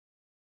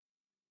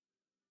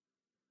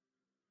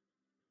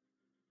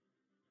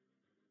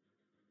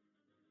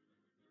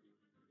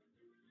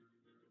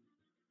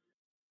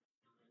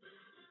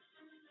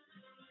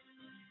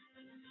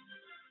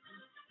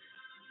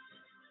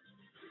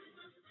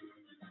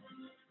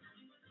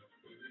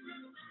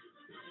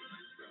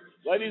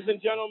Ladies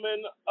and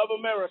gentlemen of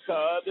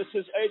America, this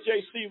is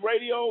AJC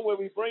Radio, where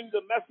we bring the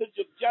message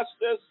of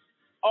justice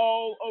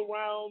all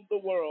around the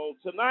world.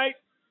 Tonight,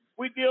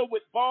 we deal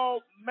with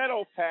Ball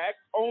Metalpack,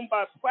 owned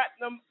by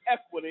Platinum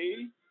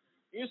Equity.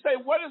 You say,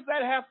 what does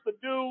that have to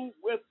do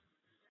with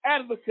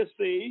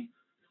advocacy?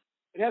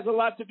 It has a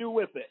lot to do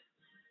with it.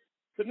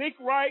 Tanique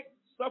Wright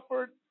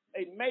suffered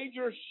a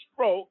major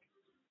stroke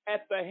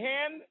at the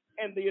hand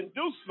and the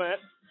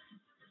inducement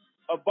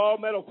of Ball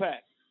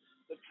Metalpack.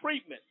 The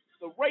treatment,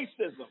 the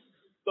racism,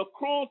 the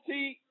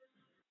cruelty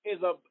is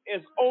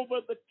over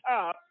the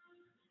top.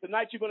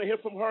 Tonight you're going to hear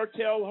from her,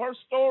 tell her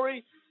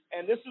story,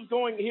 and this is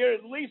going here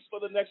at least for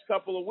the next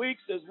couple of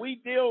weeks as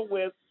we deal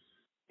with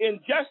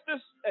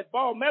injustice at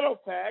Ball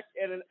Metalpack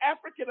and an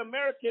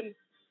African-American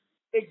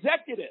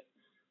executive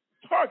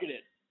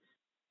targeted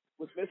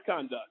with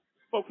misconduct.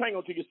 Folks, hang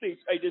on to your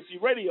seats.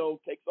 AJC Radio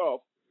takes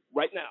off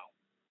right now.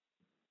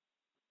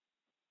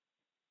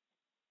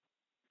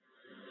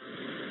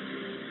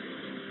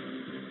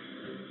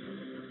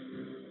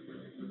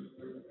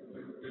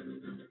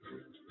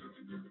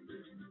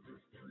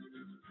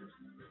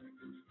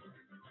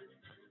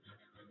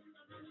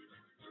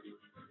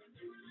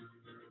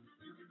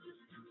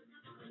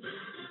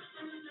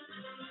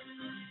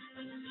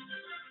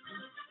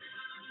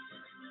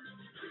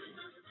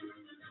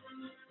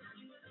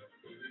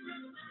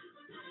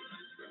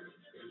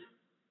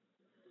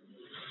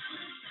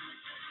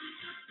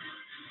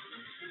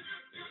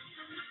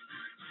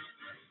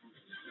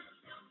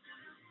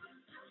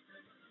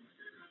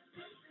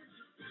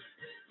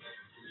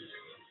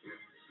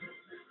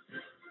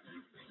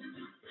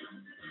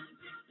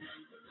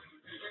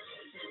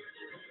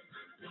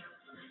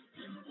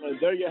 And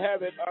there you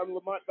have it. I'm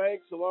Lamont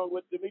Banks, along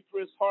with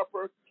Demetrius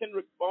Harper,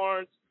 Kendrick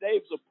Barnes,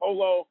 Dave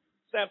Zappolo,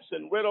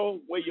 Sampson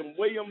Riddle, William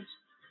Williams,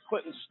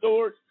 Clinton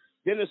Stewart,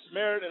 Dennis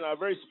Merritt, and our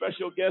very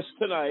special guest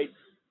tonight,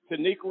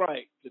 Tanique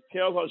Wright, to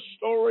tell her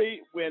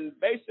story when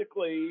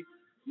basically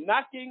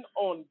knocking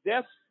on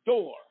death's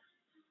door,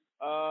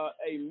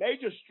 a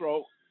major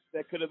stroke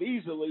that could have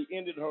easily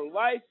ended her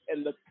life,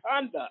 and the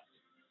conduct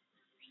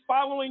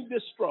following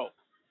this stroke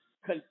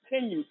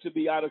continued to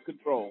be out of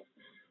control.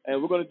 And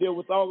we're going to deal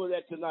with all of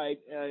that tonight.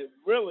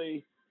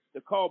 Really,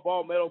 to call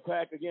Ball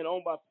Metalpack, again,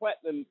 owned by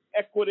Platinum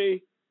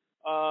Equity.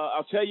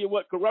 I'll tell you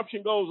what,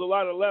 corruption goes a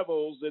lot of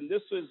levels, and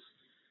this is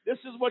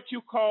what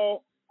you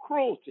call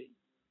cruelty,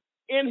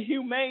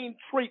 inhumane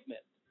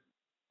treatment.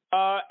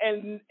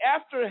 And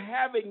after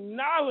having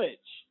knowledge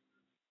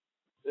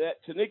that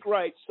Tanique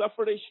Wright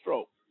suffered a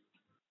stroke,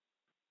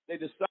 they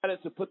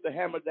decided to put the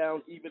hammer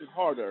down even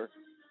harder,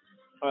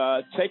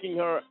 taking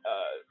her,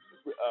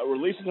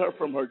 releasing her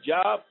from her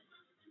job,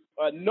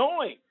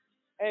 knowing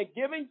and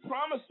giving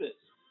promises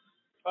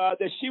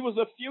that she was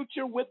a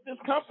future with this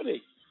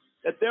company,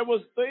 that there was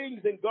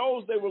things and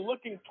goals they were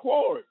looking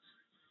towards,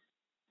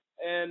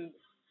 and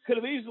could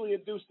have easily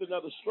induced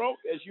another stroke.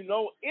 As you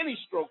know, any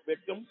stroke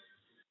victim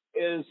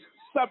is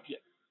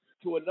subject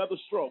to another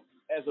stroke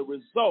as a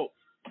result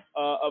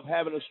of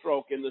having a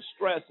stroke, and the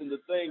stress and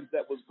the things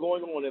that was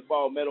going on at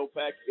Ball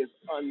Metalpack is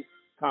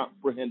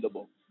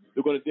uncomprehendable.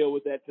 We're going to deal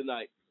with that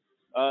tonight.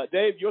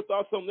 Dave, your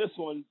thoughts on this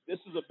one? This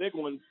is a big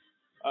one.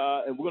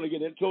 And we're going to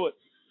get into it.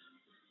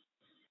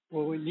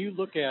 Well, when you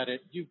look at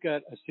it, you've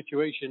got a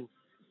situation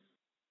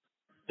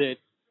that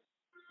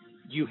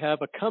you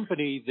have a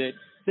company that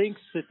thinks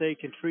that they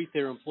can treat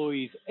their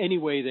employees any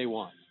way they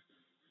want.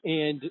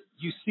 And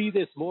you see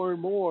this more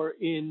and more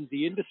in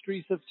the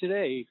industries of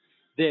today,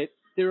 that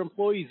their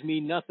employees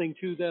mean nothing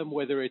to them,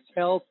 whether it's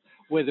health,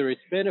 whether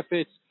it's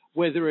benefits,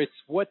 whether it's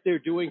what they're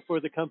doing for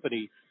the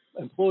company.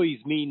 Employees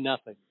mean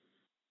nothing.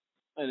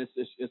 And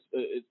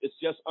it's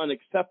just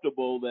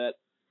unacceptable that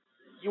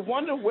you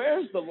wonder,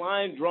 where's the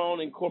line drawn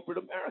in corporate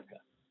America?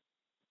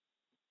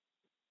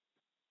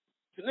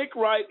 Tanique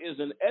Wright is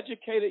an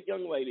educated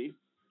young lady,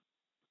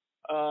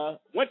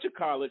 went to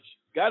college,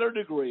 got her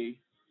degree,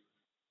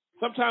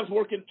 sometimes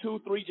working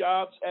 2-3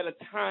 jobs at a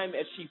time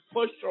as she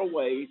pushed her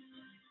way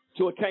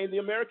to attain the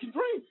American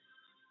dream,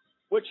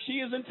 which she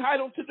is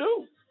entitled to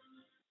do.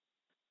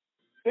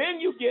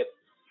 Then you get,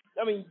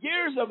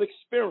 years of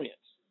experience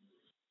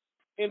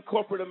in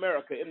corporate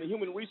America, in the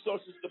human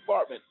resources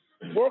department,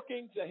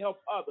 working to help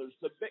others,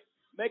 to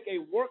make a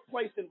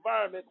workplace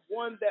environment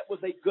one that was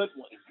a good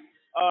one,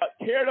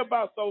 cared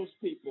about those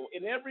people.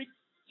 In every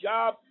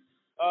job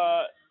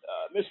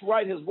Ms.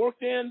 Wright has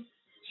worked in,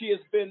 she has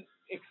been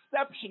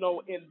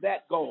exceptional in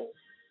that goal.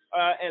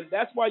 And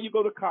that's why you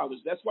go to college.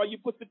 That's why you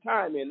put the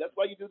time in. That's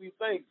why you do these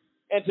things.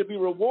 And to be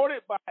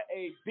rewarded by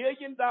a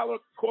billion-dollar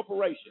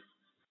corporation.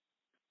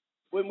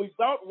 When we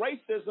thought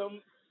racism,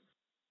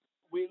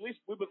 we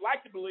would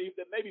like to believe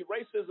that maybe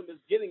racism is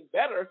getting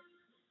better,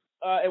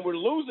 and we're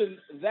losing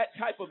that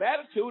type of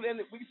attitude. And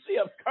we see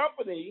a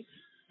company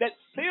that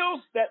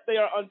feels that they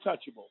are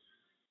untouchable,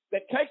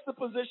 that takes the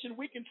position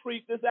we can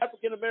treat this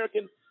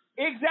African-American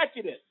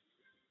executive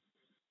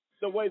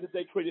the way that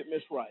they treated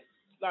Miss Wright.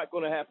 It's not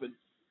going to happen.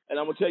 And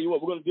I'm going to tell you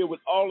what, we're going to deal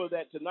with all of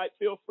that tonight.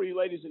 Feel free,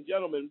 ladies and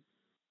gentlemen,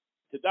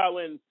 to dial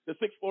in to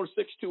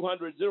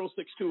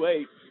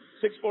 646-200-0628,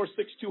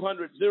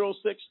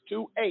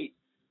 646-200-0628.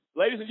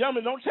 Ladies and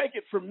gentlemen, don't take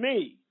it from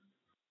me.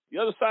 The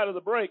other side of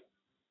the break,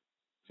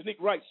 Tanique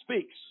Wright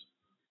speaks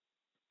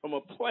from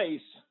a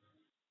place,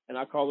 and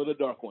I call it a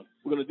dark one.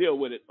 We're going to deal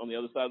with it on the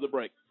other side of the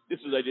break. This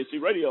is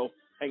AJC Radio.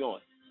 Hang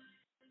on.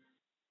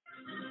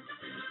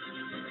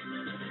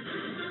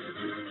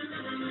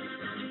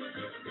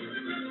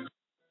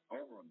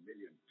 Over 1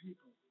 million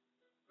people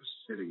are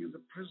sitting in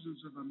the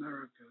prisons of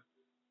America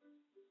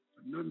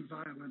for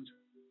nonviolent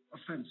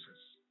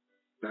offenses.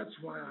 That's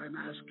why I'm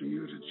asking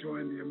you to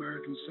join the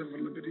American Civil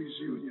Liberties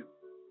Union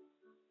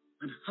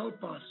and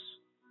help us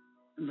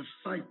in the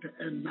fight to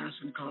end mass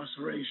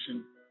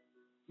incarceration.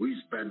 We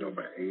spend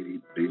over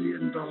 $80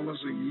 billion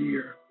a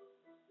year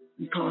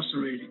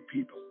incarcerating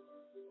people.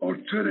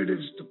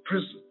 Alternatives to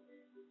prison,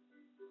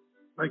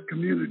 like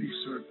community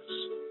service,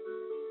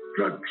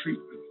 drug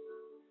treatment,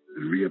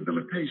 and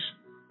rehabilitation,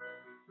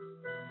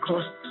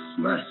 costs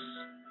less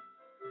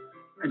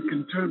and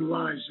can turn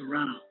lives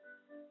around.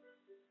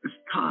 It's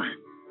time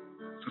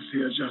for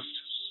fair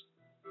justice.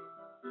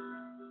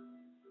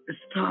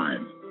 It's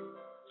time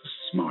for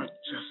smart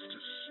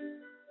justice.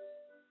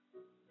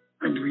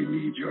 And we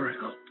need your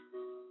help.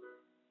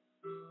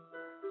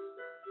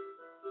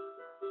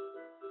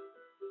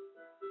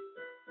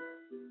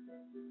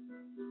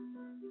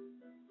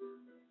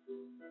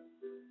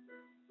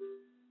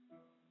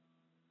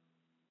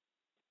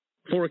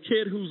 For a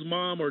kid whose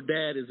mom or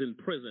dad is in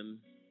prison,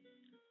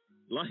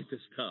 life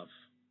is tough.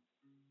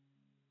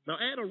 Now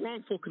add a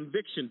wrongful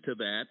conviction to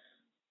that.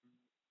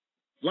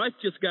 Life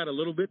just got a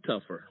little bit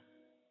tougher.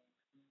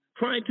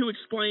 Trying to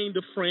explain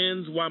to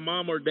friends why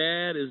mom or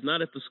dad is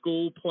not at the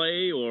school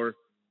play or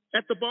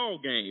at the ball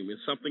game is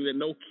something that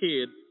no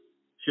kid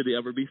should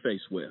ever be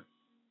faced with.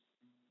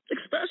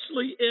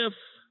 Especially if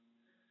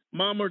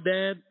mom or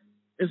dad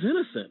is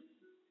innocent.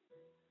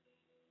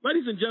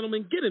 Ladies and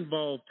gentlemen, get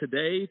involved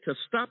today to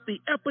stop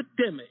the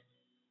epidemic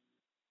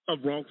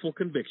of wrongful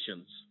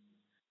convictions.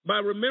 By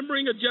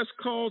remembering a Just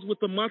Cause with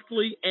a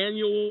monthly,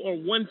 annual, or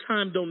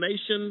one-time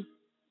donation,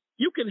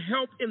 you can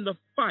help in the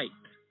fight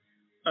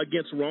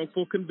against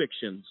wrongful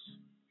convictions.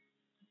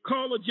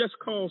 Call a Just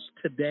Cause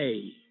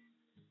today,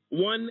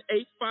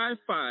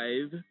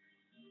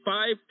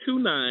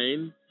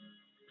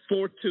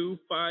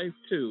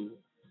 1-855-529-4252.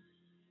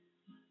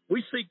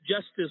 We seek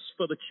justice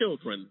for the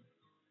children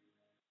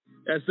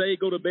as they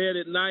go to bed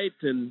at night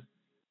and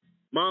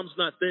mom's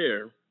not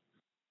there,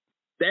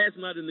 dad's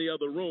not in the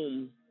other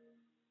room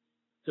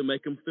to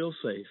make them feel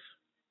safe.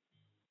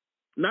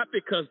 Not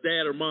because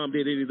dad or mom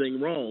did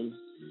anything wrong,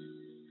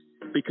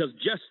 because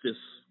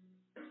justice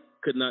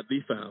could not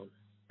be found.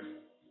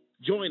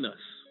 Join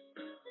us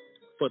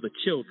for the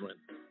children,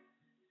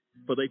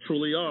 for they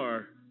truly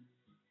are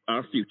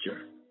our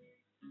future.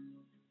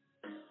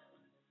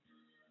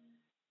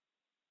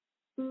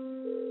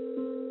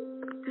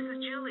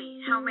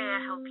 How may I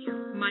help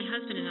you? My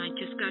husband and I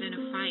just got in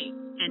a fight,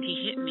 and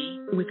he hit me.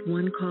 With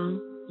one call,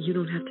 you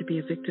don't have to be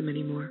a victim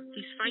anymore.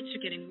 These fights are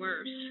getting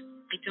worse.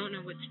 I don't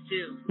know what to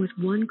do. With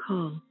one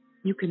call,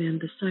 you can end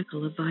the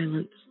cycle of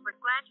violence. We're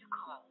glad you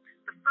called.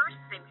 The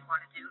first thing we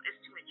want to do is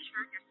to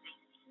ensure your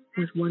safety.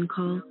 With one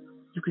call,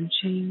 you can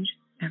change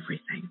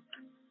everything.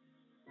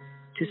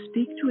 To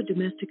speak to a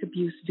domestic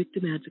abuse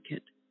victim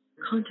advocate,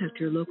 contact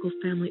your local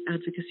family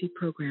advocacy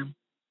program.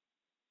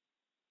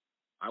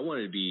 I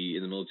wanted to be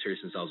in the military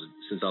since I was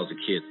a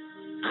kid.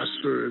 I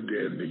served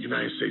in the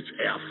United States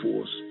Air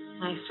Force.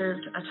 I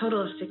served a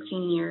total of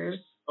 16 years.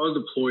 I was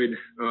deployed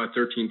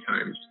 13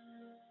 times.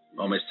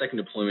 On my second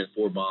deployment,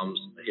 4 bombs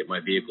hit my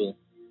vehicle.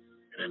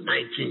 And at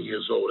 19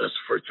 years old, that's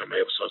the first time I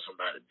ever saw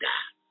somebody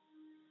die.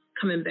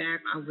 Coming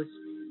back, I was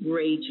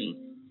raging.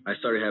 I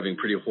started having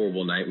pretty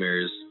horrible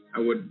nightmares. I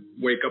would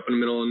wake up in the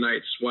middle of the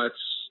night, sweats.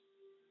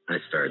 I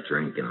started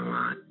drinking a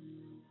lot.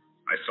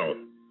 I felt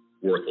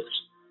worthless.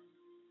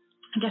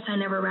 I guess I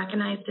never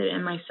recognized it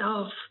in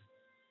myself.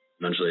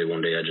 Eventually,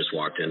 one day, I just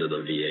walked into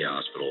the VA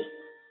hospital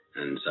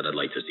and said I'd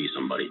like to see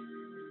somebody.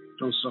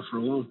 Don't suffer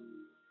alone.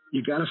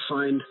 You got to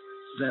find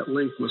that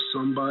link with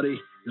somebody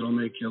that'll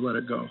make you let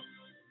it go.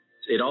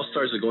 It all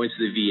starts with going to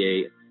the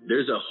VA.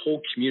 There's a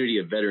whole community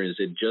of veterans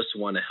that just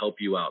want to help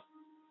you out.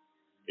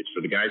 It's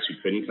for the guys who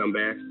couldn't come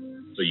back,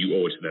 so you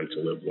owe it to them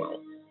to live well,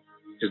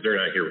 because they're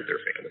not here with their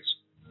families.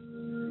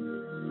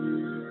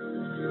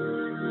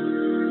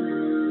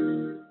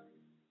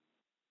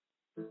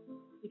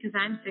 Because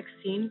I'm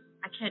 16,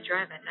 I can't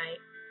drive at night.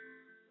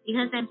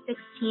 Because I'm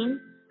 16,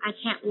 I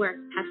can't work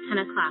past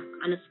 10 o'clock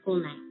on a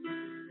school night.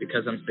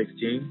 Because I'm 16,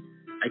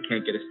 I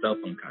can't get a cell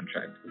phone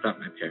contract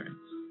without my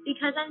parents.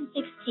 Because I'm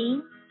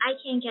 16, I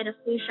can't get a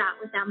flu shot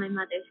without my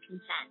mother's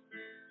consent.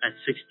 At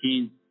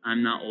 16,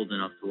 I'm not old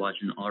enough to watch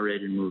an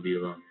R-rated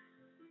movie alone.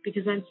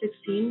 Because I'm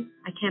 16,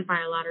 I can't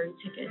buy a lottery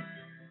ticket.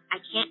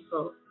 I can't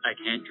vote. I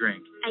can't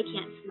drink. I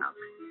can't smoke.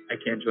 I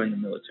can't join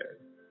the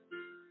military.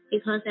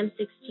 Because I'm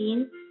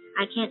 16,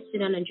 I can't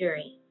sit on a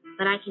jury,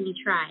 but I can be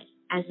tried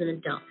as an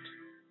adult.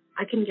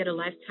 I can get a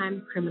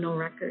lifetime criminal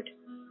record.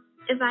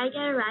 If I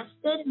get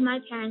arrested, my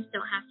parents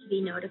don't have to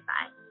be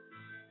notified.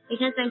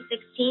 Because I'm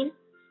 16,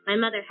 my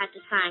mother had to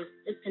sign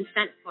this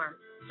consent form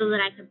so that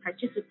I could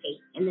participate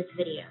in this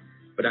video.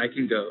 But I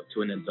can go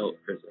to an adult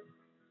prison.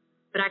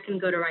 But I can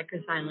go to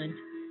Rikers Island.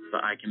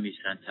 But I can be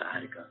sent to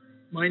Attica.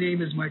 My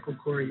name is Michael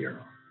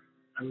Corriero.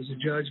 I was a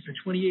judge for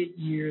 28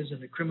 years in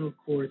the criminal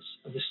courts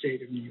of the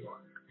state of New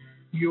York.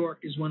 New York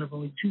is one of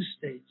only 2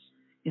 states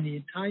in the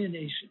entire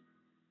nation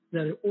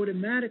that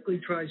automatically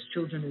tries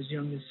children as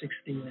young as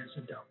 16 as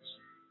adults.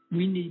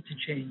 We need to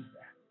change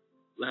that.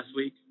 Last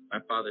week, my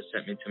father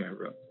sent me to my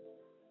room.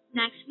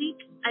 Next week,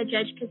 a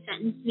judge could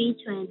sentence me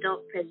to an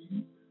adult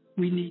prison.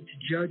 We need to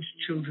judge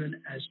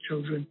children as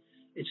children.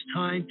 It's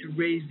time to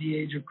raise the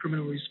age of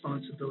criminal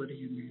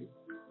responsibility in New York.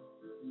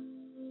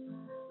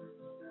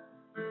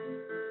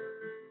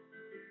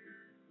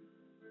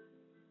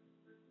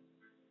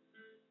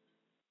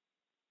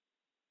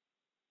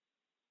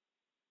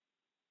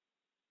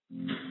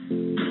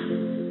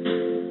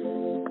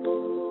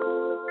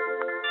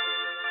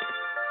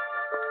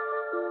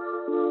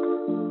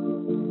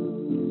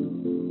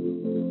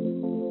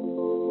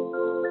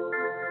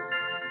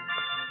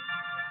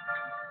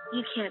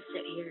 You can't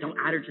sit here. Don't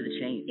add her to the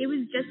chain. It was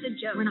just a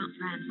joke. We're not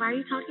friends. Why are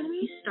you talking to me?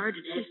 You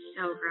started it. It's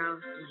so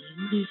gross.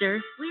 Lame. Loser.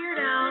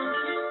 Weirdo.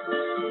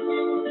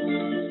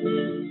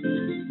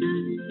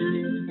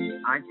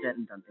 I've said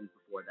and done things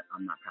before that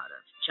I'm not proud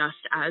of.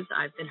 Just as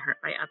I've been hurt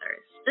by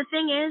others. The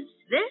thing is,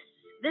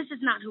 this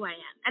is not who I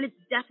am. And it's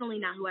definitely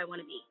not who I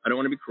want to be. I don't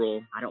want to be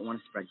cruel. I don't want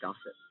to spread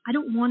gossip. I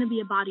don't want to be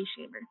a body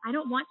shamer. I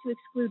don't want to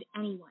exclude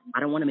anyone. I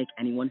don't want to make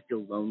anyone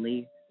feel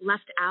lonely,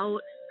 Left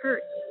out,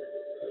 hurt.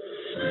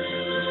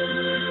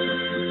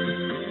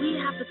 We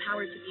have the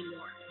power to be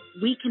more.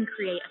 We can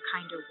create a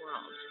kinder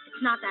world.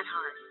 It's not that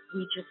hard.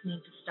 We just need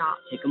to stop.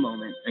 take a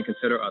moment, And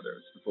consider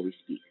others. before we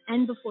speak.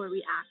 And before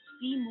we act,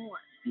 be more.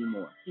 Be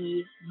more.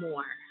 Be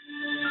more.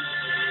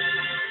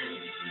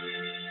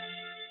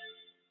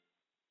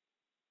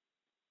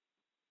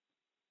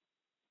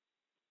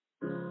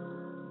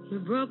 You're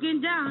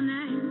broken down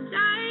and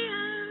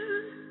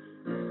tired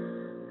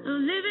of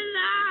living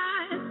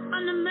life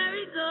on the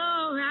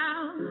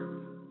merry-go-round.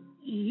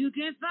 You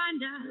can't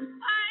find a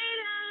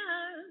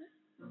fighter,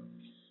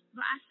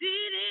 but I see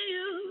it in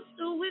you,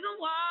 so we can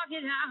walk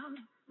it out.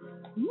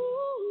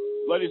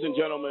 Ooh. Ladies and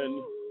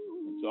gentlemen,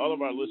 to all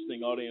of our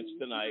listening audience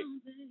tonight,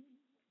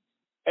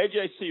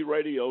 AJC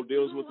Radio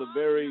deals with a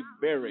very,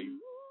 very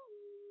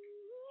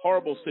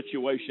horrible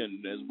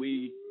situation as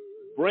we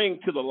bring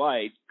to the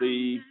light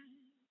the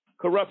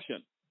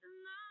corruption,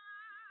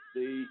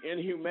 the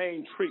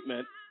inhumane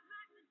treatment,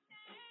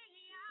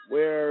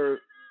 where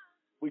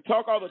we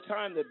talk all the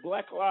time that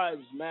Black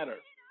Lives Matter.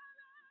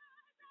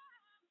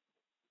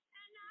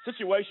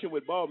 Situation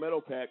with Ball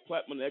Metalpack,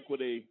 Platinum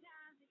Equity,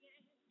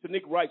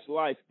 Tanique Wright's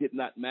life did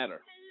not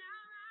matter.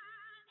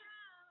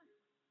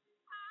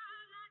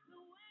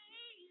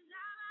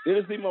 It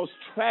is the most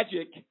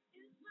tragic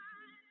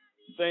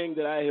thing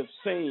that I have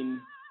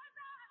seen,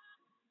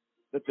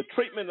 that the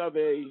treatment of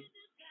a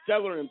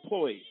stellar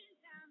employee,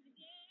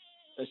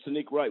 as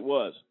Tanique Wright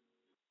was,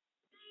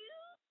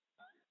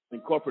 in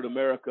corporate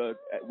America,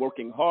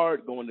 working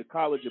hard, going to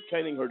college,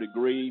 obtaining her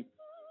degree,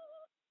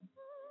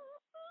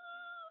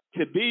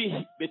 to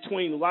be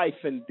between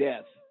life and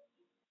death,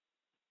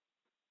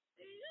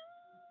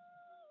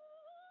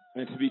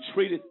 and to be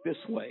treated this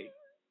way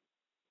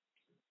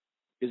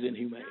is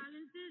inhumane.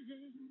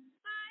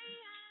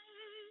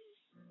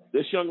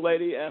 This young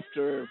lady,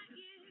 after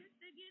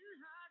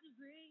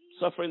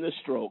suffering this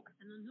stroke,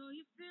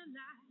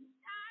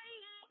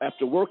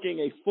 after working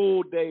a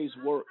full day's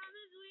work,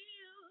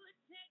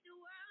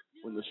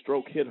 when the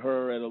stroke hit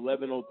her at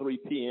 11:03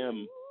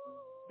 p.m.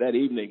 that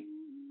evening,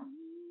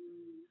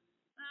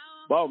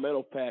 Ball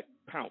Metalpack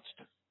pounced.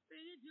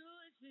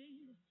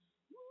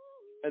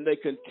 And they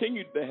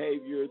continued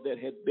behavior that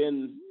had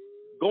been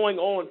going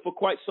on for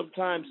quite some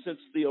time since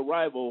the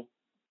arrival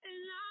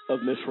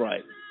of Miss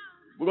Wright.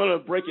 We're going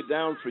to break it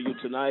down for you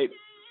tonight,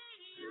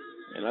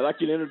 and I'd like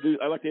to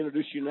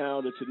introduce you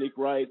now to Tanique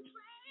Wright,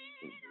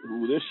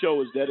 who this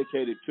show is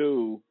dedicated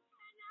to,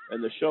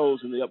 and the shows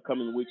in the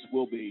upcoming weeks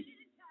will be.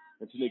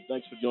 And Tanique,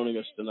 thanks for joining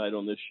us tonight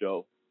on this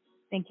show.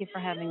 Thank you for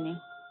having me.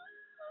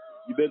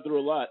 You've been through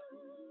a lot.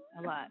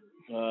 A lot.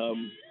 Let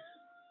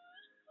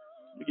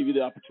me give you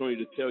the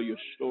opportunity to tell your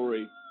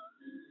story.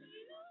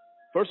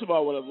 First of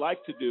all, what I'd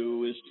like to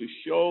do is to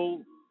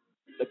show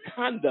the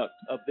conduct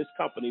of this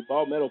company,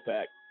 Ball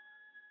Metalpack.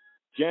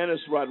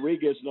 Janice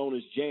Rodriguez, known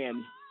as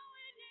Jan,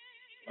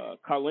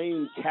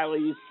 Colleen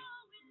Callies.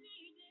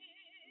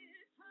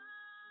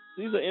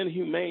 These are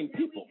inhumane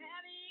people.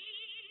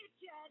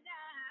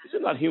 These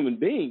are not human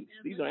beings.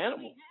 These are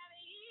animals.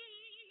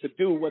 To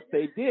do what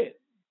they did.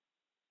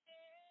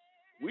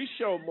 We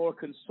show more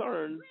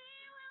concern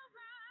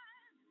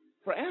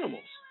for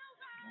animals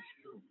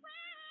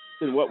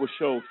than what was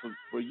shown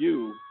for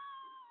you.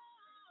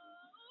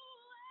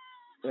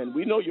 And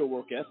we know your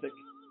work ethic.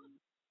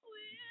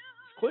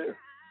 It's clear.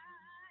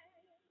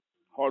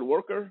 Hard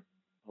worker,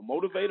 a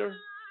motivator,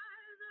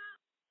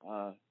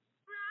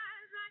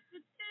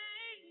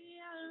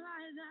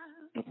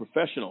 a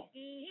professional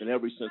in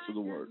every sense of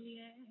the word.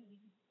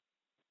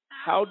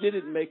 How did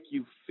it make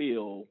you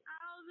feel?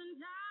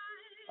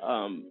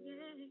 I'm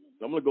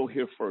going to go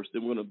here first,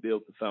 then we're going to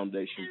build the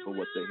foundation for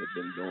what they have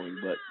been doing.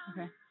 But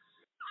Okay.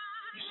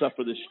 you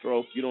suffer this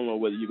stroke, you don't know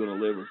whether you're going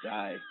to live or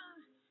die.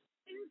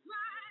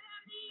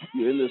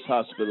 You're in this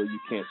hospital, you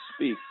can't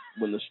speak.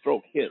 When the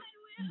stroke hit,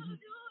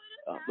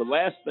 the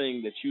last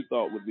thing that you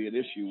thought would be an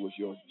issue was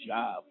your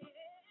job.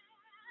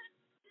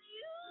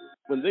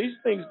 When these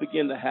things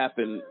begin to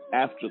happen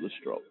after the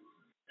stroke,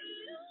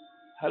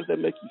 how does that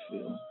make you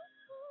feel?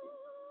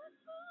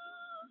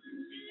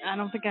 I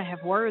don't think I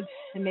have words.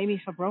 It made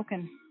me feel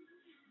broken.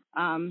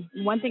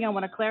 One thing I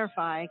want to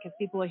clarify, because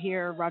people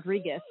hear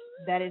Rodriguez,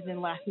 that is in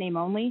last name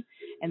only,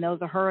 and those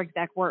are her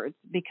exact words,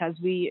 because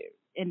we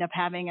end up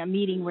having a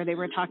meeting where they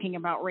were talking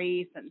about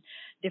race and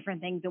different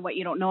things and what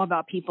you don't know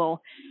about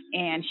people,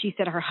 and she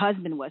said her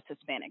husband was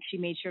Hispanic. She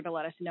made sure to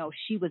let us know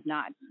she was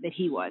not, that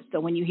he was.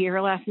 So when you hear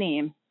her last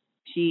name,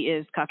 she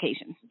is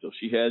Caucasian. So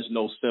she has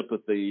no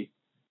sympathy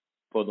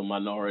for the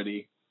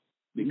minority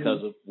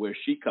because of where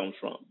she comes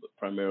from, but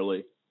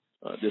primarily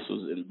this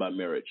was by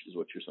marriage is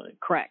what you're saying.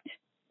 Correct.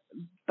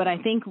 But I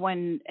think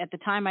at the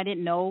time I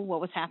didn't know what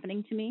was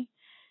happening to me,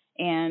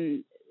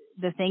 and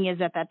the thing is,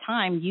 at that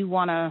time, you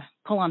want to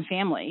pull on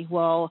family.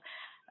 Well,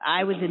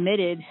 I was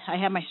admitted. I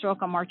had my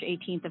stroke on March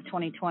 18th of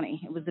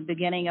 2020. It was the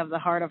beginning of the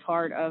heart of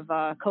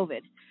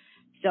COVID.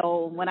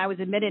 So when I was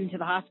admitted into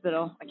the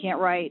hospital, I can't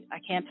write, I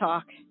can't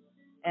talk,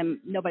 and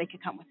nobody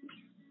could come with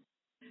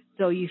me.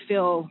 So you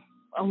feel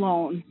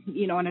alone,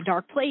 in a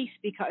dark place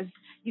because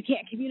you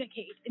can't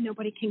communicate, and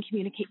nobody can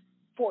communicate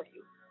for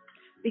you.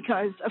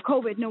 Because of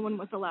COVID, no one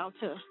was allowed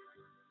to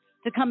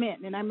come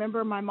in. And I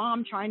remember my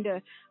mom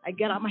I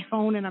get out my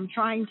phone and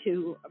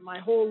my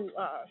whole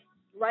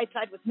right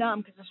side was numb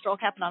because the stroke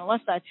happened on the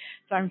left side.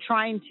 So I'm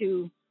trying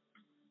to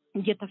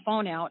get the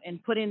phone out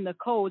and put in the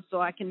code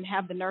so I can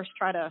have the nurse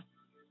try to,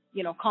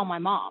 call my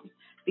mom,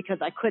 because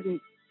I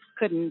couldn't,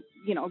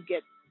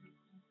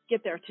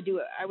 get there to do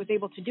it. I was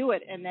able to do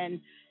it. And then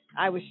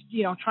I was,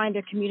 trying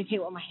to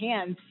communicate with my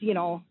hands, and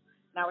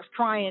I was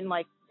crying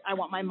like, I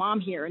want my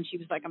mom here. And she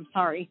was like, I'm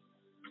sorry.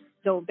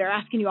 So they're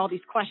asking you all these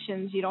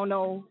questions. You don't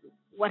know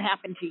what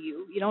happened to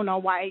you. You don't know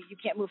why you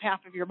can't move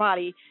half of your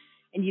body,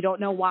 and you don't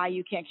know why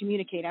you can't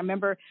communicate. I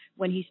remember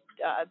when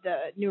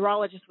the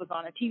neurologist was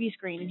on a TV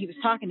screen and he was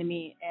talking to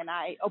me, and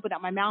I opened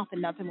up my mouth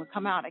and nothing would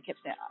come out. I kept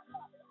saying,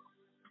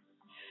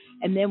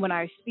 and then when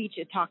I speech,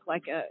 it talked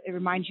like it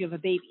reminds you of a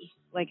baby,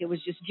 like it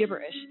was just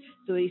gibberish.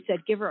 So he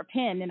said, give her a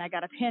pen, and I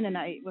got a pen, and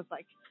I was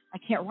like, I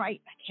can't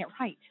write.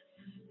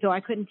 So I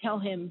couldn't tell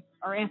him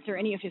or answer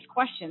any of his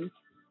questions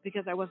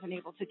because I wasn't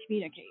able to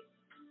communicate.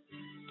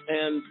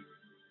 And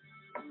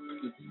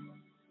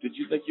did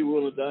you think you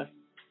were going to die?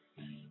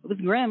 It was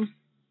grim.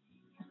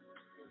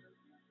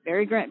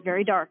 Very grim,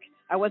 very dark.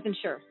 I wasn't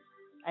sure.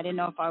 I didn't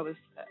know if I was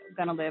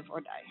going to live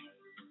or die.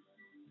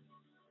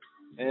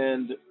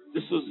 And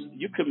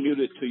you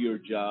commuted to your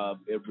job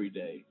every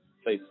day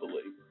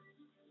faithfully.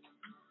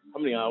 How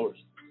many hours?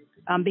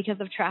 Because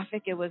of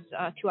traffic, it was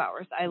 2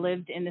 hours. I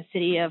lived in the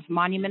city of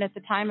Monument at the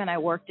time, and I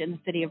worked in the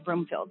city of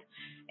Broomfield.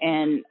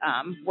 And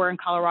we're in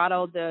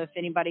Colorado. If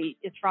anybody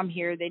is from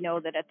here, they know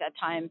that at that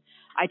time,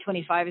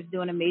 I-25 is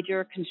doing a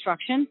major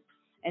construction.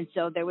 And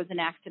so there was an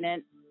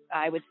accident,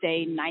 I would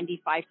say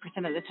 95%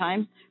 of the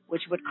time,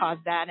 which would cause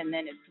that. And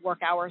then it's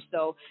work hours,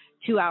 so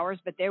 2 hours.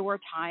 But there were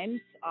times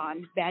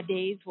on bad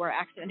days where an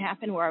accident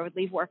happened where I would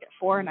leave work at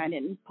 4 and I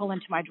didn't pull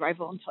into my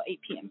driveway until 8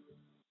 p.m.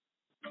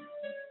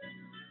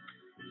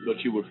 But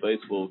you were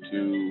faithful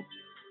to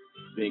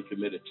being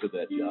committed to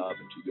that job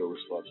and to your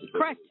responsibility.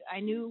 Correct. I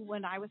knew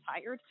when I was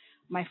hired,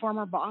 my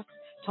former boss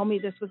told me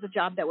this was a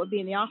job that would be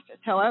in the office.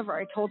 However,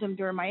 I told him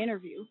during my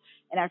interview,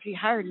 and after he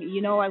hired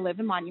me, I live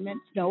in Monument.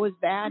 Snow is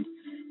bad.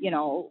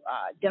 Dental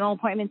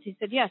appointments. He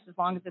said, yes, as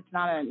long as it's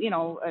not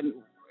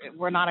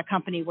we're not a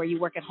company where you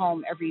work at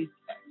home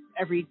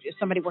if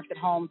somebody works at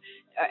home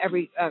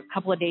every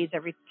couple of days,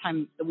 every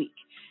time of the week.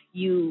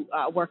 You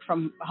work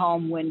from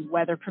home when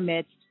weather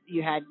permits.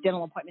 You had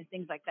dental appointments,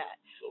 things like that.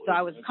 So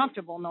I was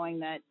comfortable knowing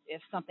that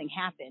if something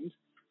happened,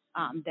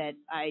 that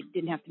I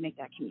didn't have to make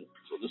that commute.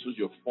 So this was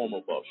your former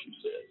boss, you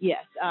said?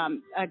 Yes.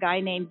 A guy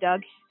named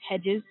Doug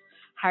Hedges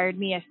hired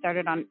me. I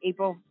started on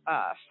April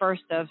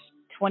 1st of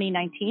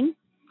 2019,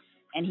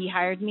 and he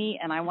hired me,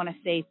 and I want to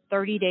say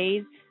 30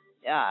 days,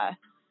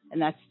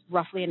 and that's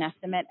roughly an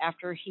estimate,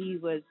 after he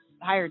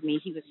hired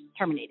me, he was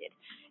terminated.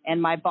 And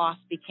my boss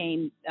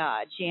became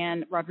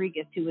Jan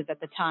Rodriguez, who was at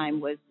the time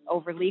was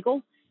over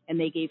legal, and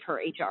they gave her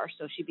HR.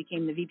 So she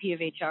became the VP of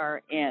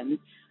HR and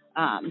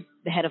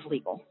the head of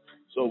legal.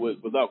 So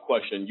without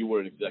question, you were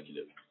an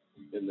executive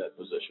in that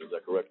position. Is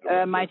that correct?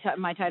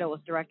 My title was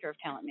Director of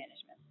Talent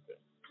Management. Okay.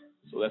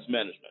 So that's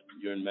management.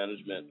 You're in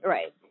management.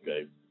 Right.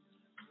 Okay.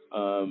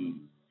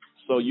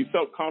 So you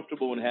felt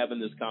comfortable in having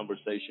this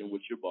conversation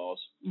with your boss.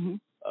 Mm-hmm.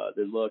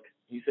 That, look,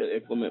 he said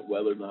inclement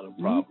weather, not a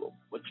problem.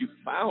 Mm-hmm. But you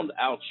found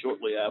out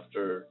shortly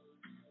after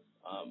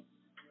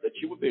that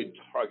you were being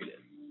targeted.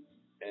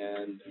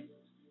 And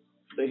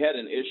they had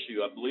an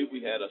issue. I believe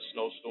we had a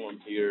snowstorm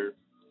here.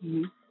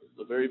 Mm-hmm. It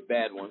was a very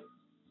bad one.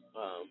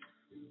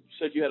 You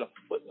said you had a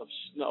foot of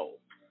snow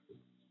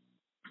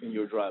in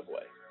your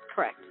driveway.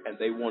 Correct. And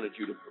they wanted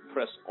you to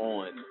press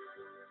on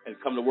and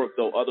come to work,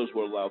 though others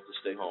were allowed to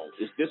stay home.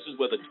 This is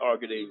where the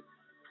targeting,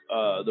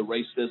 the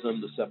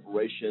racism, the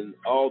separation,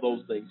 all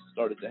those things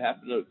started to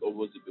happen, or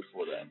was it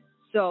before that?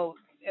 So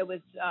it was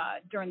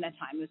during that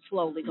time. It was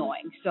slowly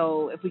going.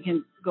 So if we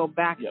can go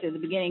back to the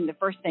beginning, the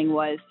first thing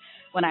was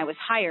when I was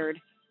hired,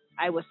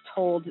 I was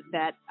told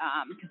that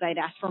because I'd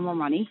asked for more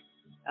money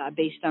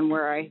based on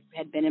where I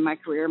had been in my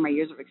career, my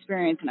years of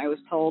experience, and I was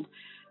told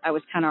I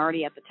was kind of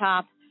already at the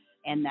top,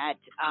 and that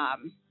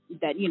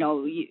that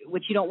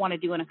what you don't want to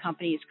do in a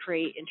company is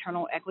create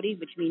internal equity,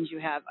 which means you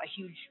have a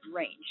huge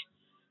range,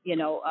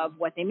 of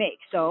what they make.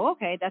 So,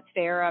 okay, that's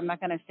fair. I'm not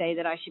going to say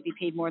that I should be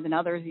paid more than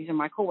others. These are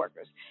my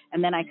coworkers.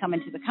 And then I come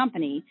into the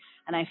company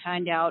and I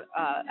find out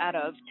out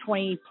of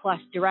 20 plus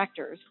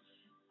directors,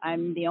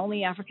 I'm the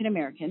only African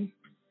American.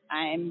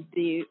 I'm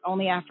the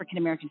only African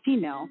American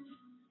female,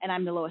 and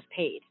I'm the lowest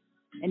paid,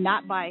 and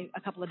not by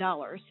a couple of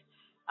dollars.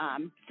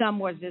 Some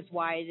was as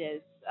wide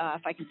as,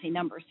 if I can say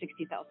numbers,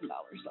 $60,000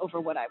 over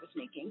what I was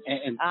making.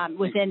 And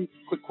within.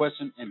 Quick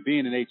question, and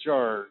being in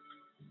HR,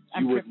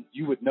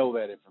 you would know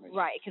that information.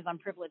 Right, because I'm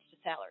privileged to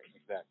salaries.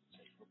 Exactly.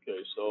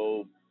 Okay,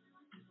 so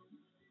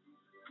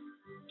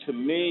to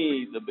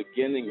me, the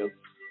beginning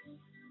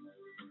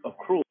of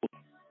cruelty.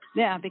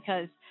 Yeah,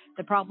 because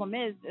the problem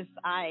is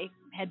I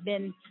had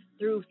been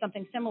through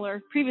something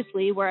similar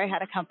previously where I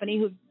had a company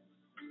who.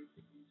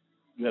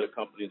 You had a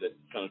company that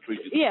kind of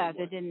treated you. Yeah,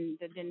 that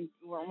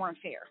weren't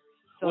fair.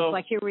 So it's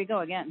like, here we go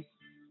again.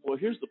 Well,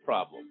 here's the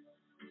problem.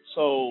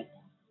 So,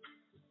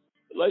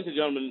 ladies and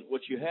gentlemen,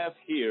 what you have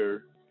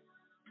here,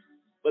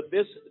 but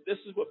this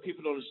is what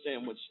people don't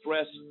understand. With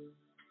stress,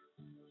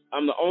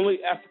 I'm the only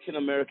African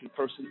American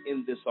person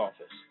in this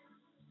office.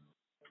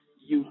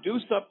 You do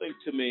something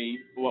to me,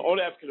 well,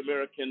 only African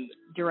American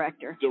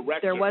director.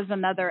 There was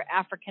another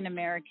African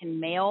American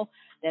male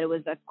that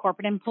was a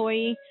corporate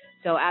employee.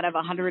 So out of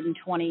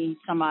 120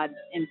 some odd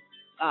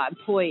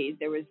employees,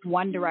 there was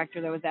one director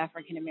that was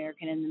African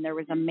American, and then there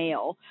was a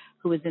male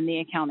who was in the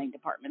accounting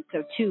department.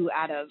 So two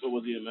out of. So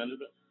was he in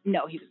management?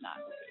 No, he was not.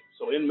 Okay.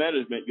 So in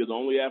management, you're the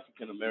only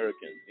African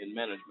American in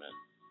management.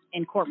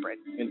 In corporate.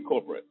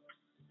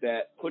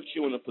 That puts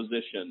you in a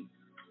position.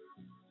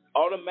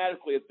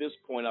 Automatically at this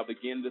point, I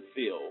begin to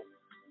feel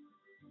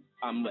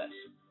I'm less.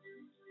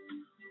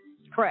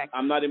 Correct.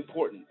 I'm not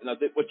important. And I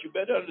think what you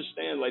better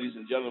understand, ladies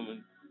and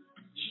gentlemen,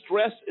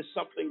 stress is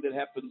something that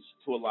happens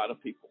to a lot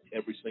of people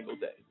every single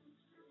day.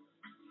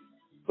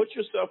 Put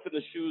yourself in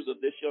the shoes of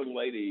this young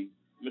lady,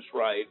 Miss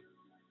Wright,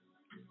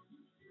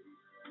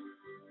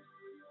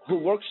 who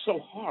works so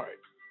hard.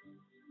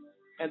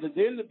 And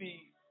then to be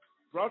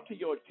brought to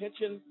your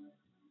attention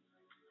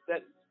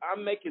that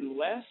I'm making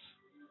less,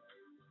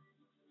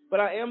 but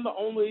I am the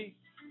only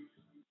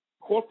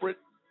corporate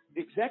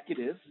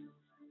executive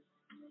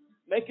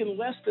making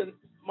less than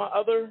my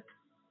other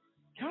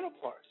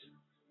counterparts.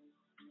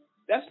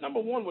 That's number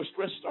one where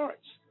stress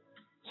starts.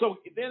 So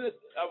then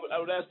I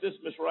would ask this,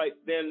 Ms. Wright,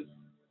 then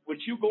with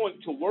you going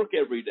to work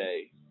every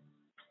day,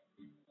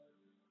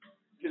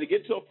 did it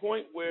get to a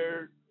point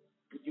where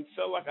you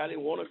felt like I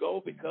didn't want to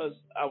go because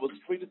I was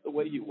treated the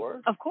way you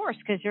were? Of course,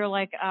 because you're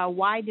like,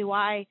 why do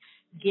I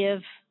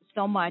give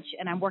so much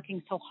and I'm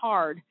working so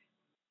hard,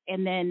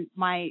 and then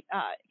my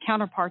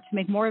counterparts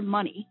make more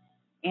money,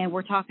 and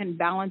we're talking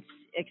balance,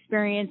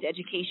 experience,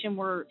 education,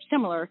 we're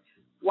similar.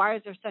 Why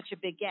is there such a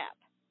big gap?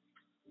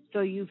 So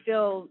you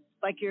feel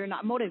like you're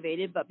not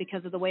motivated, but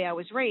because of the way I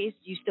was raised,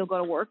 you still go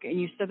to work and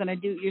you're still gonna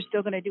do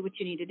what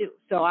you need to do.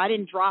 So I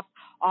didn't drop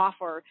off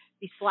or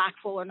be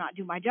slackful or not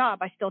do my job.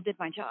 I still did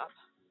my job.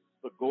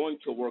 But going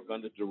to work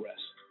under duress,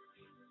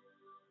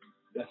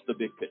 that's the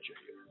big picture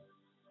here.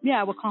 Yeah,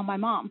 I would call my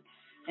mom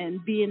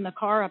and be in the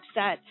car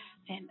upset,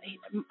 saying,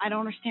 I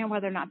don't understand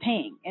why they're not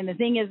paying. And the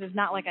thing is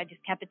not like I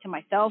just kept it to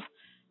myself.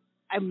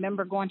 I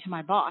remember going to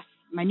my boss,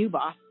 my new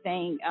boss,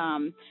 saying,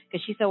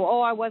 because she said,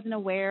 I wasn't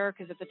aware,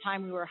 because at the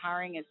time we were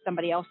hiring as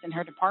somebody else in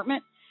her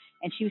department.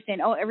 And she was saying,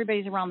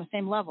 everybody's around the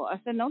same level. I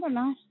said, no, they're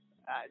not.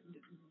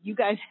 You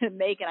guys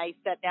make, and I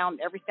sat down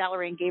every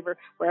salary and gave her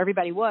where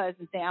everybody was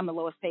and say, I'm the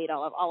lowest paid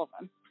out of all of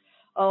them.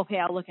 Okay,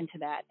 I'll look into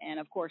that. And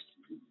of course,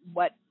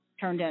 what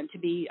turned out to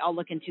be, I'll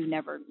look into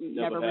never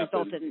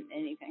resulted in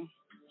anything.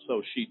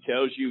 So she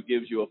tells you,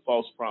 gives you a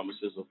false promise,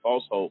 a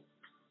false hope.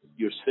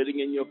 You're sitting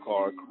in your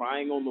car,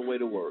 crying on the way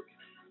to work,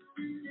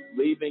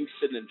 leaving,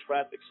 sitting in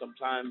traffic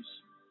sometimes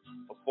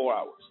for 4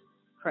 hours.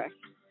 Correct.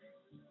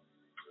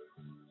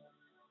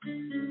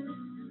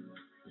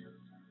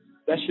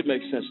 That should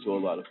make sense to a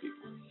lot of people.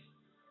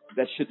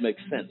 That should make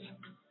sense.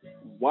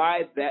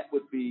 Why that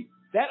would be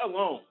that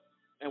alone,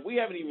 and we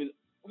haven't even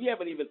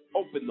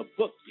opened the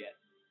book yet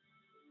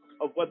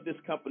of what this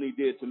company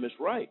did to Miss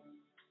Wright.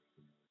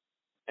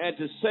 And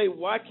to say,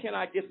 why can't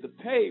I get the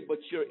pay, but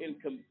you're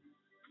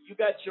you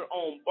got your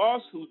own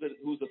boss who's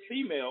a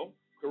female,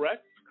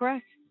 correct?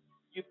 Correct.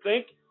 You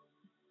think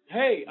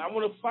hey, I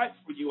want to fight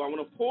for you. I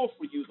want to pull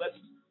for you. Let's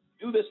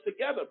do this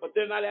together. But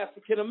they're not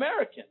African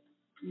American.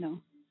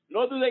 No.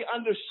 Nor do they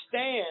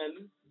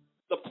understand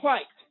the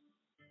plight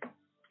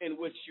in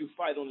which you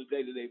fight on a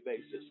day-to-day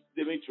basis.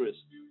 Demetrius.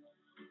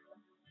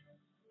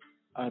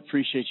 I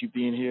appreciate you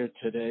being here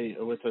today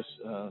with us,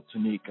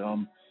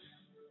 Tanique.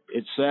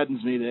 It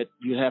saddens me that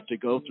you have to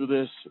go through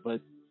this, but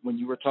when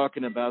you were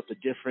talking about the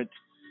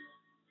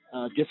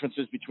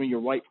differences between your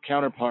white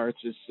counterparts,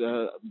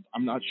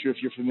 I'm not sure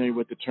if you're familiar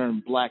with the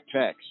term black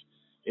tax.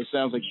 It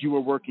sounds like you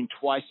were working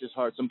twice as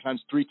hard,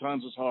 sometimes 3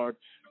 times as hard,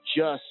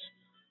 just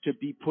to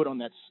be put on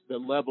the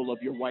level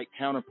of your white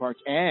counterparts.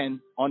 And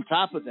on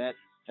top of that,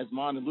 as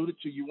Mon alluded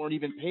to, you weren't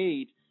even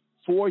paid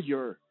for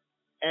your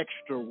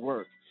extra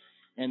work.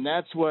 And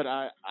that's what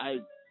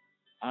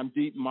I'm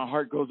deep. My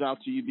heart goes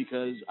out to you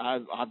because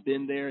I've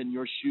been there in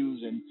your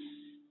shoes, and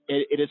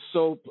it is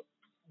so.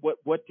 What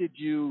were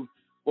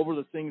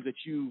the things that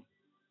you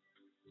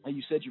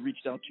said you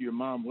reached out to your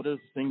mom? What are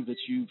the things that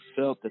you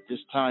felt at this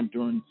time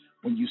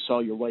when you saw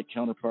your white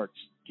counterparts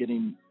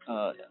getting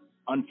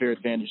unfair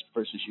advantage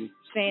versus you?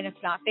 Saying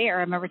it's not fair.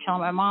 I remember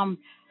telling my mom,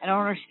 I don't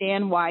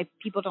understand why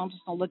people don't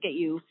look at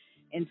you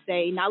and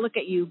say, not look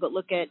at you, but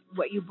look at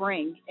what you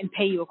bring and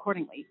pay you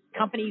accordingly.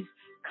 Companies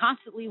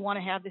constantly want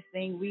to have this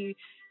thing.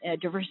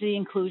 Diversity,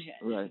 inclusion.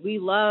 Right. We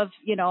love,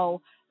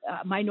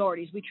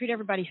 minorities. We treat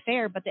everybody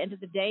fair, but at the end of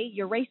the day,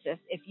 you're racist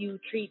if you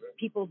treat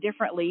people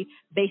differently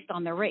based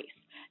on their race.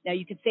 Now,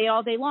 you can say it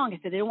all day long. I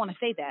said they don't want to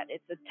say that.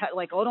 It's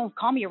don't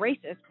call me a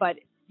racist, but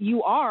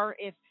you are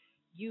if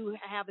you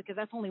have, because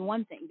that's only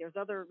one thing. There's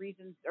other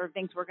reasons or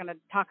things we're going to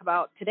talk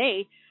about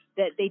today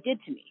that they did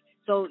to me.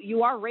 So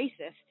you are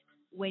racist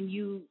when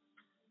you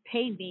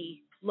paid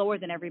me lower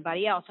than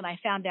everybody else. And I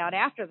found out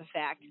after the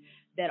fact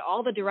that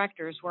all the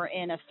directors were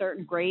in a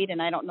certain grade,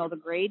 and I don't know the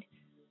grade,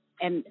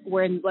 and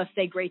we're in, let's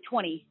say, grade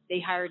 20. They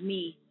hired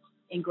me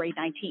in grade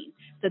 19.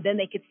 So then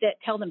they could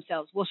tell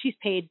themselves, well, she's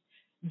paid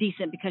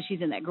decent because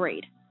she's in that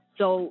grade.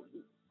 So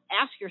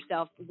ask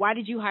yourself, why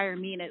did you hire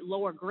me in a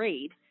lower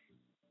grade,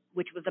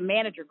 which was a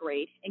manager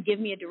grade, and give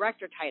me a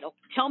director title?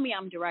 Tell me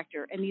I'm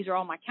director, and these are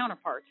all my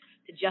counterparts,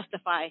 to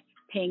justify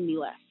paying me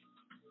less.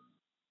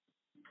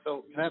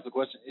 So can I ask a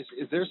question?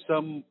 Is there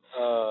some,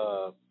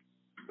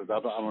 because I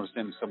don't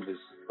understand some of this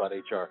about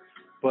HR,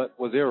 but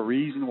was there a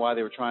reason why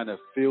they were trying to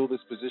fill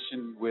this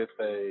position with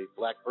a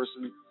black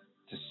person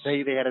to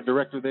say they had a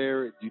director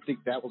there? Do you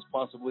think that was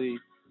possibly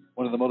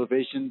one of the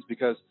motivations?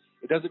 Because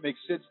it doesn't make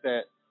sense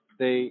that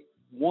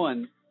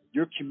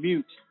your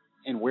commute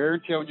and wear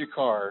and tear on your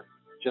car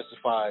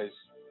justifies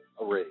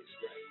a raise.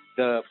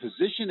 The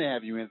position they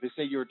have you in, if they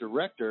say you're a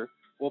director,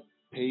 well,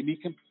 pay me,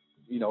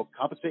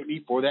 compensate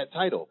me for that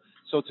title.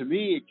 So to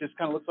me, it just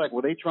kind of looks like,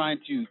 were they trying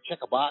to check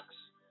a box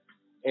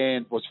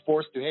and was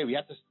forced to, hey, we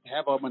have to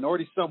have a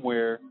minority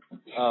somewhere.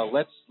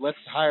 Let's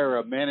hire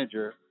a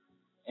manager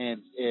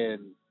and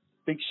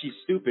think she's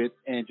stupid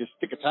and just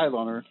stick a title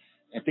on her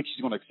and think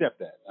she's going to accept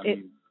that.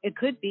 It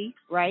could be,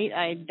 right?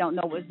 I don't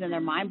know what's in their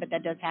mind, but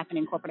that does happen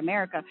in corporate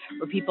America,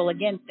 where people,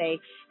 again, say,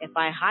 if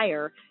I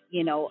hire,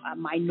 a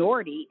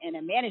minority in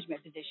a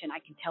management position, I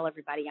can tell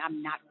everybody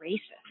I'm not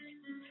racist,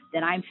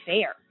 that I'm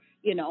fair.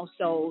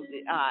 So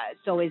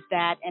is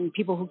that, and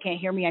people who can't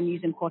hear me, I'm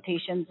using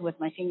quotations with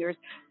my fingers.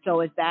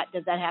 So does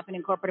that happen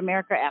in corporate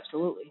America?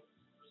 Absolutely.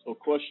 So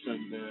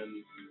question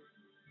then,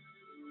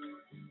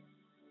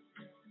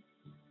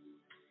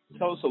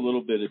 tell us a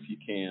little bit, if you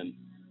can.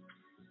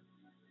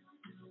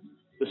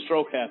 The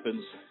stroke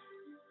happens.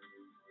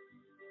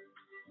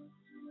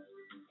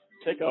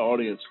 Take our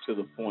audience to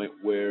the point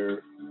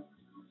where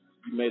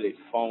you made a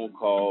phone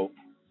call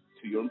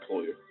to your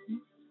employer.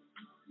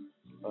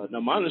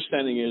 Now, my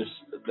understanding is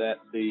that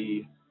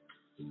the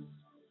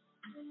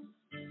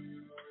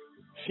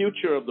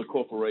future of the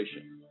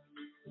corporation,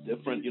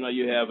 different,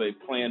 you have a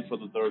plan for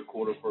the third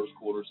quarter, first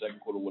quarter,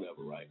 second quarter,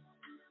 whatever, right?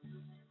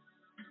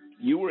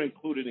 You were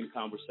included in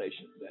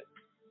conversations that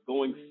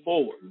going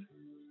forward,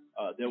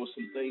 there were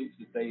some things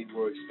that they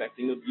were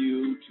expecting of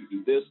you to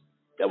do this.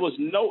 There was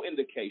no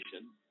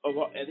indication of,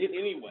 in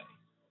any way,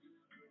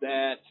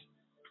 that,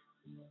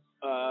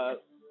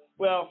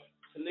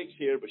 Tanique's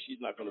here, but she's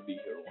not going to be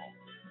here long.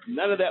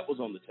 None of that was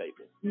on the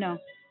table. No.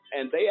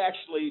 And they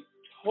actually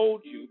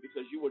told you,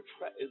 because you were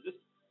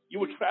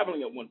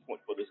traveling at one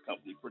point for this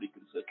company pretty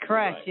consistently.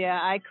 Correct. Right?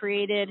 Yeah, I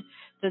created,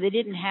 so they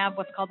didn't have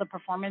what's called the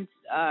performance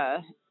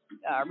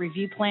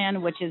review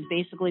plan, which is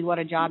basically what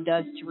a job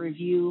does to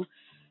review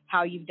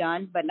how you've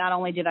done. But not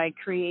only did I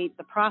create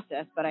the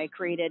process, but I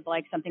created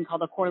something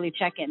called a quarterly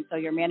check-in. So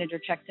your manager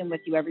checks in with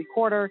you every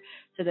quarter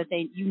so that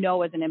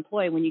as an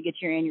employee, when you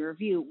get your annual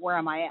review, where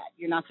am I at?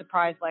 You're not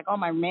surprised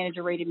my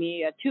manager rated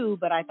me a 2,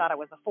 but I thought it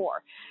was a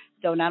 4.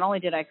 So not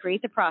only did I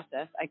create the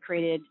process, I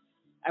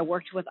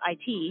worked with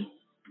IT,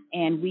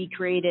 and we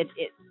created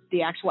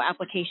the actual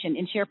application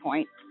in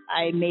SharePoint.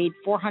 I made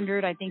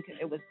 400 and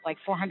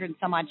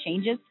some odd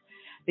changes,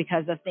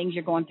 because of things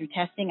you're going through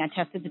testing. I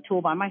tested the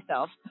tool by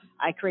myself.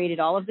 I created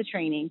all of the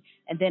training,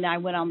 and then I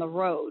went on the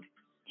road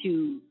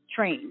to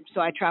train.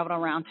 So I traveled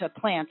around to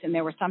plants, and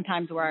there were some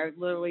times where I would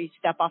literally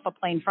step off a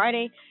plane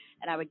Friday,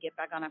 and I would get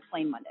back on a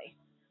plane Monday.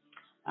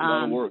 A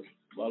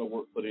lot of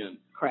work put in.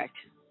 Correct.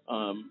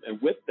 And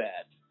with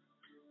that,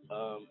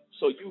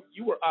 so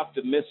you were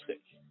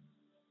optimistic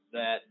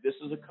that this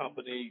is a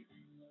company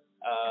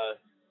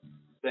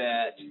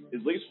that,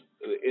 at least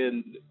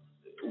in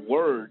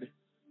word,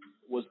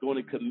 was going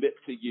to commit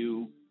to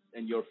you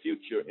and your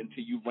future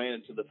until you ran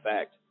into the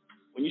fact.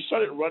 When you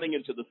started running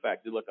into the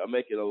fact that, look, I'm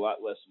making a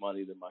lot less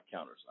money than my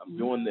counters. I'm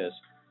doing this.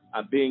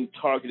 I'm being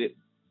targeted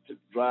to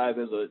drive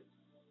as a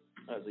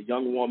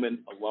young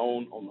woman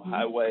alone on the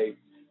highway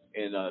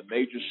in a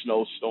major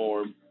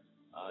snowstorm.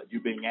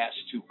 You're being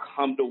asked to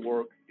come to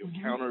work. Your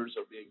counters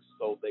are being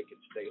told they can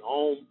stay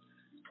home.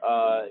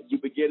 You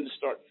begin to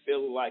start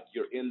feeling like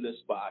you're in this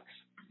box.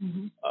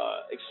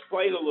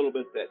 Explain a little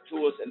bit that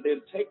to us, and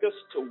then take us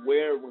to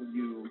where, when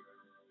you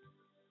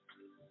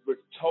were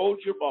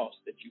told your boss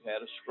that you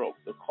had a stroke,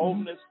 the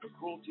coldness, the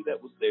cruelty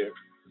that was there.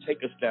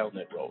 Take us down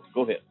that road.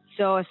 Go ahead.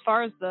 So as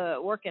far as the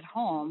work at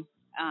home,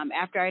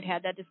 after I'd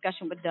had that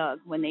discussion with Doug,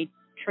 when they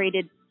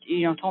traded,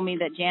 told me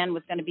that Jan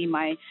was going to be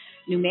my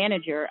new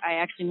manager, I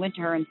actually went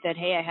to her and said,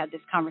 hey, I had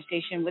this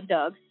conversation with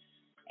Doug,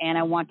 and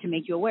I want to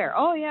make you aware.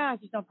 Oh, yeah,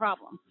 there's no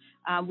problem.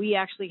 We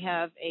actually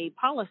have a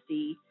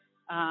policy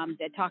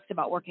that talks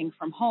about working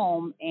from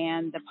home,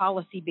 and the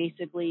policy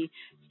basically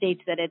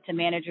states that it's a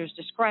manager's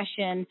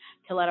discretion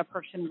to let a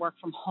person work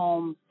from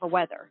home for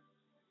weather.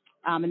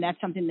 And that's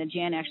something that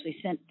Jan actually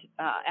sent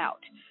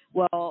out.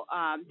 Well,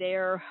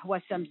 there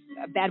was some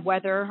bad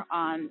weather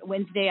on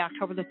Wednesday,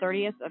 October the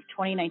 30th of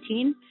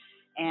 2019,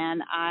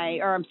 and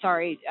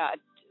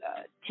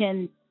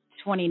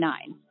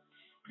 10/29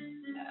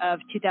 of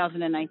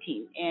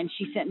 2019. And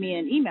she sent me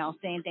an email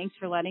saying, thanks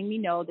for letting me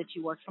know that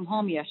you worked from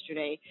home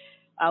yesterday.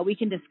 We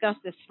can discuss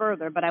this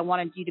further, but I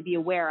wanted you to be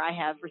aware I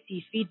have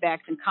received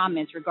feedbacks and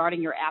comments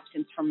regarding your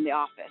absence from the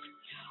office.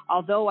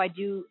 Although I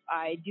do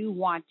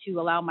want to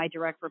allow my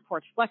direct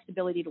reports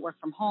flexibility to work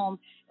from home,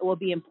 it will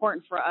be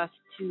important for us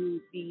to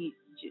be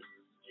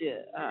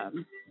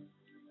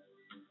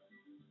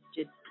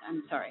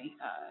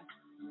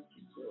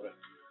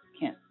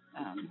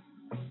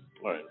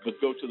all right, let's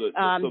go to the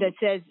that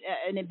says,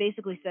 and it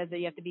basically says that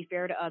you have to be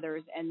fair to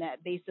others, and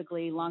that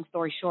basically, long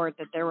story short,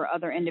 that there were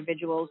other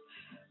individuals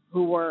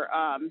who were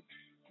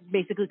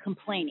basically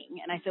complaining.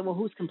 And I said, well,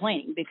 who's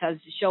complaining? Because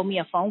show me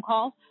a phone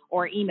call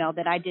or email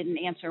that I didn't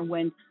answer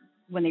when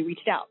they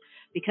reached out.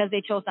 Because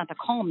they chose not to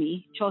call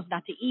me, chose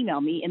not to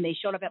email me, and they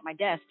showed up at my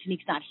desk,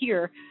 Tanique's not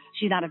here,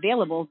 she's not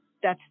available,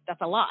 that's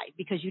a lie,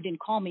 because you didn't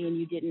call me and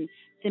you didn't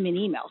send me an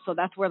email. So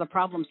that's where the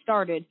problem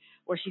started,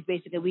 where she's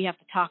basically, we have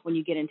to talk when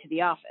you get into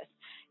the office.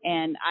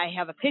 And I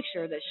have a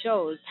picture that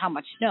shows how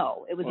much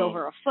snow. It was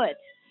over a foot.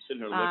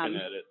 Sitting here looking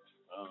at it.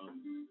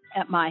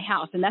 At my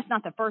house. And that's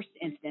not the first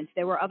instance.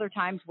 There were other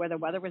times where the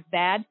weather was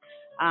bad.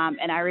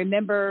 And I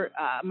remember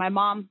my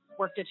mom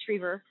worked at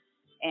Schriever,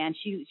 and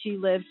she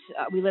lived,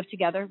 we lived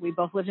together. We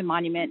both lived in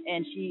Monument,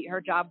 and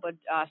her job would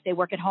stay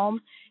work at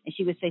home. And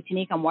she would say,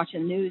 Tanique, I'm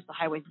watching the news. The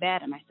highway's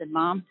bad. And I said,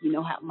 Mom, you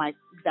know how, my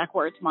exact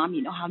words, Mom,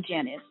 you know how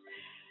Jan is.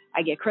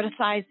 I get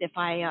criticized if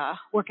I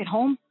work at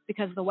home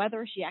because of the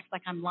weather. She acts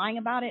like I'm lying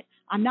about it.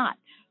 I'm not.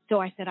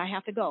 So I said, I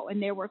have to go.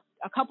 And there were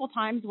a couple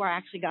times where I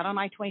actually got on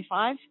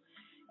I-25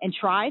 and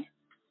tried.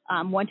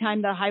 One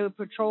time the highway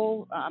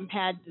patrol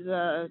had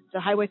the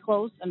highway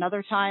closed.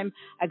 Another time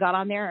I got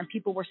on there and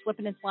people were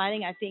slipping and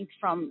sliding. I think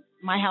from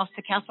my house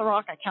to Castle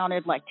Rock, I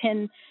counted like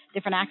 10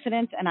 different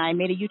accidents, and I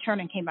made a U-turn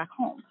and came back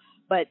home.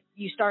 But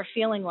you start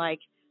feeling like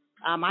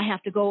I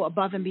have to go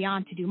above and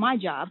beyond to do my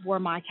job where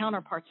my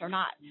counterparts are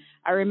not.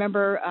 I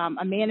remember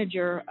a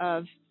manager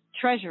of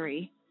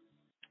Treasury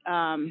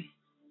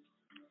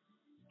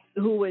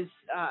who was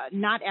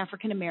not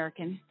African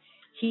American.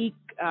 He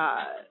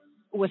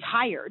was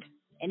hired,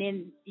 and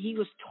he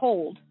was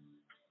told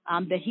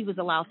that he was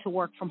allowed to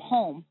work from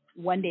home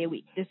 1 day a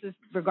week. This is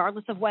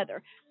regardless of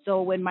weather.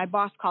 So when my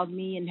boss called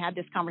me and had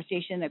this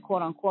conversation that,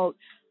 quote unquote,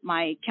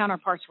 my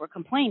counterparts were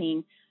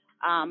complaining,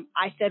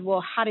 I said,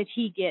 well, how did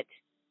he get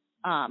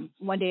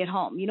 1 day at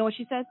home? You know what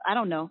she says? I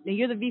don't know. Now,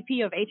 you're the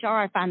VP of HR.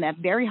 I find that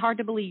very hard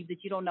to believe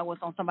that you don't know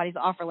what's on somebody's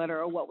offer letter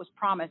or what was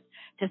promised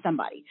to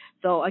somebody.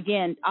 So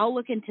again, I'll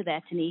look into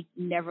that. Tanique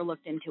never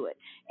looked into it.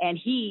 And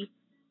he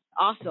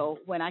also,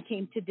 when I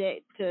came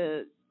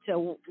to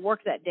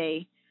work that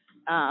day,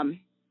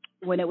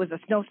 when it was a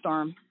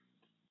snowstorm,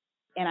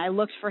 and I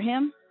looked for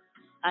him,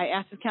 I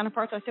asked his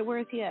counterparts, I said, where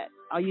is he at?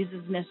 I'll use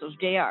his initials,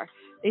 JR.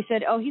 They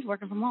said, oh, he's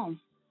working from home.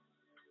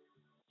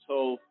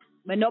 So,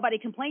 but nobody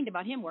complained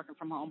about him working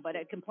from home, but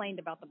it complained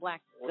about the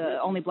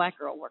only black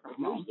girl working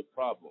from home. Here's the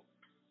problem.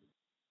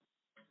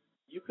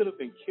 You could have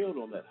been killed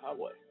on that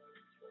highway.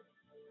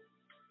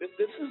 This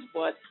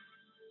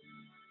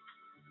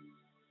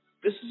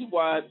is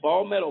why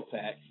Ball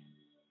Metalpack,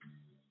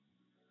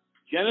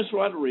 Janice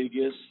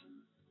Rodriguez,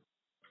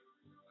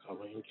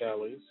 Colleen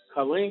Callis,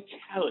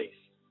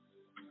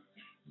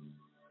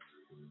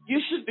 you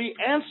should be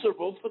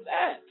answerable for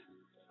that.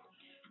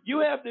 You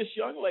have this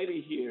young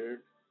lady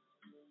here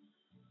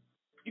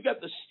You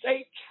got the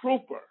state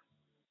trooper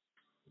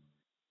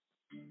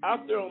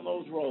out there on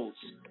those roads.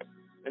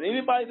 And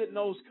anybody that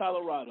knows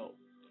Colorado,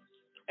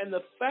 and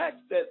the fact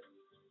that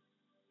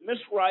Miss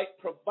Wright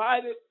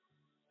provided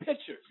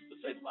pictures to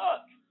say,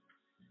 look,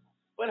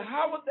 but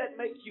how would that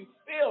make you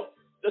feel?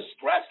 The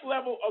stress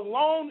level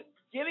alone,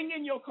 getting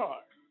in your car,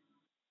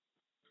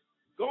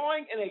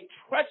 going in a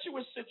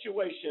treacherous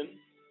situation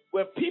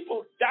where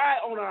people die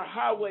on our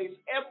highways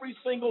every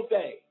single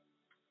day.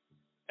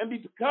 And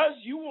because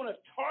you want to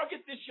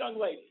target this young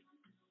lady,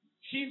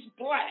 she's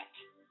black,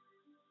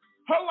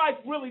 her life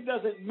really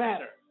doesn't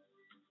matter.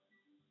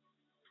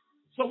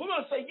 So we're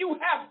going to say you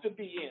have to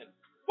be in.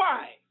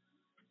 Why?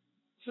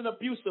 It's an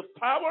abuse of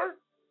power.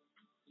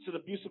 It's an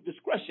abuse of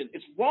discretion.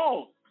 It's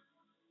wrong.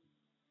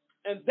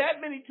 And that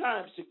many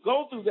times to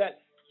go through that,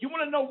 you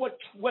want to know what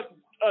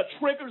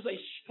triggers a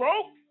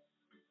stroke?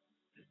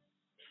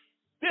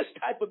 This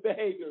type of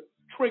behavior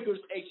triggers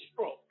a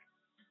stroke.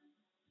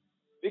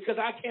 Because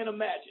I can't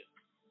imagine.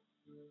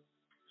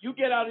 You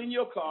get out in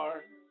your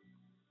car,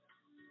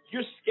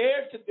 you're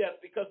scared to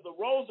death because the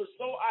roads are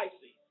so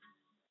icy.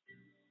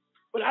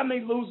 But I may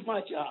lose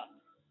my job.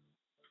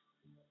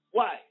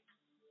 Why?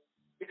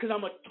 Because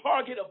I'm a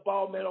target of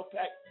Ball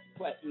Metalpack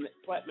Platinum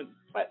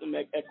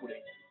Equity.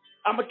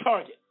 I'm a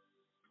target.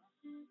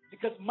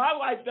 Because my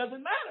life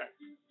doesn't matter.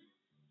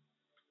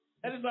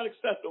 That is not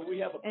acceptable. We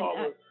have a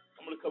caller.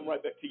 I'm going to come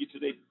right back to you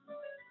today.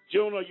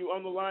 June, are you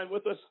on the line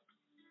with us?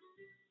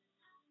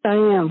 I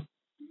am.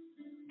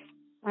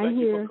 Thank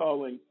you for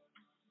calling.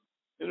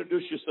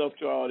 Introduce yourself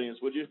to our audience,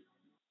 would you?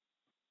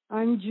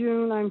 I'm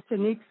June. I'm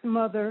Tanique's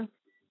mother,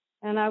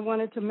 and I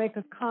wanted to make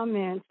a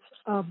comment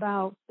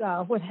about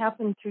what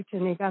happened to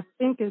Tanique. I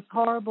think it's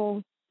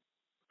horrible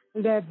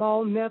that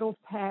Ball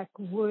Metalpack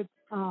would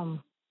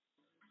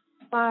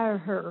fire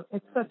her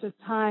at such a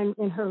time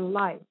in her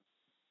life.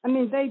 I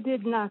mean, they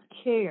did not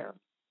care,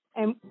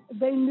 and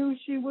they knew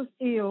she was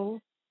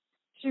ill.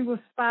 She was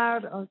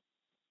fired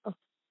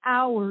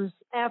hours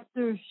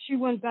after she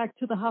went back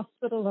to the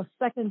hospital a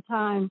second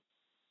time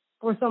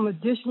for some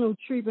additional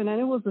treatment, and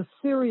it was a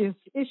serious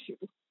issue.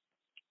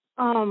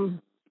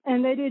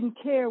 And they didn't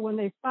care when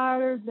they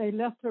fired her. They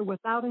left her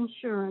without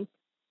insurance.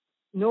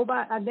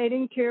 They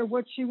didn't care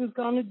what she was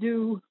going to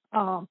do.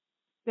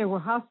 There were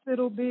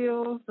hospital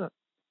bills.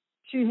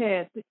 She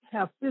had to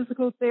have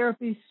physical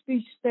therapy,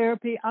 speech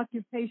therapy,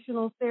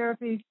 occupational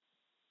therapy.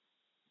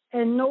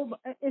 And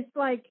it's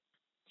like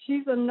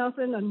she's a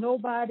nothing, a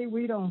nobody.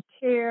 We don't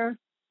care.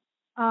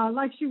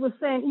 Like she was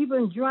saying,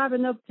 even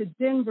driving up to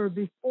Denver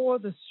before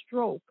the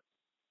stroke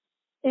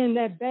in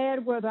that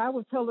bad weather, I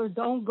would tell her,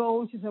 don't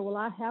go. And she said, well,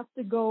 I have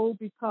to go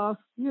because,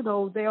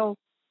 there'll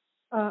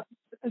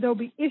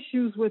be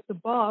issues with the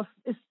boss.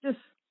 It's just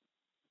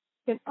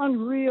an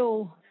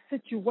unreal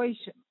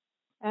situation.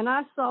 And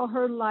I saw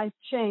her life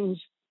change.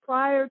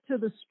 Prior to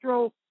the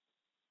stroke,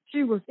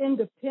 she was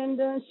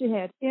independent. She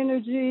had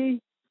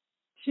energy.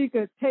 She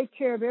could take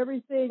care of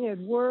everything at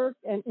work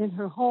and in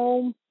her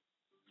home.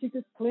 She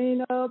could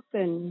clean up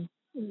and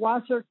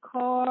wash her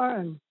car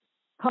and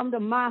come to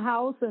my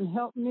house and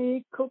help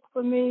me, cook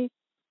for me.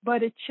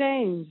 But it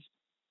changed.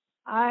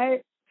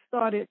 I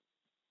started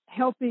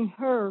helping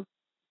her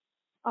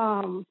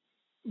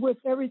with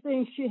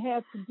everything she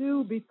had to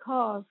do,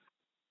 because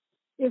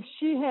if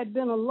she had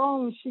been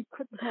alone,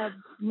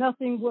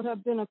 nothing would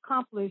have been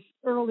accomplished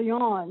early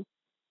on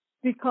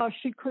because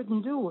she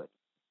couldn't do it.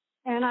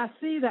 And I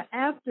see the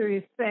after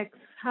effects,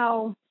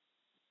 how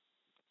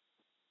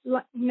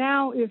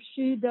now if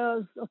she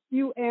does a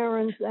few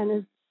errands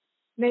and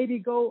maybe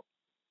go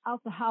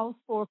out the house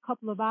for a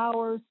couple of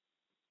hours,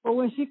 but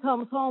when she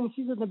comes home,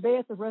 she's in the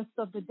bed the rest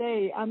of the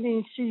day. I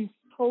mean, she's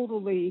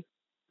totally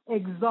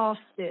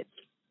exhausted.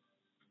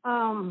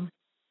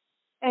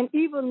 And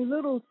even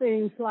little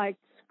things like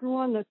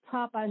screwing the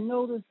top, I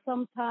notice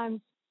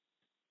sometimes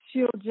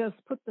she'll just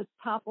put the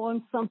top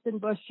on something,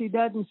 but she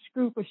doesn't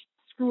screw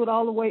it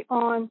all the way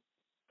on,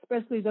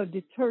 especially the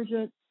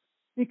detergent,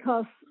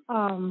 because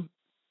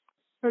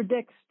her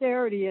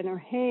dexterity in her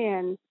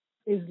hand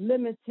is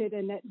limited,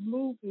 and that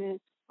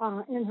movement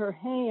in her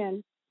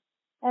hand.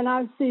 And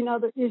I've seen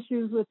other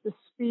issues with the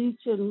speech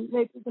and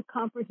maybe the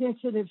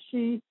comprehension if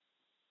she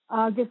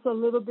gets a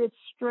little bit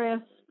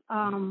stressed.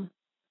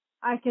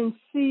 I can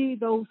see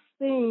those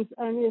things,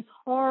 and it's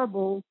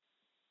horrible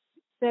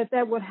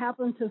that would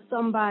happen to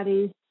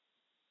somebody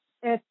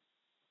at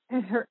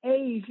her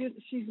age.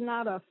 She's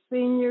not a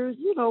senior,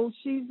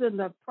 she's in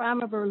the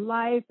prime of her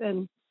life,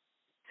 and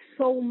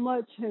so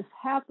much has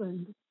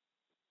happened.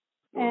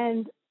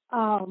 And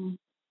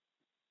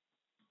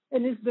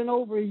it's been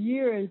over a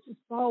year, and it's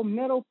all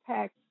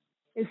Metalpack.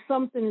 Is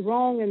something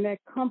wrong in that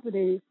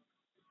company,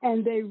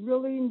 and they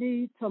really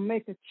need to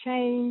make a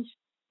change.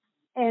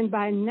 And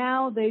by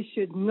now they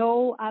should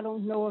know. I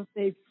don't know if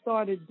they've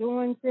started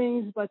doing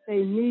things, but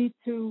they need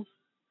to,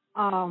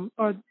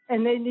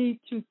 they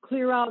need to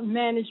clear out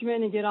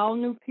management and get all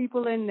new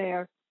people in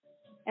there.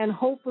 And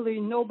hopefully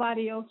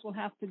nobody else will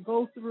have to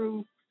go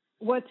through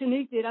what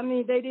Tanique did. I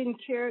mean, they didn't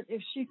care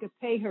if she could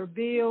pay her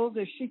bills,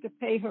 if she could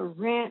pay her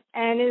rent.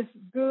 And it's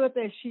good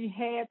that she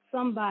had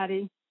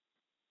somebody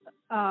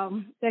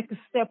that could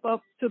step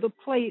up to the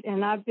plate.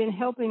 And I've been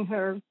helping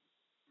her.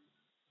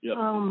 Yep.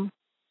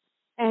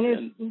 And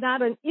it's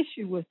not an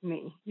issue with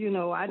me.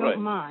 I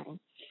don't mind.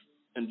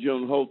 And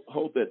Joan,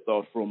 hold that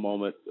thought for a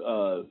moment.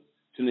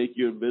 Tanique,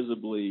 you're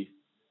visibly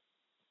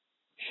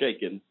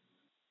shaken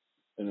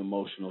and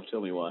emotional.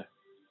 Tell me why.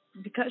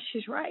 Because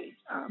she's right.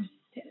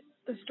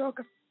 The stroke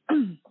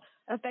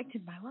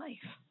affected my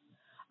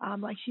life.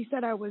 Like she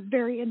said, I was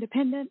very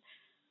independent.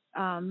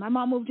 My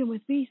mom moved in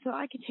with me so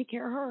I could take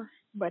care of her.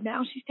 But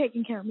now she's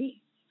taking care of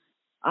me.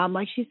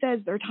 Like she says,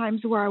 there are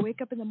times where I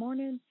wake up in the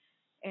morning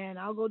and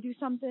I'll go do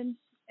something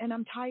and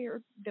I'm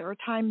tired. There are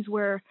times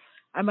where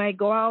I might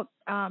go out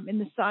in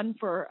the sun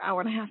for an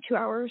hour and a half, 2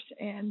 hours,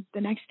 and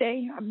the next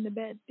day I'm in the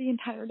bed the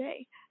entire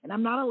day. And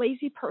I'm not a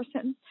lazy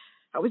person.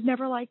 I was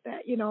never like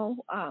that,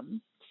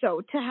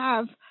 So to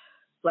have,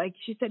 like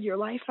she said, your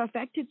life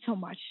affected so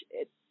much,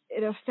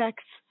 it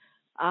affects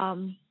a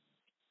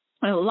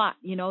lot.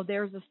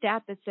 There's a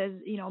stat that says,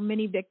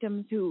 many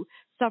victims who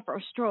suffer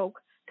a stroke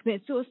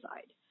commit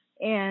suicide.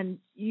 And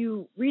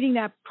you reading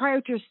that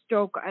prior to a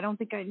stroke, I don't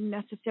think I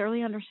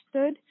necessarily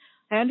understood.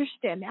 I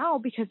understand now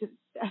because it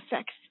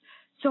affects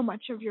so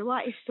much of your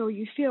life. So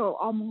you feel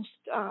almost,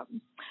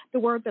 the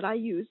word that I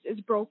use is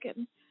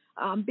broken,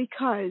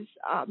 because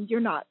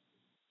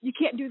you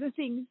can't do the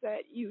things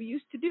that you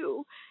used to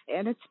do.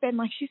 And it's been,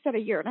 like she said,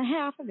 1.5 years,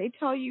 and they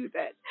tell you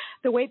that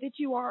the way that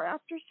you are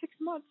after 6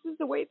 months is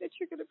the way that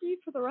you're going to be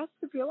for the rest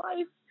of your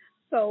life.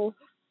 So,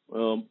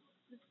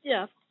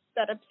 yeah,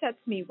 that upsets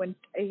me when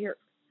I hear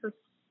her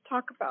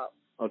talk about.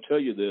 I'll tell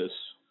you this.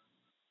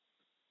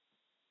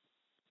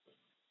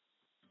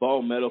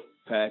 Ball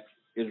Metalpack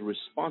is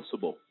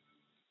responsible.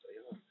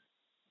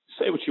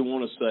 Say what you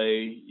want to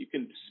say. You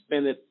can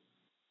spin it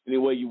any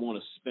way you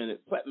want to spin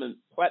it.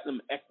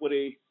 Platinum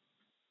equity.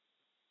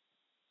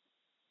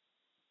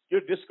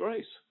 You're a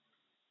disgrace.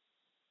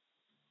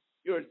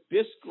 You're a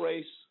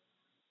disgrace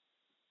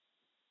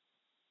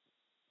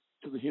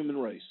to the human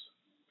race.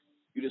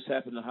 You just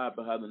happen to hide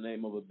behind the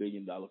name of $1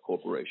 billion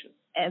corporation.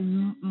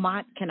 And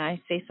Mott, can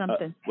I say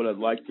something? What I'd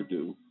like to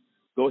do,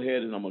 go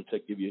ahead, and I'm going to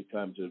give you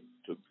time to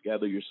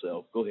gather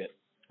yourself. Go ahead.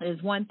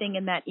 There's one thing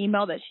in that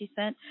email that she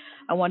sent.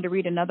 I wanted to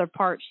read another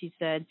part. She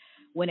said,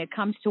 when it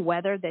comes to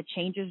weather that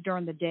changes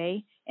during the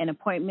day and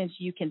appointments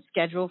you can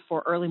schedule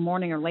for early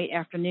morning or late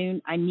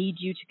afternoon, I need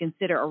you to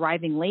consider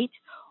arriving late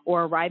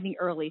or arriving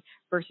early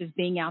versus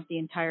being out the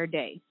entire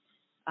day.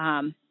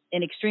 In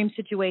extreme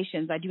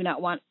situations, I do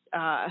not want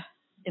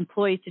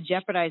employees to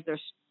jeopardize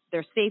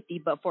their safety.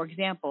 But, for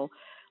example,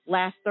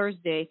 last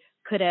Thursday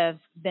could have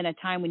been a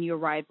time when you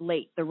arrived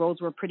late. The roads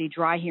were pretty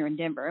dry here in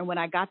Denver. And when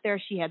I got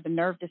there, she had the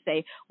nerve to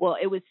say, well,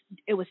 it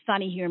was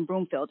sunny here in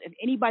Broomfield. If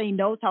anybody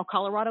knows how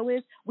Colorado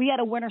is, we had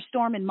a winter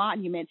storm in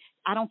Monument.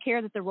 I don't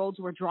care that the roads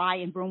were dry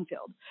in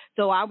Broomfield.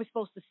 So I was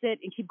supposed to sit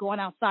and keep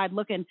going outside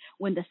looking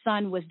when the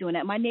sun was doing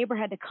that. My neighbor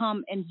had to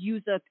come and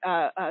use a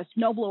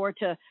snowblower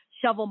to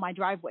shovel my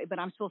driveway, but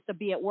I'm supposed to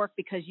be at work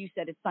because you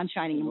said it's sun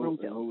shining in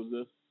Broomfield. Who was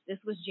this? This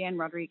was Jan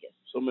Rodriguez.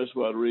 So, Ms.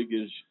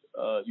 Rodriguez,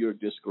 you're a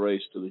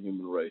disgrace to the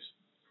human race.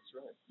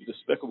 That's right.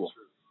 Despicable.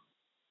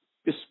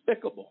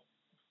 Despicable.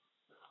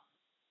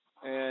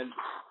 And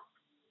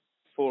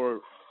for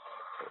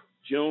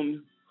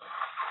June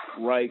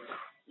Wright,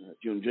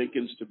 June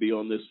Jenkins to be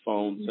on this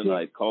phone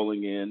tonight,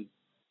 calling in,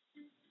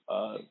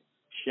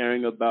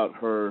 sharing about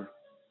her,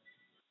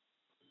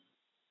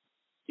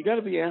 you got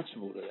to be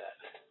answerable to that.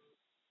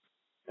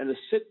 And to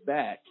sit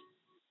back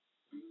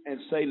and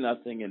say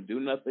nothing and do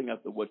nothing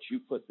after what you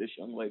put this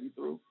young lady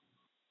through.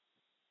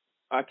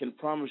 I can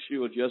promise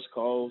you, at Just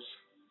Cause,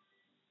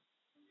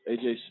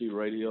 AJC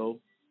Radio,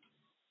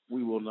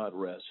 we will not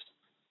rest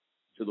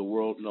till the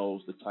world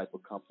knows the type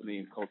of company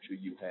and culture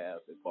you have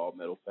at Ball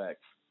Metalpack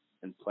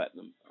and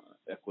Platinum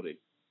Equity.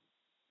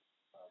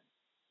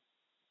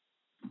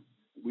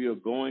 We are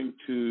going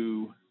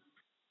to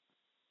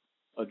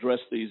address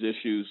these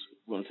issues.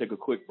 We're going to take a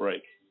quick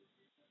break.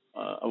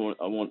 I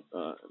want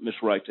Ms.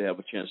 Wright to have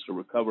a chance to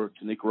recover.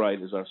 Tanique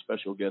Wright is our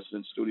special guest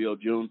in studio.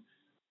 June,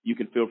 you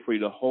can feel free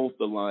to hold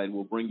the line.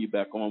 We'll bring you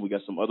back on. We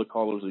got some other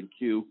callers in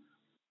queue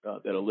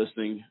that are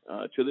listening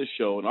to this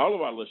show, and all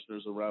of our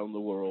listeners around the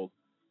world.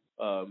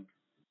 Ball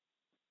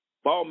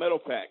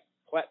Metalpack,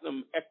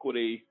 Platinum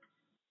Equity,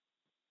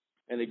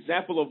 an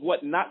example of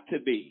what not to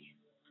be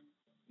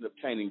in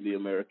obtaining the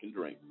American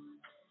dream.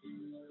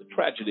 The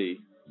tragedy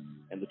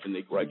and the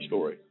Tanique Wright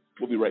story.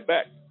 We'll be right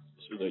back.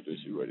 This is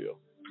AJC Radio.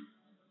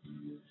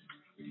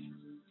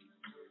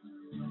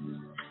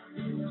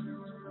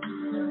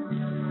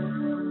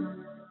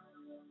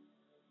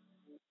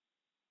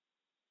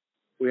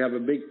 We have a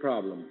big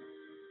problem,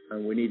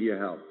 and we need your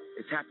help.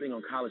 It's happening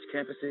on college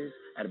campuses,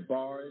 at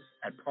bars,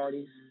 at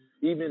parties,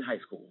 even in high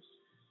schools.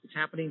 It's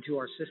happening to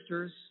our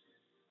sisters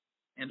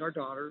and our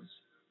daughters,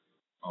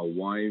 Our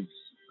wives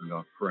and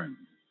our friends.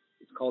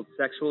 It's called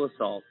sexual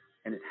assault,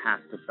 and it has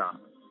to stop.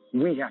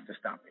 We have to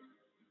stop it.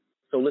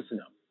 So listen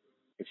up.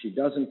 If she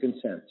doesn't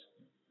consent,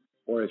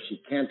 or if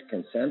she can't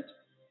consent,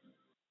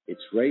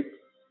 it's rape,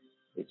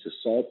 it's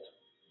assault.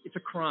 It's a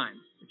crime.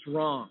 It's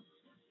wrong.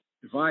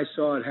 If I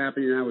saw it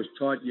happening, I was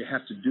taught you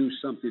have to do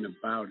something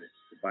about it.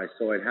 If I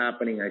saw it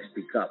happening, I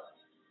speak up.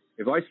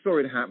 If I saw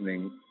it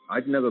happening,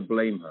 I'd never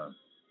blame her.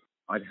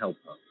 I'd help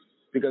her.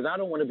 Because I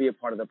don't want to be a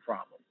part of the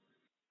problem.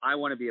 I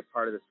want to be a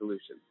part of the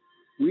solution.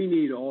 We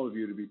need all of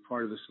you to be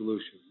part of the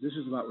solution. This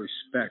is about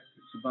respect.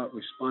 It's about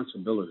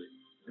responsibility.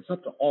 It's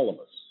up to all of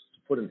us to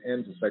put an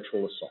end to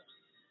sexual assault.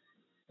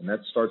 And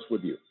that starts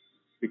with you.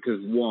 Because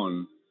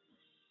one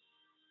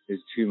is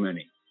too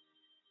many.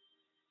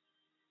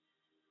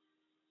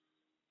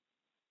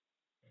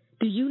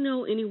 Do you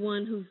know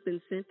anyone who's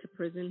been sent to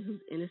prison who's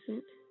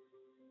innocent?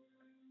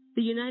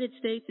 The United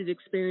States is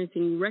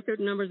experiencing record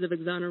numbers of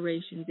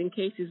exonerations in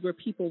cases where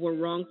people were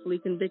wrongfully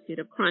convicted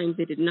of crimes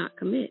they did not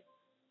commit.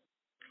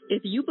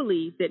 If you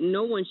believe that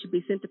no one should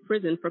be sent to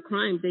prison for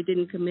crimes they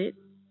didn't commit,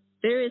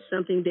 there is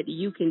something that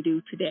you can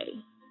do today.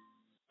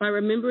 By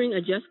remembering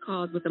a just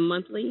cause with a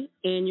monthly,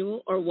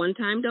 annual, or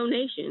one-time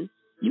donation,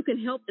 you can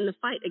help in the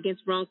fight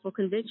against wrongful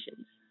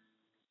convictions.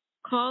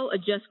 Call a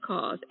just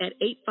cause at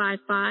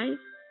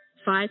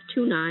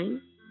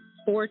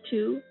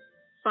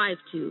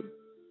 855-529-4252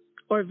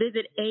 or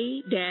visit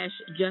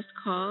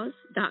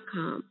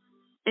a-justcause.com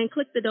and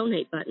click the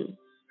donate button.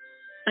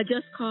 A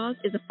Just Cause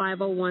is a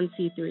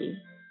 501c3.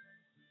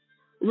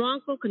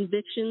 Wrongful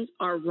convictions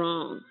are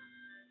wrong.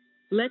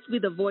 Let's be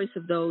the voice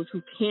of those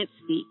who can't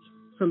speak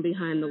from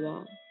behind the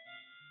wall.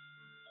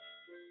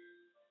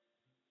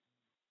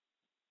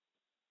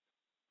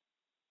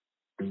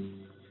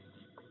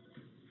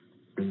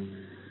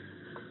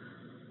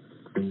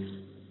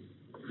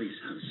 Please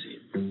have a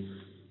seat.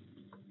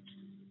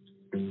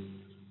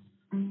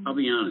 I'll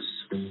be honest.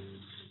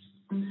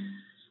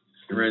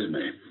 Your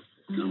resume,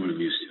 not what I'm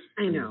used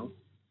to. I know.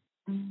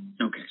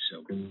 Okay,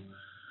 so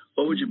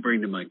what would you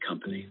bring to my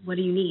company? What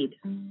do you need?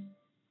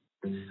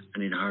 I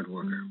need a hard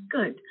worker.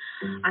 Good.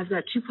 I've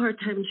got 2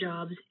 part-time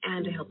jobs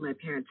and to help my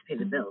parents pay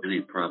the bills. I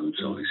need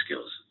problem-solving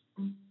skills.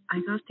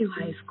 I got through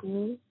high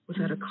school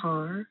without a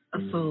car, a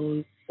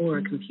phone, or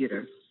a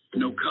computer.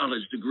 No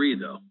college degree,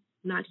 though.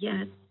 Not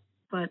yet,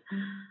 but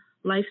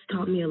life's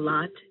taught me a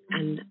lot,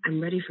 and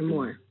I'm ready for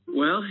more.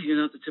 Well, you're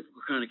not the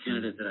typical kind of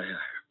candidate that I hire.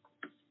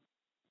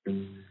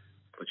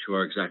 But you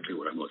are exactly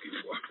what I'm looking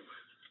for.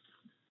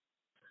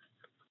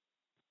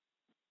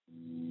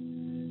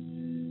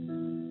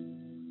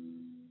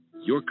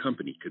 Your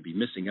company could be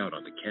missing out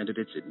on the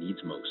candidates it needs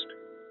most.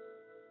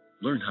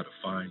 Learn how to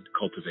find,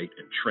 cultivate,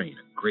 and train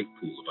a great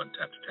pool of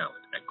untapped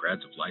talent at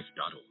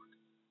gradsoflife.org.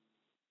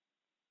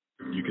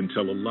 You can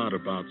tell a lot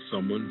about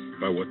someone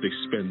by what they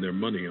spend their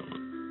money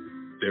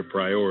on, their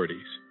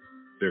priorities,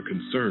 their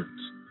concerns,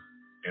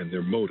 and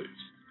their motives.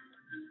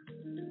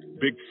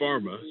 Big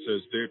Pharma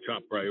says their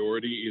top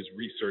priority is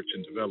research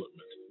and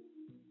development.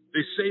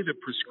 They say that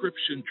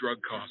prescription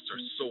drug costs are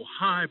so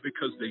high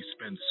because they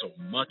spend so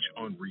much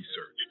on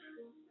research.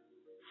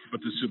 But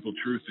the simple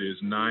truth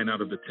is 9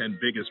 out of the 10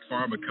 biggest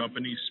pharma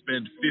companies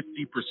spend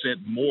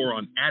 50% more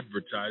on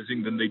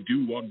advertising than they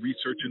do on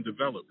research and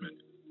development.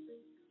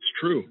 It's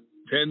true,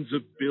 tens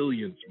of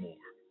billions more.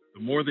 The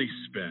more they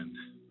spend,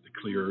 the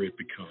clearer it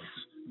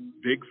becomes.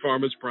 Big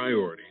Pharma's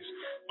priorities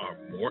are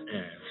more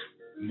ads,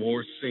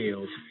 more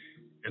sales,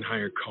 and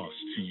higher costs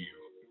to you.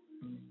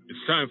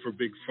 It's time for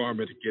Big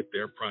Pharma to get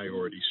their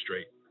priorities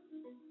straight.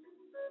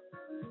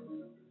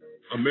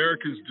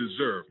 Americans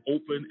deserve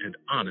open and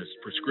honest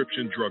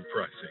prescription drug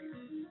pricing.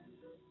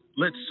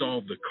 Let's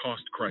solve the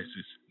cost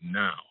crisis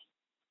now.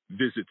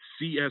 Visit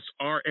csrxp.org.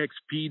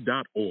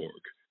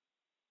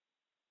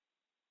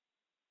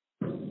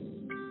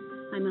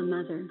 I'm a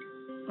mother.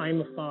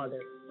 I'm a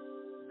father.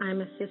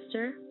 I'm a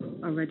sister.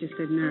 A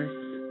registered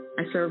nurse.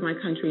 I serve my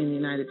country in the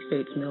United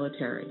States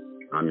military.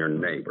 I'm your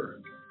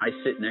neighbor. I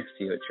sit next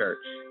to you at church.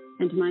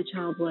 And my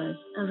child was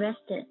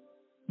Arrested.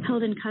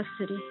 Held in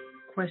custody.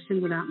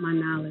 questioned without my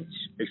knowledge,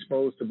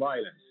 Exposed to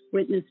violence.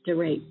 witnessed to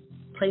rape,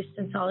 Placed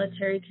in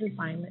solitary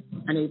confinement.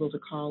 unable to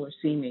call or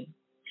see me,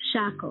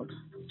 Shackled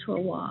to a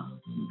wall.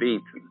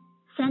 Beaten.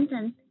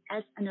 Sentenced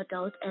as an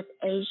adult at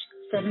age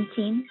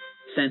 17.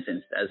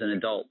 Sentenced as an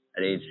adult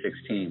at age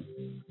 16.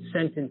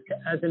 Sentenced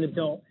as an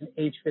adult at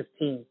age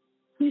 15.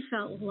 We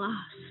felt lost.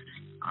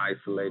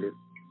 Isolated.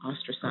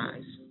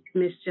 ostracized,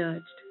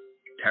 misjudged,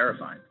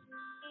 Terrified.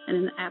 And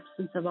in the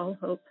absence of all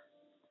hope,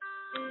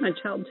 my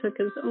child took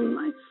his own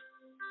life.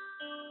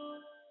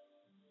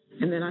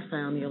 And then I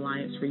found the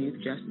Alliance for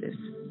Youth Justice.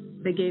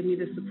 They gave me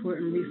the support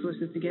and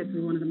resources to get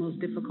through one of the most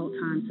difficult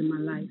times in my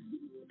life.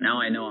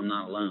 Now I know I'm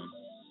not alone.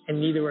 And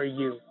neither are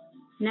you.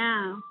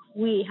 Now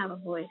we have a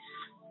voice.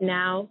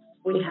 Now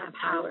we have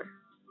power.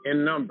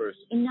 In numbers.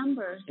 In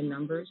numbers, In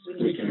numbers,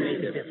 We can make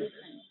a difference.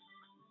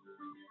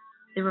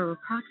 There are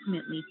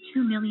approximately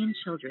 2 million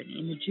children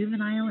in the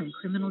juvenile and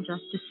criminal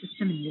justice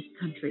system in this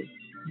country.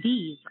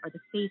 These are the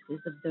faces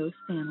of those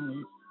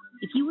families.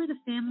 If you are the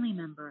family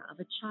member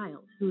of a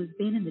child who has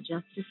been in the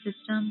justice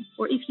system,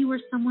 or if you are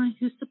someone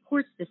who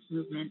supports this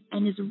movement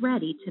and is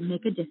ready to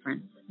make a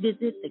difference,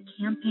 visit the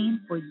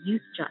Campaign for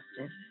Youth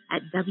Justice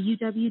at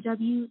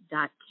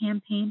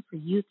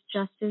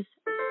www.campaignforyouthjustice.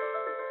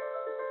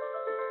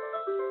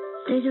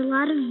 There's a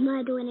lot of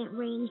mud when it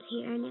rains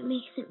here, and it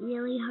makes it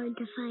really hard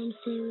to find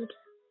food.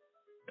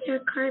 There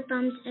are car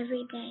bombs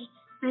every day.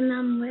 My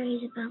mom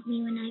worries about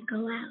me when I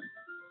go out.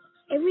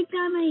 Every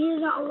time I hear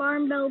the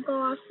alarm bell go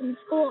off in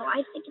school,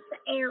 I think it's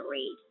an air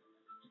raid.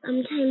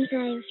 Sometimes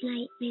I have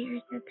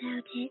nightmares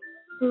about it.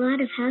 A lot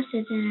of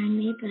houses in our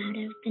neighborhood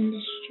have been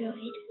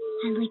destroyed.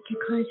 I like to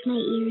close my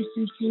ears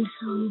and sing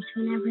songs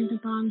whenever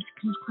the bombs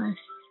come close.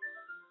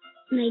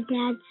 My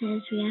dad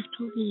says we have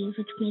to leave,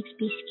 which makes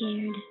me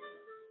scared.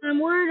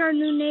 I'm worried our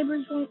new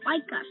neighbors won't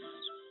like us.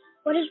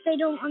 What if they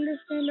don't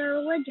understand our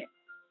religion?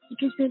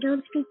 Because we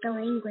don't speak the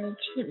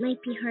language, it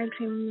might be hard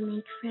for them to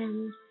make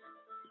friends.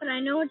 But I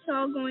know it's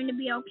all going to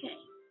be okay.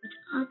 It's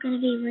all going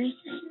to be worth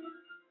it.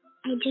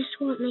 I just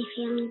want my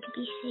family to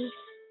be safe.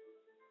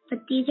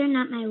 But these are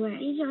not my words.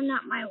 These are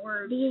not my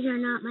words. These are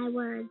not my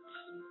words.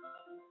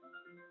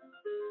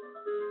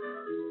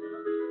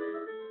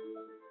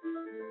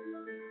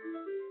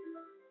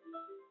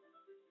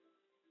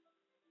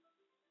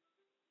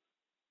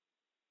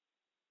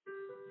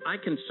 I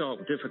can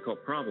solve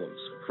difficult problems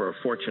for a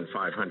Fortune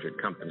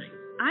 500 company.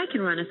 I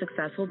can run a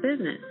successful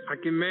business. I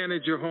can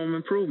manage your home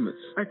improvements.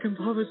 I can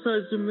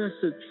publicize your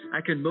message.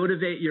 I can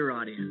motivate your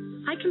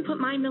audience. I can put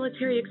my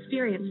military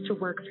experience to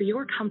work for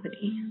your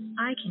company.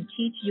 I can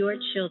teach your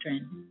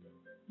children.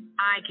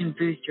 I can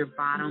boost your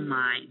bottom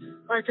line.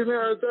 I can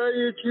add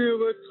value to your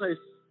workplace.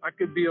 I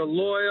could be a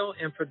loyal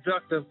and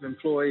productive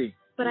employee.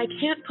 But I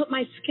can't put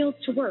my skills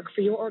to work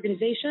for your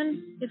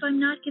organization if I'm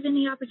not given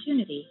the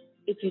opportunity.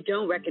 If you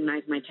don't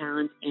recognize my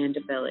talents and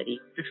ability.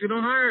 If you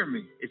don't hire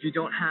me. If you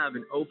don't have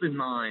an open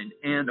mind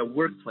and a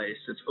workplace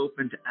that's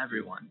open to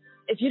everyone.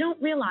 If you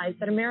don't realize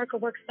that America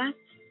works best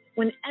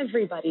when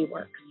everybody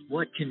works.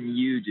 What can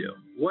you do?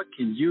 What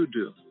can you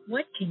do?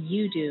 What can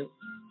you do?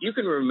 You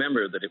can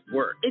remember that it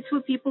worked. It's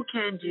what people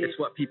can do. It's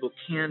what people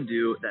can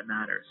do that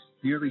matters.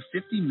 Nearly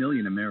 50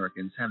 million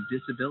Americans have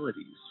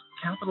disabilities.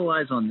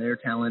 Capitalize on their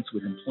talents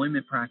with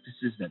employment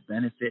practices that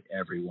benefit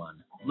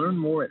everyone. Learn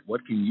more at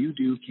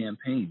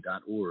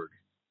whatcanyoudocampaign.org.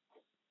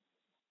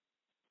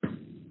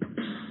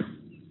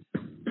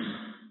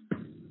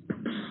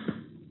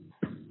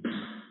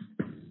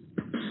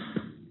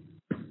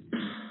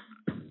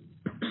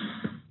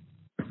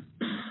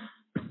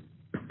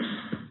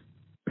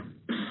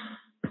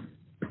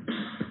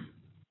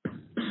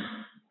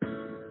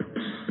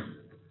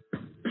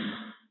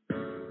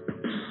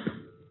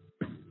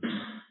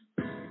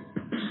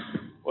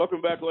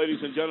 Welcome back,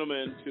 ladies and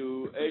gentlemen,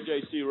 to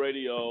AJC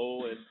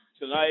Radio. And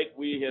tonight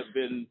we have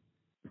been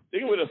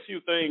dealing with a few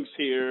things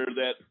here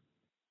that,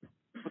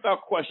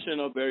 without question,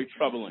 are very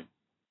troubling.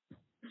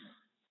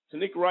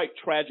 Tanique Wright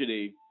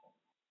tragedy,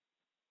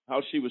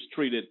 how she was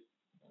treated,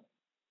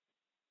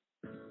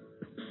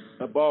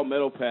 a ball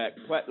Metalpack,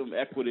 platinum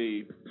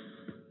equity,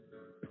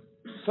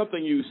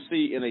 something you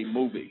see in a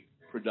movie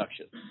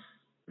production.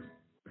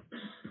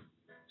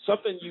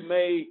 Something you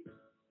may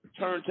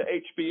turn to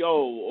HBO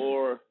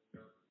or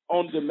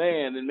on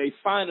demand and may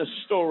find a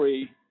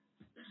story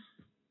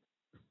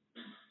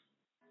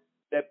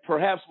that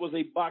perhaps was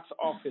a box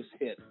office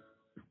hit.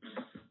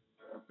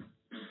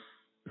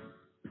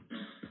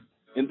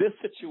 In this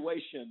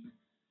situation,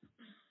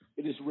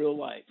 it is real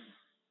life.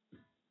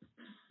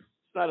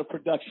 It's not a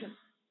production.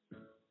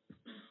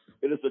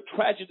 It is a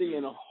tragedy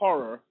and a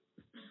horror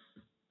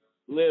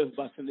lived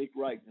by Tanique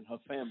Wright and her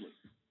family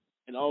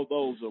and all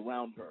those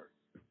around her.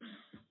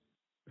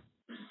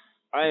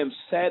 I am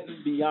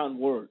saddened beyond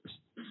words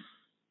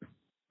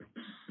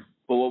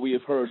for what we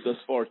have heard thus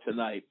far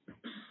tonight.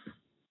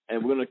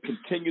 And we're going to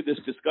continue this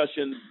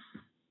discussion,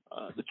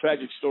 the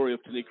tragic story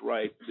of Tanique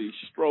Wright, the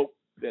stroke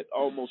that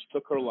almost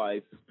took her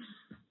life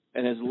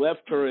and has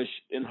left her,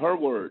 in her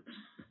words,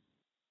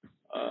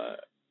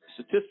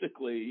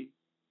 statistically,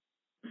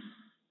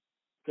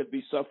 could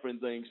be suffering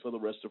things for the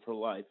rest of her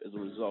life as a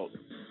result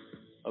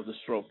of the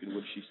stroke in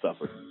which she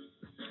suffered.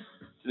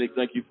 Tanique,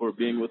 thank you for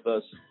being with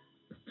us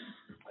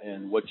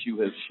and what you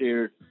have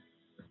shared.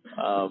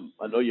 I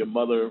know your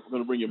mother, we're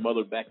going to bring your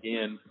mother back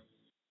in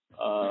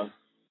on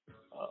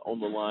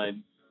the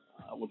line.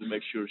 I wanted to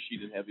make sure she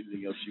didn't have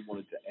anything else she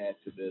wanted to add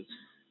to this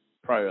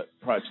prior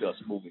to us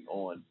moving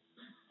on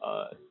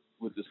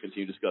with this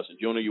continued discussion.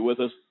 Jonah, you with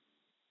us?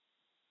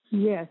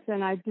 Yes,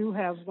 and I do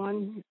have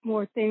one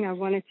more thing I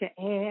wanted to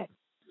add.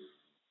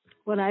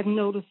 What I've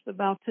noticed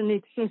about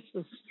Tanique since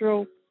the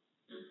stroke,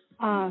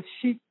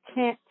 she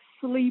can't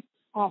sleep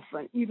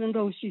often, even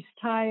though she's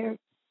tired.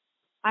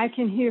 I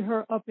can hear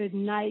her up at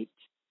night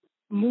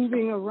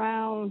moving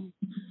around,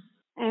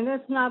 and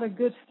that's not a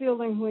good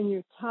feeling when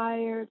you're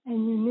tired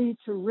and you need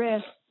to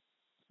rest,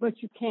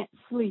 but you can't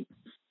sleep.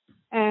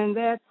 And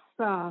that's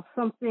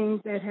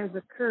something that has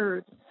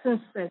occurred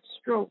since that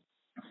stroke.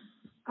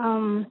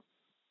 And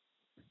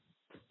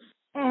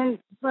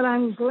But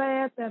I'm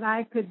glad that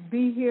I could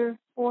be here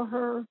for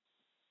her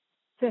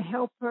to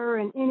help her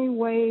in any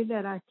way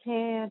that I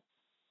can.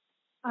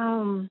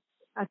 I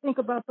think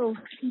about those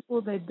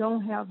people that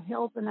don't have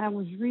help, and I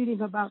was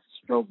reading about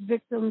stroke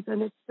victims,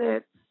 and it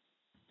said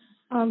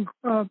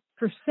a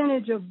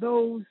percentage of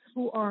those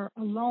who are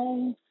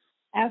alone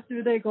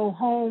after they go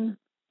home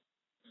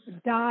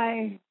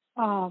die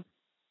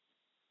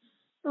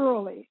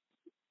early.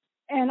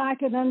 And I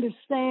can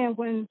understand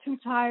when too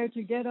tired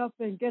to get up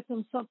and get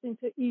them something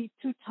to eat,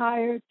 too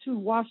tired to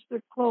wash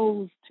their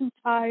clothes, too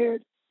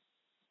tired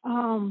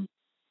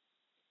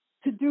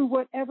to do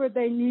whatever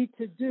they need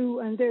to do,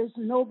 and there's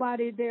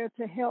nobody there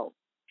to help.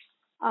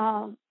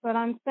 But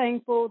I'm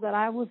thankful that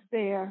I was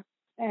there,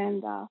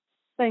 and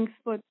thanks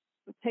for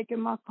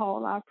taking my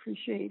call. I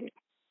appreciate it.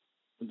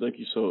 Thank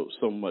you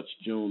so much,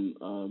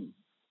 June.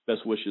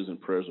 Best wishes and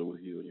prayers are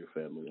with you and your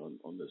family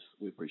on this.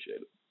 We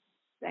appreciate it.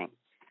 Thanks.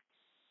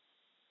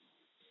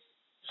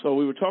 So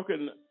we were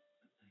talking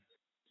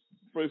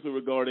briefly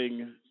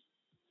regarding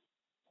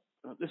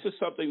this is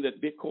something that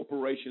big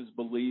corporations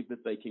believe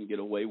that they can get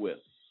away with.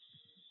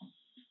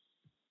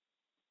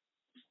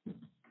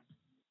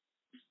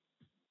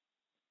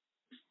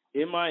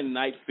 In my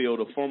night field,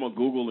 a former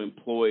Google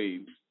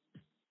employee,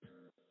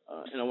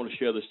 and I want to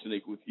share this,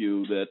 Tanique, with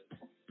you, that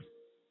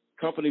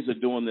companies are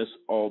doing this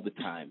all the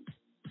time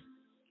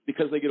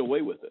because they get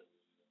away with it.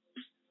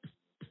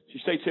 She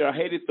states here, I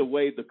hated the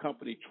way the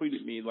company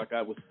treated me like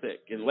I was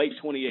sick. In late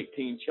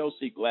 2018,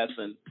 Chelsea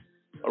Glasson,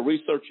 a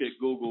researcher at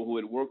Google who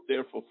had worked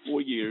there for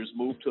 4 years,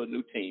 moved to a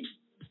new team.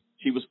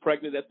 She was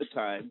pregnant at the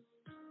time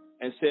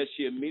and said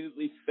she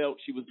immediately felt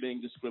she was being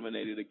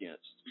discriminated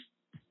against.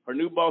 Her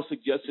new boss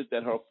suggested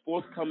that her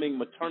forthcoming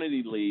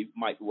maternity leave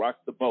might rock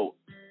the boat,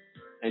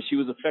 and she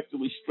was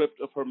effectively stripped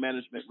of her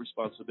management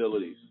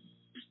responsibilities.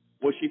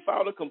 When she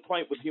filed a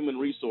complaint with Human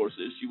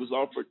Resources, she was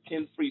offered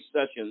 10 free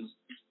sessions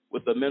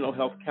with a mental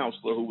health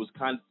counselor who was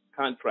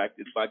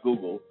contracted by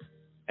Google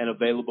and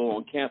available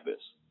on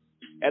campus.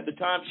 At the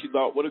time, she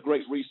thought, what a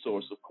great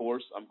resource, of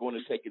course. I'm going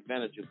to take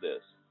advantage of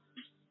this.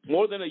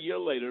 More than a year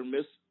later,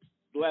 Ms.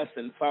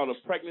 Glasson filed a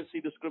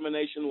pregnancy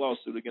discrimination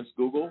lawsuit against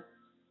Google.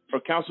 Her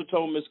counselor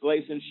told Ms.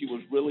 Glasson she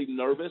was really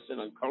nervous and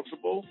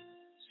uncomfortable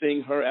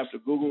seeing her after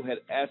Google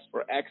had asked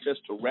for access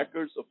to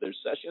records of their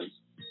sessions.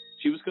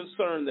 She was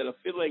concerned that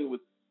affiliating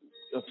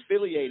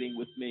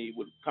with me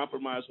would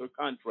compromise her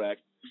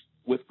contract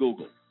with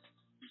Google.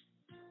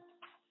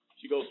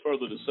 She goes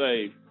further to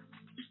say,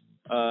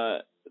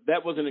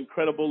 that was an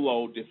incredible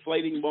low,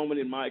 deflating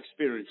moment in my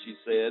experience, she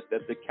said,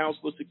 that the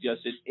counselor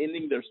suggested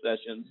ending their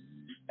sessions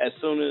as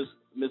soon as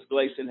Ms.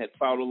 Glasson had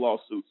filed a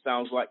lawsuit.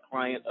 Sounds like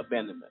client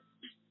abandonment,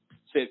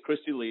 said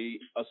Christy Lee,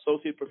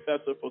 associate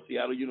professor for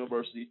Seattle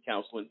University's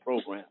counseling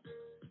program.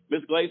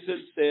 Ms.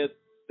 Glasson said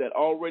that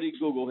already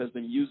Google has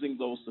been using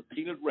those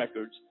subpoenaed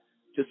records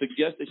to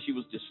suggest that she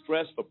was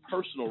distressed for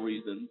personal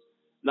reasons,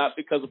 not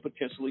because of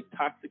potentially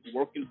toxic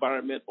work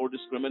environment or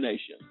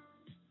discrimination.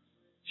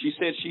 She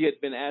said she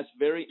had been asked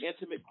very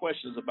intimate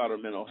questions about her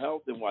mental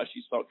health and why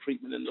she sought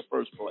treatment in the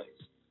first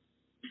place.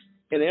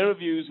 In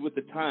interviews with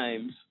the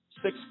Times,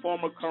 6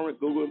 former current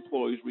Google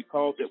employees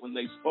recalled that when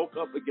they spoke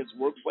up against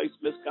workplace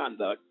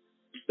misconduct,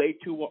 they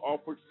too were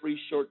offered free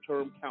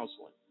short-term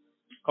counseling,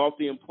 called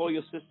the Employee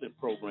Assistance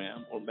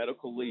Program or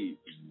medical leave.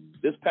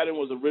 This pattern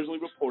was originally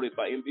reported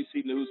by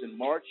NBC News in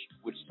March,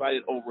 which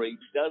cited over a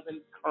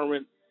dozen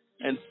current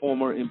and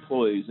former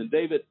employees. And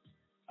David,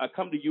 I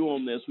come to you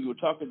on this. We were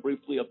talking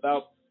briefly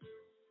about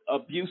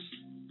abuse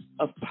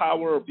of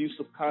power, abuse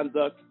of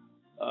conduct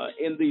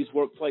in these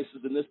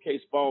workplaces. In this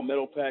case, Ball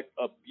Metalpack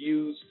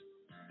abused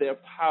their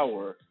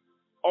power.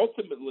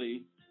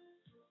 Ultimately,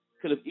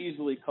 could have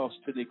easily cost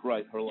Tanique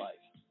Wright her life.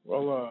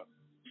 Well,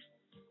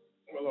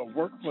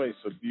 workplace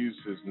abuse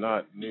is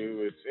not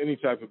new. It's any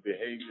type of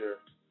behavior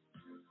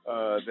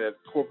that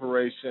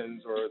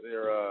corporations or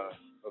their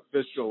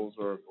officials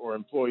or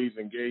employees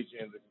engage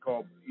in that can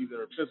cause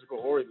either physical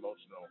or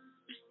emotional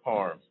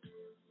harm.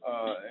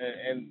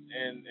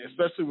 And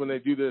especially when they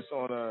do this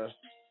on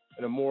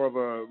a more of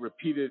a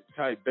repeated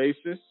type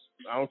basis.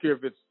 I don't care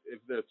if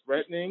they're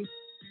threatening,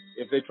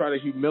 if they try to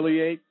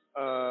humiliate,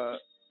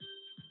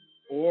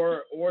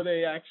 or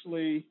they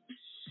actually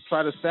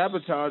try to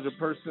sabotage a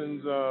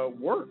person's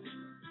work.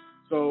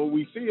 So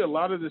we see a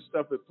lot of this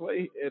stuff at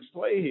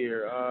play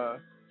here.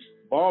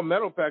 Ball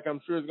Metalpack, I'm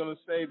sure, is going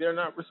to say they're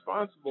not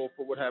responsible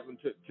for what happened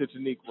to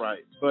Tanique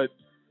Wright. But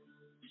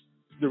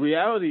the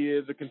reality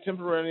is the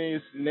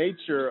contemporaneous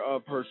nature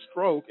of her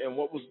stroke and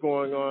what was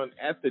going on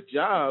at the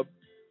job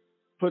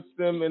puts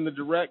them in the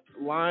direct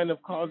line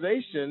of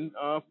causation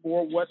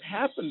for what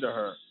happened to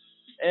her.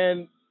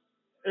 And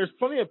there's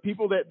plenty of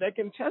people that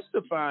can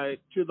testify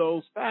to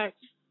those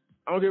facts.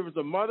 I don't care if it's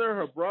a mother,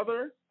 her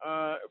brother,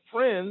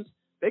 friends,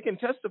 they can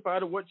testify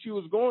to what she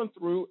was going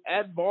through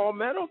at Ball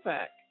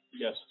Metalpack.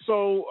 Yes.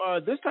 So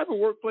this type of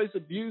workplace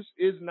abuse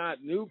is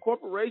not new.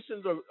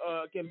 Corporations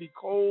can be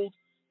cold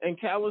and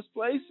callous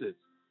places.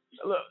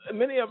 Look,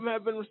 many of them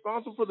have been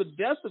responsible for the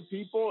death of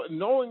people,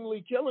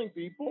 knowingly killing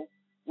people,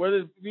 whether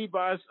it be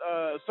by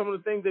some of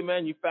the things they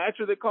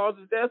manufacture that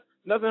causes death.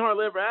 Nothing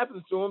hardly ever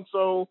happens to them,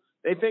 so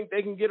they think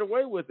they can get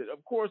away with it.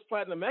 Of course,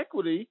 Platinum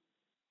Equity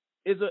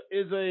is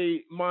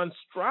a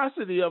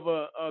monstrosity of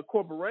a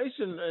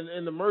corporation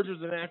in the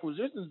mergers and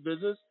acquisitions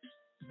business.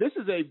 This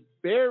is a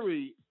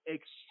very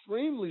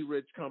extremely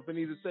rich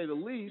company, to say the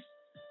least.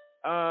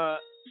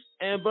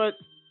 But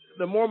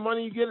the more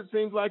money you get, it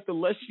seems like the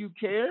less you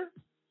care.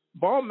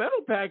 Ball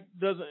Metalpack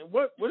doesn't.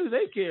 What do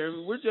they care?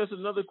 We're just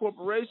another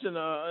corporation.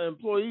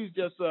 Employees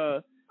just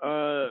a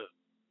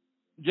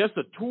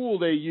tool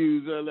they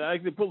use.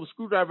 Like they pull a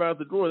screwdriver out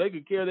the drawer. They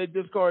could care. They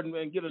discard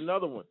and get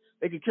another one.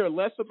 They could care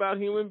less about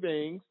human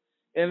beings.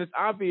 And it's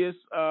obvious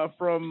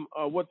from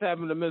what's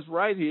happened to Ms.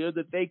 Wright here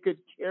that they could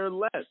care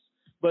less.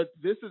 But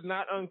this is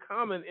not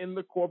uncommon in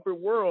the corporate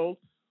world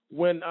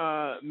when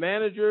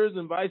managers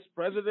and vice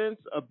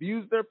presidents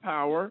abuse their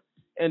power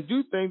and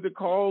do things that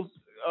cause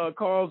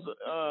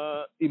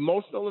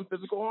emotional and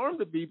physical harm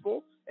to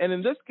people. And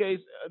in this case,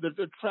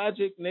 the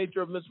tragic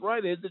nature of Ms.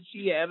 Wright is that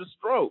she had a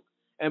stroke.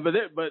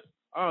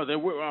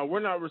 We're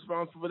not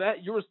responsible for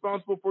that. You're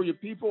responsible for your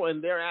people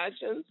and their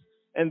actions,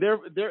 and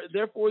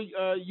therefore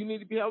you need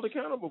to be held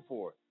accountable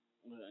for it.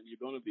 And you're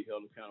going to be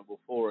held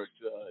accountable for it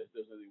if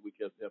there's anything we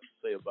have to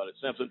say about it.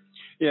 Samson?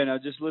 Yeah, no,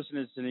 just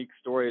listening to Tanique's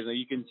story,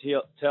 you can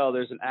tell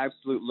there's an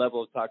absolute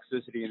level of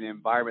toxicity in the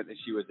environment that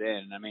she was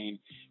in. I mean,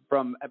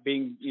 from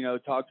being,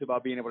 talked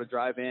about being able to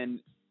drive in,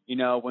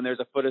 when there's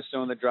a foot of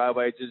snow in the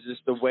driveway, to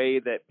just the way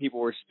that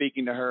people were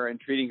speaking to her and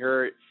treating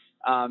her,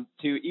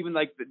 to even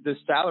like the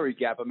salary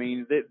gap. I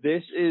mean,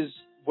 this is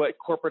what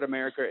corporate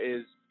America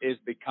is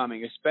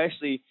becoming,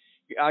 especially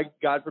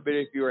God forbid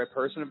if you're a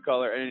person of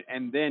color,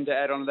 and then to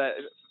add on to that,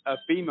 a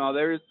female,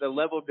 there's the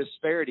level of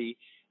disparity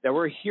that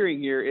we're hearing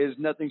here is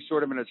nothing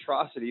short of an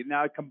atrocity.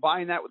 Now,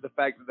 combine that with the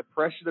fact that the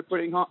pressure they're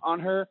putting on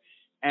her,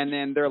 and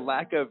then their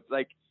lack of,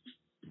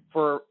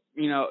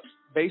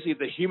 basically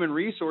the human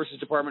resources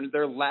department,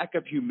 their lack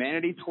of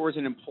humanity towards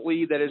an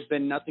employee that has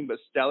been nothing but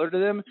stellar to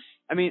them.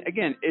 I mean,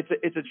 again,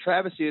 it's a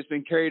travesty that's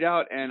been carried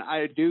out, and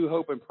I do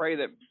hope and pray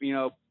that,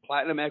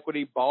 Platinum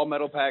Equity, Ball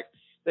Metalpack,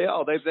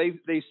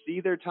 they see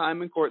their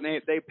time in court,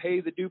 and they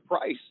pay the due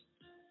price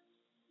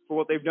for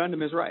what they've done to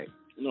Ms. Wright.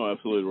 No,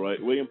 absolutely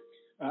right. William?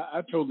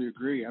 I totally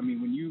agree. I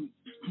mean, when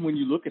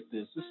you look at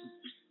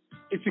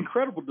it's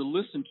incredible to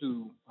listen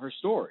to her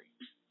story.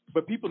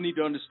 But people need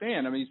to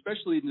understand. I mean,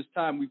 especially in this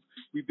time,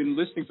 we've been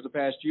listening for the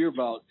past year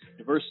about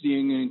diversity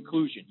and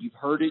inclusion. You've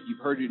heard it,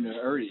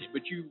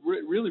 but you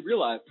really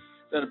realize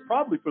that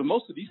probably for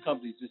most of these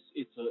companies,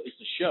 it's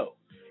a show.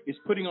 It's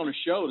putting on a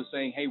show to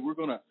saying, hey, we're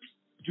going to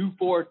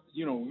we're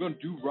going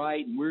to do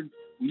right, and we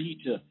need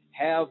to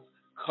have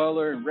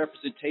color and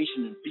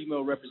representation and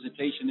female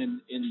representation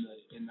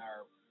in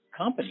our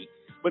company.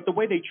 But the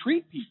way they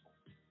treat people,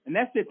 and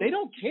that's it. They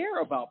don't care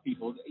about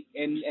people,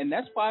 and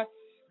that's why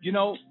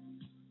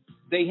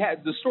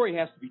the story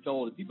has to be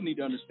told, and people need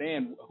to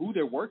understand who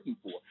they're working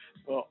for.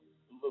 Well,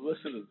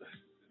 listen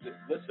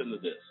to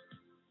this.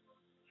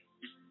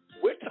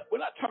 We're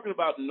not talking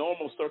about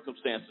normal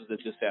circumstances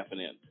that this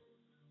happened in.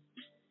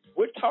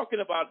 We're talking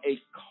about a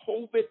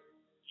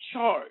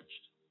COVID-charged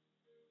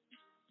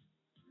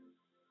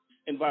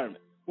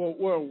environment.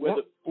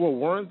 Well,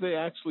 weren't they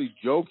actually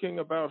joking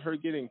about her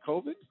getting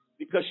COVID?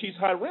 Because she's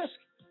high risk.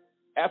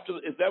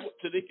 Is that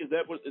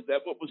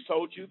what was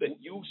told you, that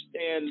you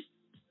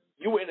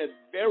were in a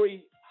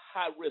very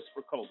high risk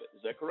for COVID?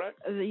 Is that correct?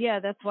 Yeah,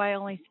 that's why I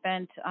only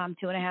spent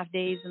 2.5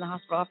 days in the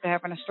hospital after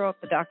having a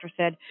stroke. The doctor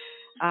said,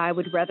 I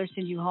would rather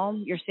send you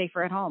home. You're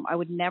safer at home. I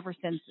would never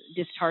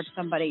discharge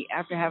somebody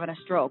after having a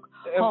stroke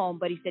home,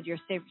 but he said you're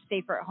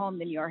safer at home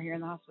than you are here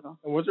in the hospital.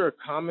 And was there a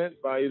comment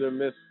by either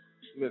Miss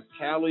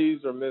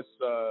Callies or Miss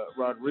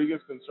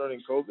Rodriguez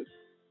concerning COVID?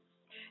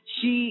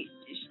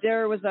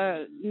 There was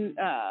a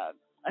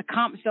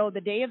comment. So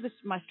the day of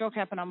my stroke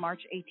happened on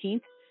March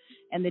 18th.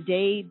 And the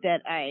day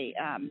that I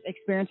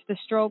experienced the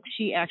stroke,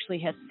 she actually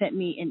had sent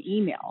me an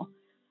email.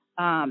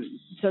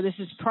 So this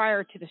is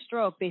prior to the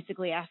stroke,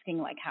 basically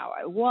asking how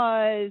I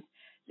was.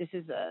 This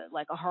is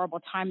a horrible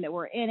time that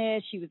we're in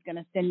it. She was going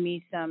to send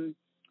me some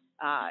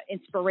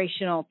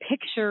inspirational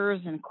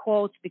pictures and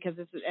quotes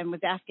and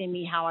was asking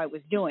me how I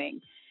was doing.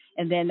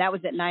 And then that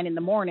was at 9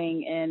 a.m.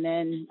 And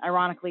then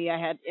ironically,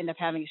 I ended up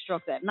having a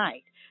stroke that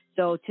night.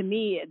 So to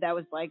me, that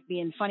was like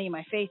being funny in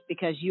my face,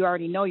 because you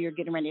already know you're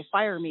getting ready to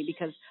fire me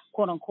because,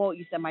 quote unquote,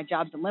 you said my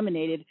job's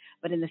eliminated.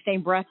 But in the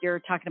same breath, you're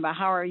talking about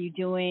how are you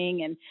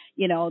doing? And,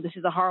 this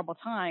is a horrible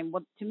time.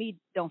 Well, to me,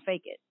 don't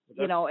fake it. If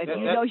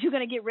you're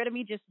going to get rid of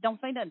me, just don't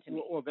say nothing to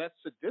me. Well, that's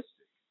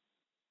sadistic.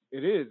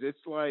 It is.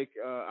 It's like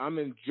I'm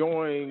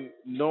enjoying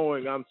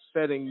knowing I'm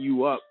setting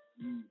you up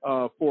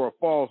for a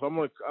fall. So I'm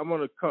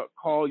gonna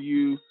call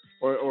you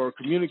or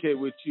communicate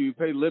with you,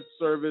 pay lip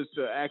service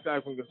to act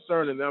like I'm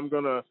concerned, and then I'm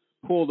gonna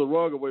pull the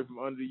rug away from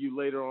under you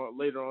later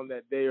on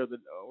that day or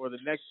the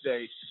next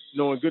day,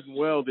 knowing good and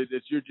well that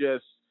you're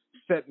just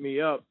setting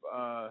me up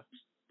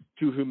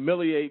to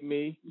humiliate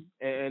me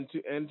and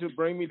to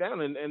bring me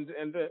down, and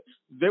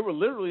they were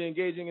literally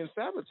engaging in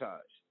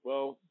sabotage.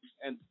 Well,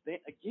 and then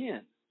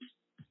again,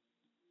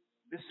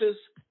 this is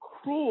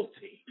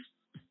cruelty.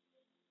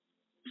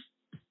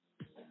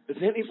 Does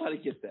anybody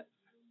get that?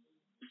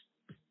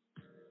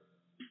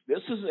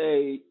 This is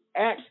a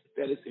act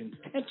that is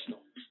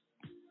intentional.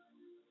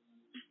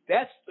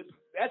 That's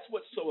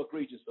what's so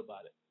egregious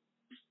about it.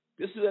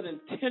 This is an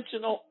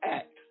intentional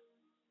act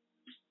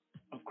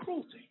of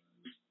cruelty.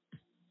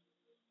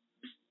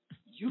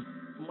 You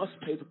must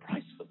pay the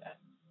price for that.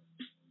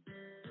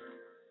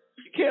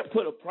 You can't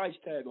put a price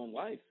tag on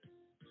life.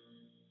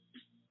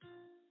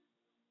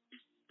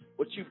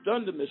 What you've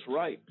done to Miss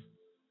Wright,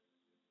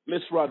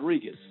 Miss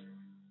Rodriguez,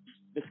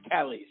 Miss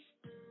Callies,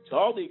 to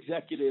all the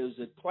executives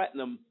at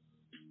Platinum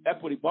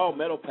Equity Ball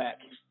Metalpack,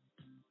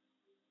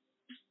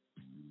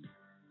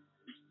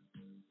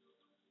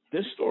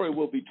 this story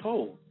will be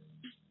told.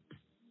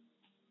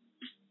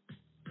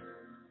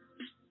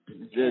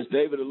 As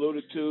David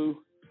alluded to,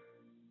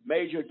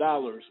 major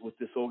dollars with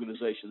this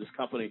organization, this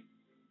company.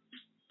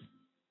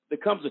 There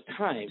comes a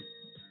time.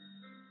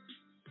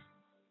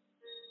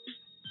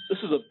 This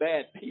is a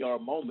bad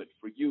PR moment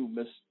for you,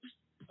 Miss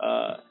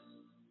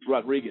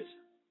Rodriguez,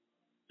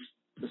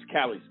 Miss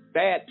Callies.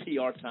 Bad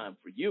PR time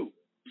for you.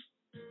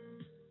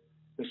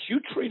 But you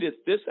treated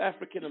this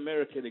African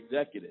American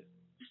executive,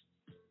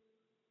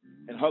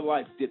 and her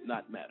life did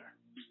not matter.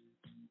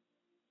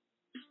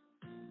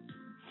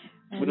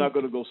 We're not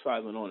going to go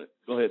silent on it.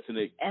 Go ahead,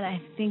 Tanique. And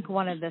I think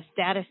one of the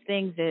saddest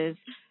things is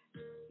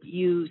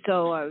you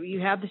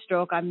have the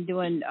stroke. I'm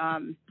doing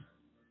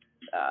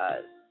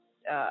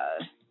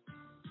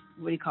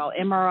what do you call it?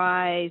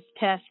 MRIs,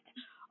 tests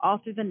all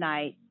through the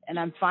night, and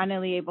I'm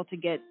finally able to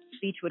get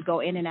speech would go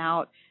in and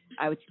out.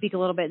 I would speak a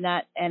little bit in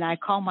that, and I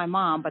call my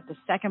mom, but the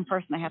second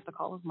person I have to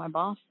call is my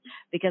boss,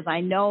 because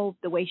I know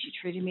the way she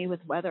treated me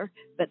with weather,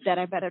 but that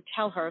I better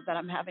tell her that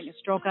I'm having a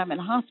stroke and I'm in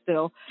a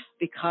hospital,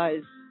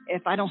 because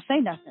if I don't say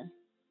nothing,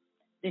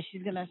 then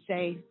she's going to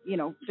say,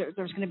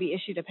 there's going to be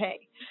issue to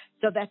pay.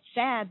 So that's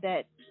sad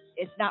that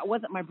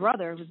wasn't my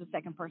brother who was the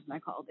second person I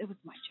called. It was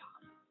my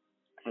job.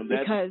 And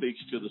that speaks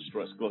to the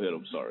stress. Go ahead.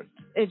 I'm sorry.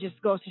 It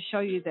just goes to show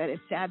you that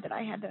it's sad that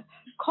I had to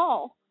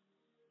call.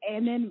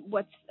 And then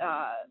what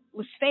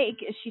was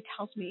fake is she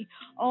tells me,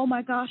 oh,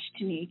 my gosh,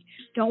 Tanique,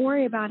 don't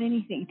worry about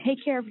anything.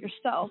 Take care of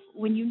yourself,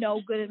 when you know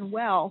good and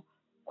well,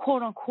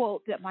 quote,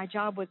 unquote, that my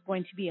job was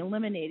going to be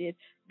eliminated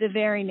the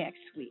very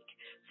next week.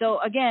 So,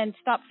 again,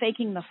 stop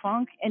faking the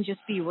funk and just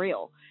be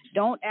real.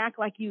 Don't act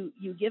like you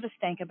give a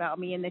stank about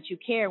me and that you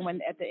care when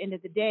at the end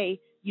of the day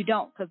you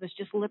don't, because it's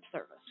just lip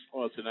service.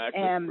 Well, it's an act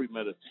of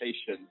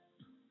premeditation.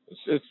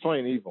 It's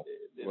plain evil,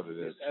 what it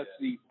is. That's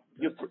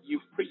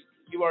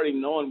you already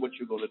knowing what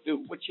you're going to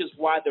do, which is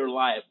why they're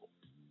liable.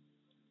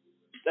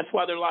 That's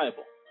why they're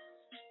liable.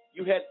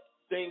 You had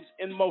things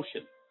in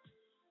motion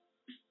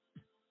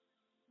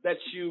that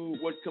you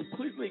were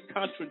completely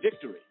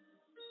contradictory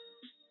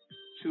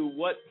to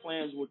what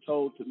plans were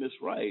told to Miss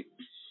Wright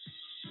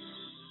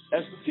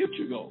as the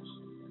future goes.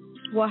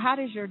 Well, how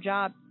does your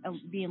job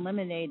be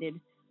eliminated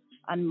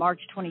on March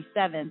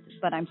 27th,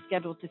 but I'm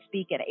scheduled to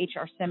speak at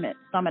HR Summit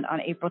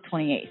on April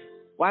 28th?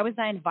 Why was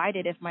I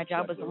invited if my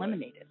job was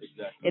eliminated?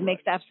 Exactly. It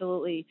makes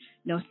absolutely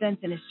no sense,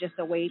 and it's just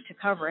a way to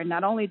cover. And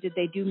not only did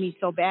they do me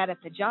so bad at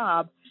the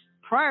job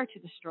prior to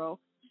the stroke,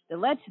 that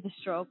led to the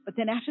stroke, but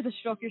then after the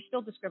stroke, you're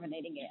still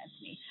discriminating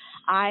against me.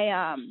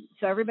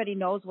 So everybody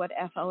knows what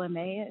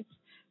FLMA is.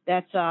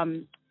 That's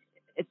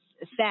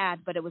it's sad,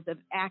 but it was an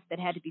act that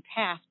had to be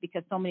passed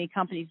because so many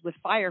companies would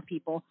fire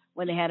people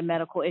when they had a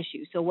medical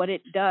issue. So what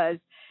it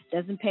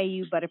doesn't pay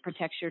you, but it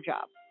protects your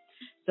job,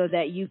 so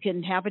that you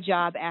can have a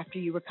job after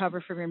you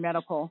recover from your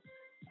medical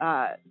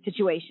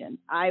situation.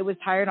 I was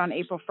hired on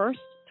April 1st,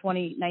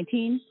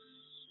 2019,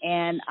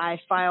 and I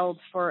filed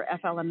for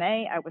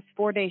FLMA. I was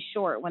 4 days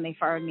short when they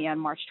fired me on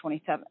March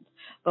 27th.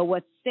 But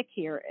what's sick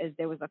here is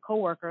there was a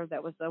coworker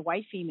that was a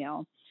white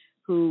female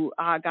who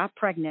got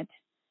pregnant,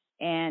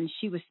 and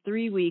she was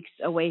 3 weeks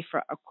away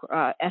from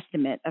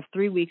estimate of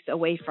 3 weeks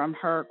away from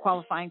her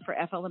qualifying for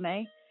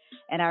FLMA.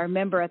 And I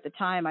remember at the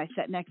time I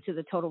sat next to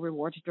the total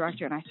rewards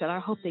director, and I said, I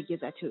hope they give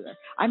that to her.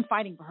 I'm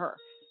fighting for her.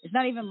 It's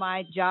not even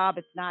my job.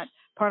 It's not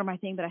part of my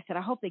thing. But I said,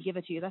 I hope they give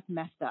it to you. That's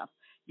messed up.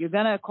 You're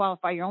going to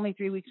qualify. You're only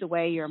 3 weeks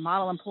away. You're a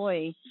model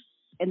employee.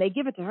 And they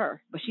give it to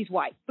her. But she's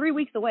white. 3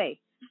 weeks away.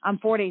 I'm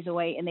 4 days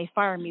away. And they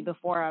fire me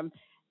before I'm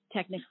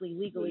technically,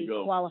 legally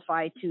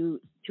qualified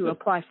to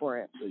apply for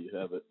it. There you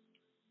have it.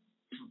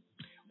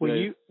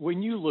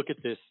 When you look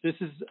at this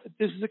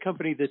is a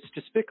company that's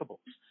despicable.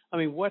 I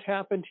mean, what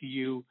happened to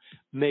you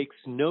makes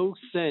no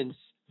sense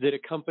that a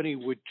company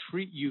would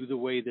treat you the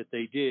way that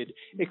they did,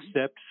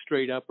 except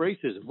straight up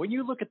racism. When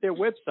you look at their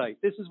website,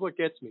 this is what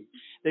gets me.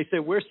 They say,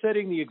 we're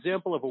setting the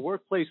example of a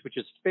workplace which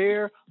is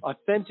fair,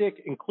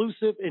 authentic,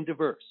 inclusive, and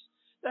diverse.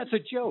 That's a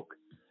joke.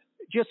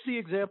 Just the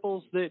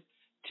examples that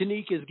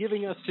Tanique is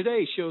giving us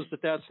today shows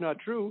that that's not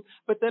true.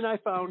 But then I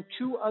found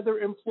two other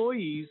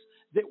employees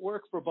that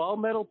work for Ball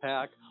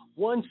Metalpack.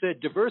 One said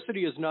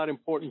diversity is not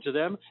important to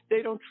them.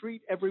 They don't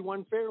treat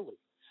everyone fairly.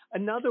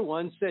 Another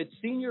one said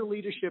senior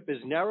leadership is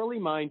narrowly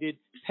minded,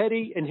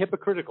 petty, and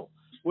hypocritical.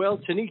 Well,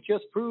 Tanique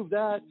just proved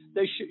that.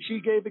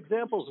 She gave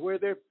examples where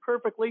they're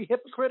perfectly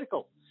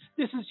hypocritical.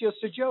 This is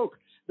just a joke.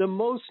 The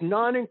most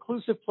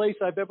non-inclusive place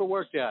I've ever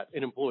worked at,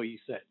 an employee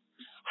said.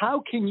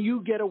 How can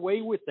you get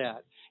away with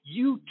that?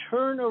 You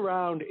turn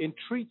around and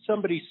treat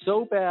somebody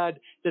so bad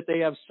that they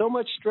have so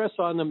much stress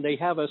on them, they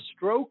have a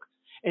stroke,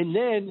 and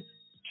then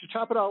to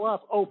top it all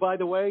off, oh, by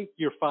the way,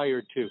 you're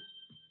fired too.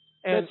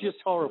 And that's just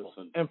horrible.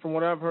 And from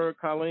what I've heard,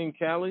 Colleen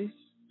Callies,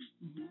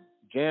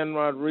 Jan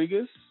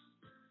Rodriguez,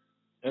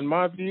 in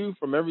my view,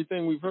 from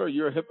everything we've heard,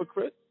 you're a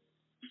hypocrite.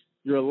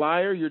 You're a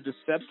liar. You're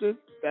deceptive.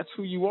 That's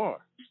who you are.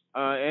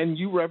 And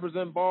you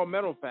represent Ball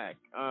Metalpack.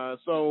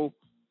 So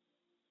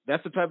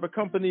that's the type of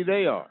company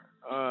they are.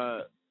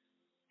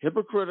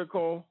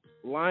 Hypocritical,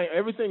 lying.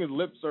 Everything is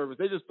lip service.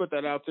 They just put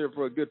that out there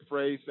for a good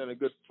phrase and a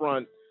good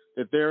front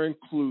that they're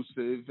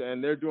inclusive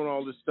and they're doing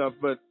all this stuff.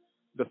 But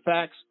the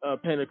facts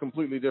paint a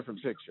completely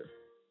different picture.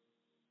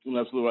 Well,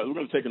 absolutely right. We're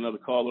going to take another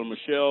caller.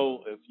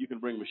 Michelle, if you can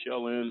bring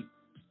Michelle in,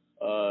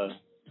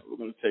 we're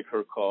going to take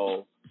her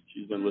call.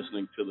 She's been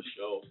listening to the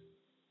show.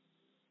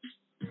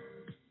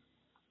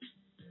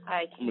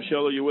 Hi.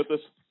 Michelle, are you with us?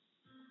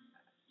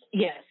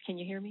 Yes. Can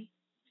you hear me?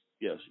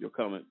 Yes. Your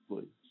comment,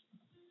 please.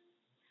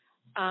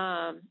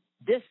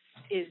 This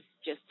is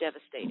just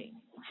devastating.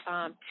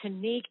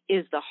 Tanique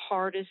is the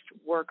hardest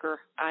worker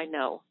I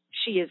know.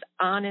 She is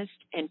honest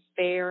and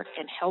fair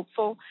and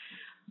helpful.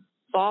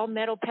 Ball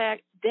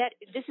Metalpack,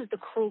 this is the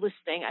cruelest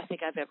thing I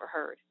think I've ever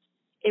heard.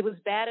 It was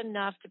bad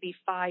enough to be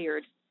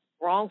fired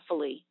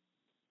wrongfully,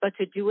 but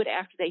to do it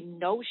after they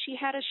know she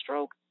had a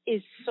stroke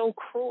is so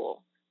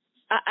cruel.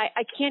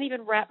 I can't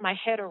even wrap my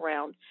head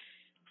around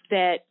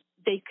that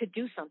they could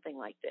do something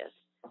like this.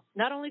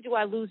 Not only do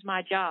I lose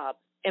my job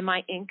and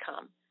my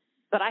income,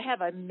 but I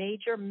have a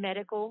major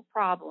medical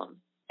problem,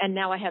 and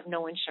now I have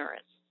no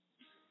insurance.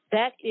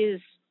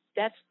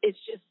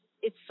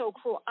 It's so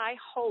cruel. I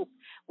hope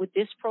with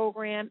this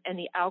program and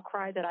the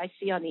outcry that I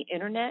see on the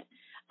internet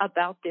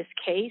about this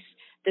case,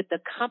 that the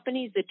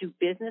companies that do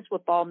business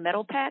with Ball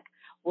Metalpack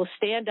will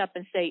stand up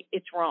and say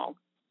it's wrong.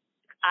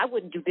 I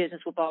wouldn't do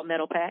business with Ball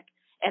Metalpack,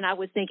 and I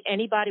would think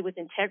anybody with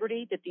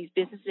integrity, that these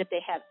businesses, if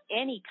they have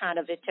any kind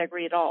of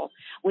integrity at all,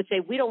 would say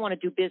we don't want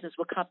to do business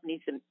with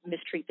companies that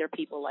mistreat their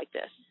people like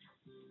this.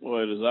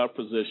 Well, it is our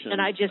position.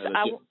 And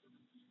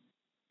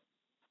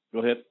go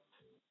ahead.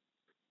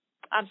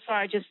 I'm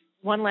sorry, just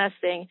one last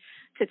thing.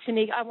 To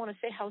Tanique, I want to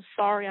say how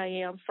sorry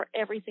I am for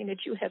everything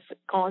that you have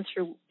gone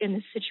through in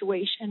this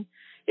situation.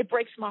 It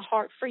breaks my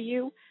heart for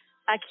you.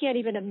 I can't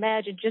even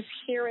imagine just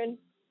hearing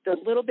the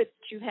little bit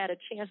that you had a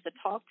chance to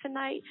talk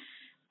tonight.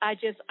 I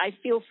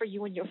feel for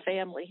you and your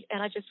family,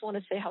 and I just want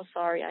to say how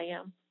sorry I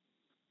am.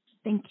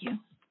 Thank you.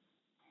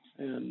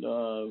 And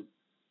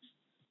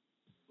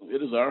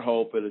it is our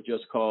hope that it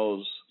just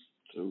calls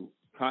to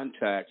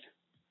contact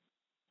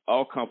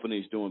all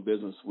companies doing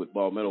business with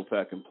Ball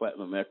Metalpack and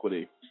Platinum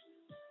Equity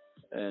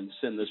and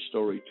send this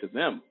story to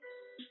them.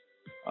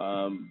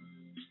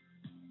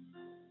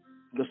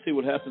 Let's see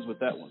what happens with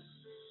that one.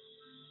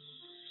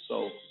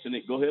 So,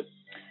 Tanique, go ahead.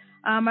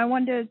 I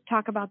wanted to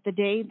talk about the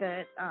day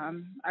that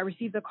I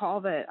received the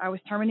call that I was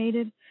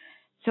terminated.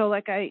 So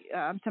like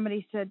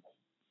somebody said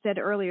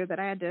earlier that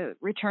I had to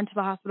return to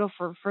the hospital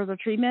for further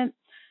treatment.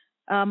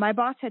 My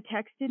boss had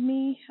texted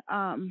me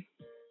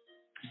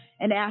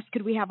and asked,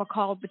 could we have a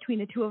call between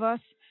the two of us?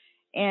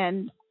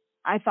 And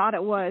I thought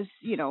it was,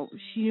 she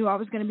knew I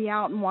was going to be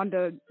out and wanted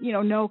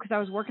to, know, because I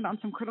was working on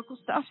some critical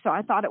stuff. So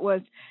I thought it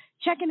was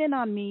checking in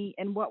on me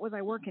and what was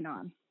I working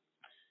on.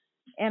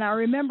 And I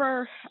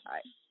remember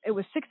it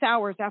was 6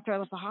 hours after I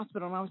left the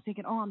hospital, and I was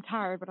thinking, oh, I'm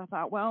tired. But I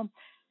thought, well,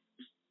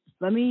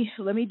 let me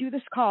do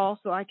this call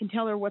so I can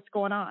tell her what's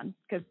going on,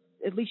 because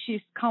at least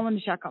she's calling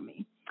to check on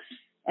me.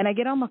 And I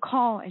get on the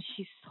call, and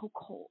she's so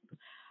cold.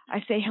 I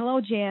say, hello,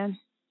 Jan.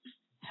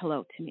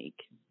 Hello, Tanique.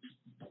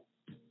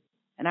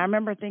 And I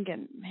remember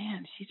thinking,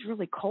 man, she's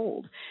really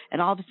cold.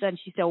 And all of a sudden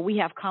she said, well, we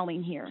have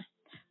Colleen here.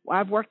 Well,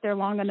 I've worked there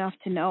long enough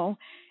to know.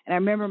 And I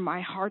remember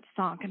my heart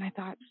sunk, and I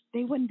thought,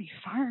 they wouldn't be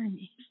firing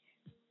me.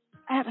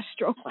 I had a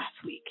stroke last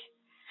week.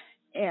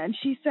 And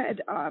she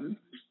said,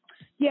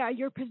 yeah,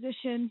 your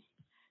position,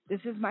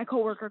 this is my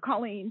coworker,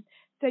 Colleen,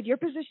 said your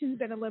position's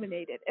been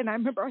eliminated. And I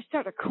remember I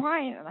started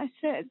crying, and I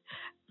said,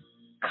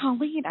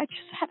 Colleen, I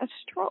just had a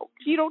stroke.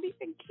 You don't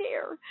even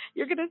care.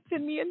 You're going to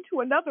send me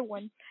into another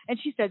one. And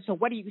she said, so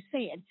what are you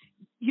saying?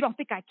 You don't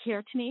think I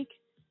care, Tanique?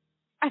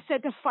 I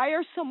said, to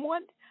fire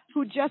someone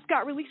who just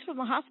got released from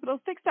the hospital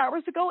 6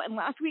 hours ago and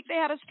last week they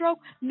had a stroke?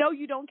 No,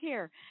 you don't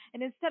care.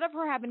 And instead of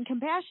her having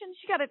compassion,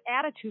 she got an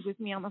attitude with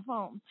me on the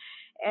phone.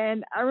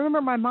 And I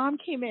remember my mom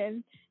came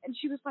in and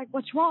she was like,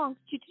 what's wrong?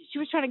 She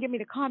was trying to get me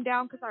to calm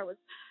down because I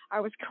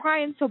was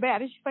crying so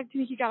bad. And she's like,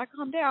 Tanique, you got to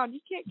calm down.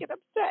 You can't get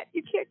upset.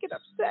 You can't get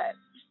upset.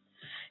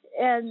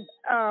 And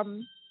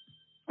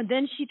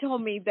then she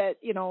told me that,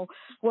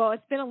 well,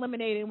 it's been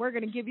eliminated and we're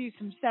going to give you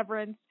some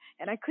severance.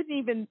 And I couldn't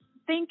even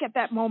think at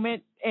that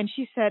moment. And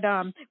she said,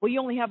 well, you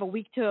only have a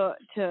week to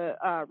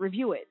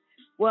review it.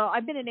 Well,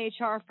 I've been in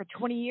HR for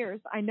 20 years.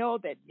 I know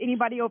that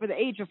anybody over the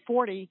age of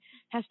 40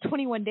 has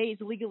 21 days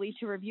legally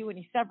to review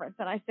any severance.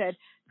 And I said,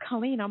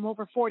 Colleen, I'm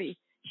over 40.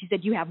 She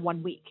said, you have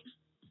 1 week.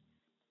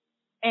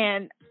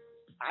 And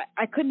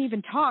I couldn't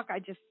even talk.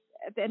 At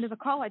the end of the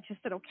call, I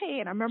just said, okay.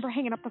 And I remember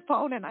hanging up the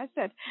phone and I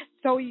said,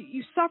 so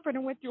you suffered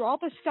and went through all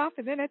this stuff.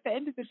 And then at the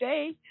end of the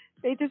day,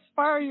 they just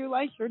fire you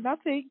like you're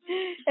nothing.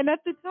 And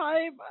at the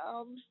time,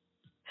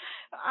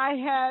 I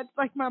had,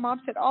 like my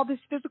mom said, all this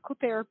physical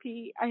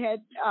therapy. I had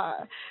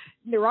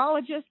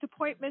neurologist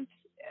appointments.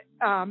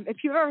 If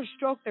you have a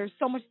stroke, there's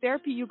so much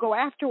therapy you go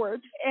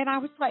afterwards. And I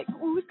was like,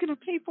 who's going to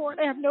pay for it?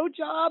 I have no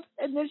job.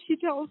 And then she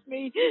tells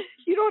me,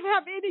 you don't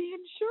have any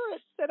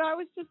insurance. And I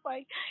was just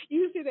like,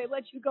 usually they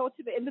let you go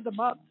to the end of the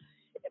month.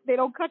 They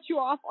don't cut you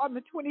off on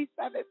the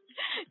 27th.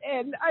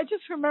 And I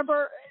just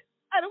remember,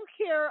 I don't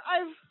care.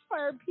 I've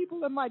fired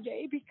people in my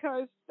day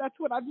because that's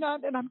what I've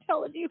done. And I'm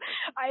telling you,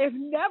 I have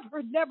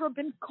never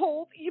been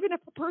cold, even if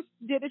a person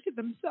did it to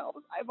themselves.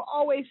 I've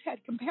always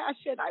had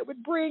compassion. I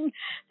would bring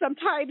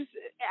sometimes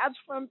ads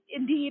from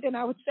Indeed and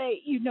I would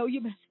say, you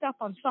messed up.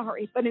 I'm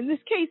sorry. But in this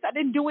case, I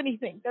didn't do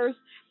anything. There's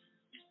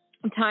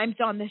times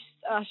on this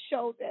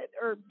show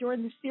or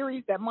during the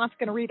series that Mont's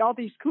going to read all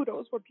these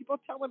kudos where people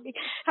are telling me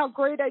how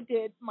great I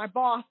did, my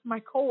boss,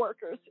 my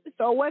coworkers.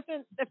 So it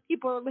wasn't that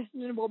people are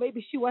listening, well,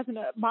 maybe she wasn't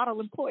a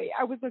model employee.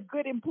 I was a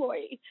good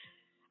employee.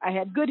 I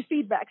had good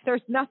feedbacks.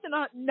 There's nothing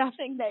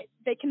that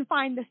they can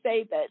find to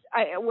say that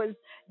I was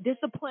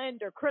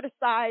disciplined or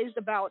criticized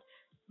about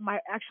my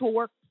actual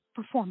work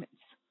performance.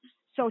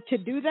 So to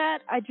do that,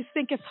 I just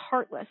think it's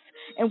heartless.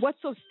 And what's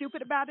so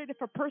stupid about it,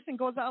 if a person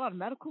goes out on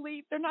medical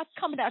leave, they're not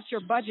coming out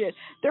your budget.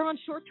 They're on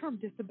short-term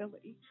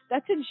disability.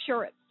 That's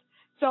insurance.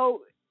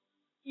 So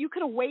you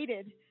could have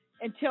waited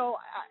until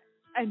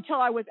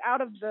I was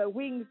out of the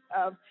wings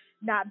of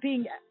not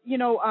being,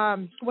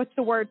 what's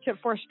the word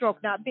for a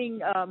stroke, not being,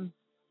 so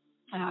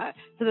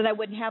that I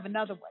wouldn't have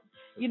another one.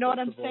 You know what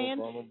I'm saying?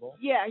 Vulnerable.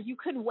 Yeah, you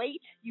couldn't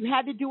wait. You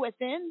had to do it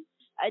then.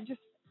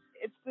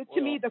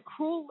 To me, the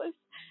cruelest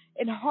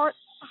and hardest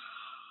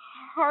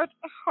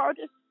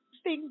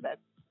thing that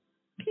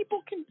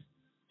people can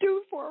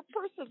do for a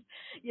person.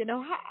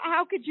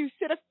 How could you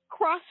sit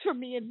across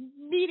from me in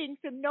meetings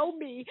and know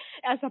me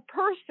as a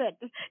person,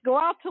 go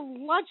out to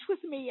lunch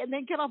with me, and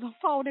then get on the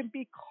phone and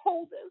be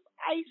cold as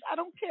ice? I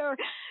don't care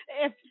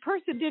if a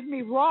person did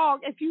me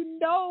wrong. If you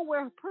know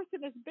where a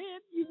person has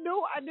been,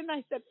 And then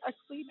I said,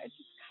 Colleen, I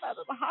just got out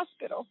of the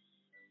hospital.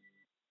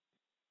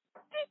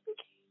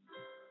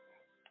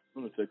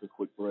 I'm going to take a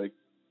quick break.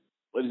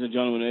 Ladies and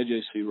gentlemen,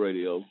 AJC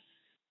Radio.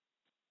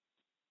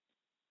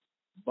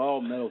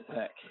 Ball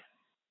Metalpack.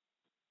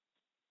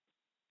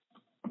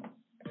 Going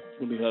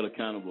to be held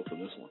accountable for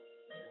this one.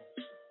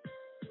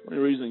 For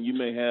any reason you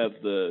may have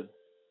the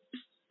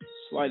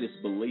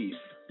slightest belief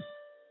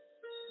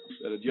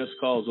that a Just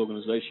Cause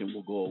organization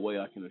will go away,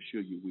 I can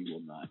assure you we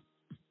will not.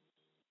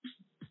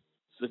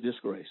 It's a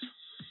disgrace.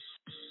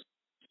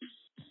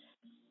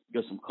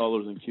 Got some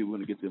callers in queue. We're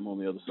going to get them on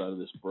the other side of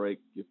this break.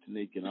 Give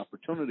Tanique an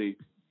opportunity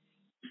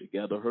to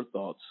gather her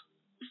thoughts.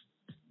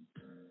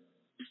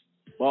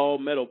 Ball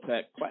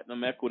Metalpack,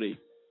 Platinum Equity,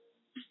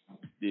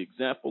 the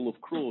example of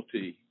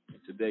cruelty in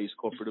today's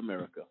corporate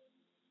America.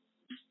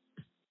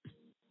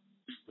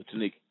 The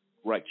Tanique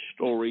Wright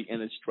story and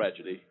its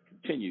tragedy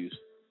continues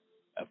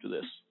after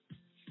this.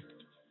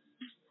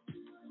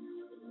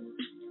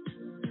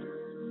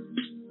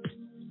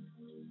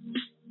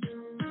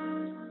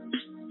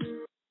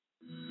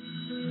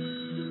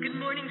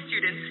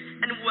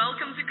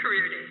 Welcome to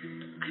Career Day.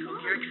 I hope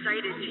you're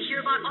excited to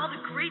hear about all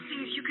the great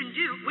things you can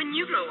do when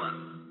you grow up.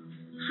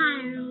 Hi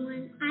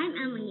everyone, I'm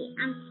Emily.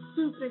 I'm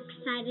super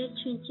excited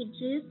to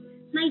introduce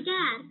my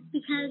dad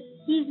because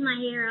he's my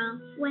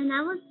hero. When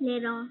I was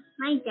little,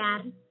 my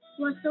dad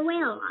was away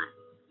a lot.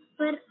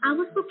 But I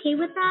was okay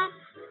with that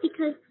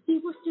because he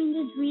was doing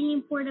this really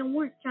important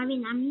work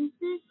driving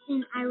ambulances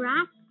in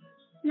Iraq.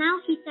 Now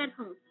he's at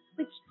home,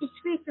 which is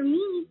great for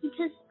me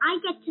because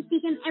I get to see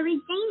him every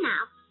day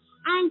now.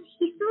 And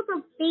he's still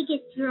the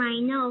biggest hero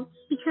I know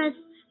because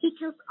he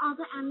kills all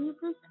the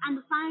ambulances and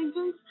the fire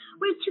engines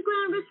where to go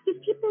and rescue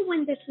people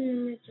when there's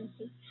an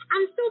emergency.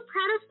 I'm so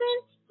proud of him.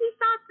 He's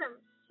awesome.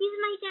 He's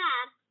my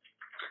dad.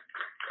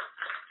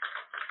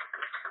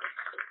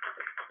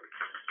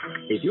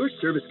 If your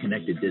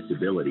service-connected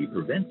disability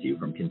prevents you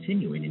from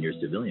continuing in your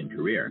civilian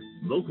career,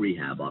 Voc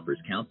Rehab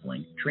offers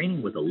counseling,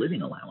 training with a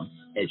living allowance,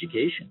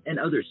 education, and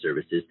other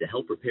services to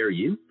help prepare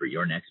you for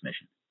your next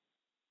mission.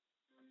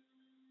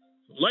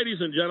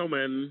 Ladies and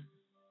gentlemen,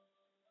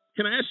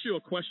 can I ask you a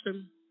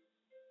question?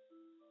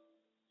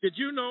 Did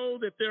you know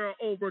that there are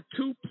over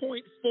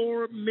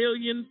 2.4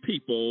 million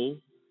people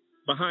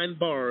behind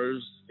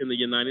bars in the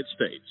United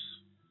States?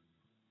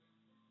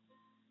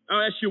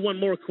 I'll ask you one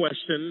more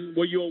question.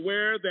 Were you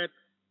aware that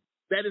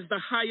that is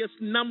the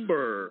highest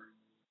number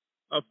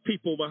of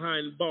people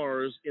behind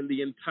bars in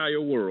the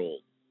entire world?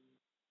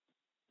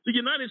 The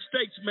United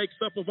States makes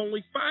up of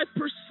only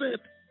 5%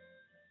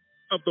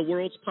 of the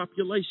world's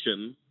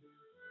population,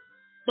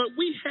 but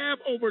we have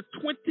over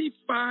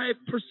 25%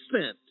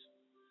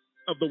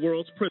 of the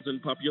world's prison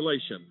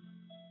population.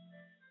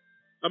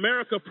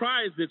 America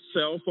prides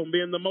itself on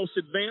being the most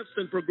advanced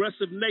and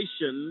progressive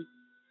nation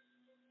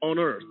on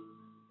earth.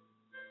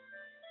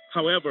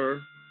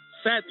 However,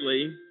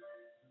 sadly,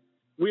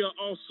 we are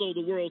also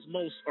the world's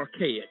most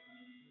archaic.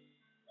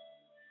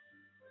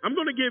 I'm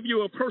going to give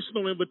you a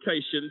personal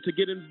invitation to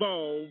get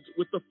involved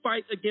with the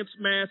fight against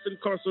mass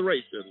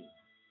incarceration.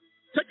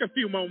 Take a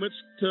few moments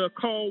to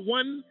call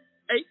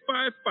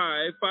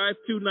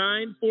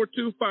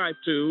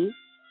 1-855-529-4252.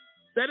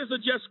 That is a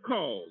just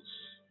cause.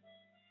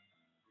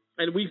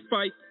 And we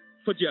fight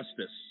for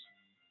justice.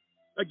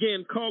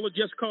 Again, call a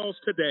just cause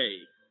today.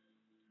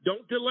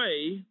 Don't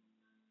delay.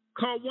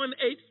 Call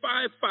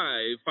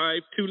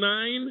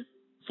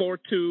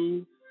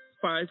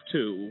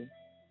 1-855-529-4252.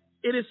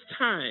 It is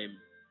time,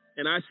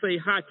 and I say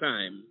high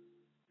time,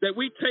 that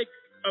we take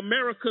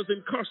America's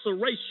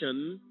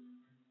incarceration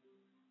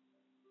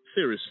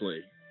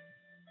seriously.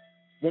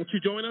 Won't you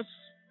join us?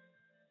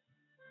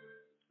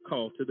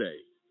 Call today.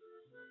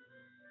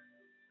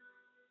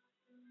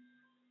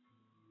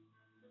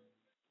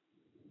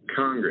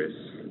 Congress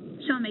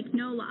shall make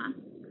no law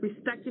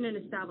respecting an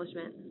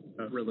establishment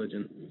of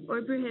religion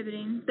or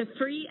prohibiting the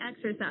free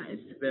exercise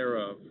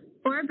thereof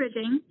or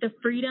abridging the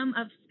freedom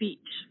of speech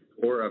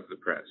or of the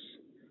press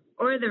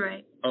or the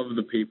right of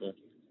the people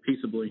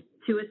peaceably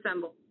to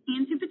assemble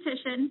and to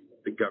petition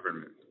the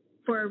government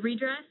for a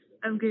redress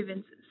of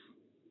grievances.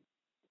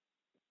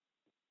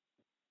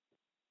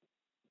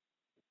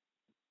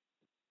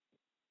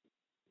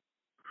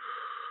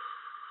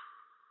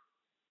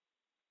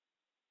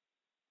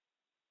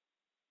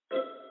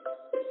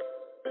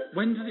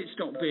 When does it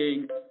stop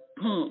being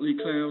partly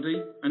cloudy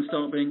and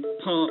start being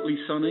partly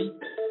sunny?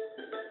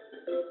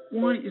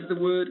 Why is the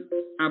word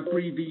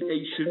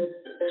abbreviation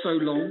so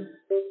long?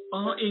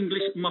 Are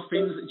English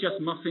muffins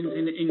just muffins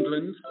in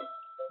England?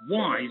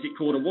 Why is it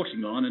called a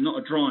washing line and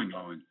not a drying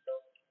line?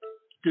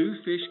 Do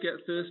fish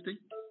get thirsty?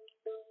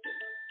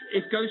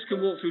 If ghosts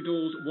can walk through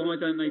doors, why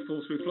don't they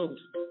fall through floors?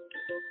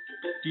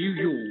 Do you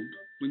yawn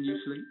when you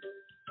sleep?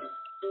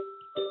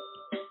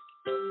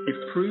 If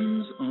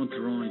prunes are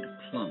dried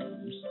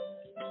plums,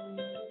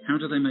 how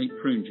do they make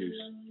prune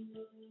juice?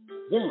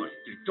 Why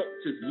do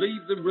doctors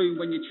leave the room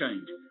when you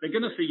change? They're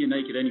going to see you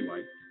naked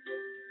anyway.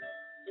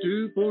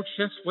 Do board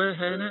chefs wear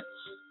hairnets?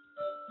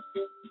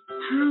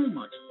 How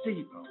much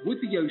deeper would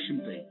the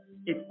ocean be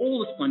if all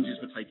the sponges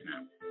were taken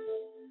out?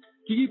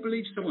 Do you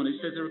believe someone who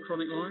says they're a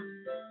chronic liar?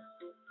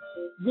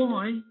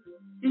 Why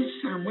is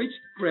sandwich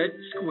bread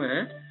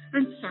square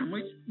and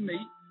sandwich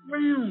meat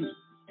round?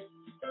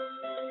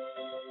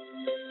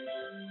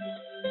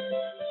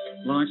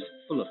 Life's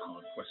full of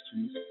hard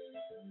questions.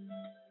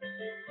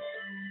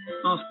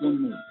 Ask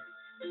one more.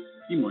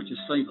 You might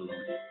just save a life.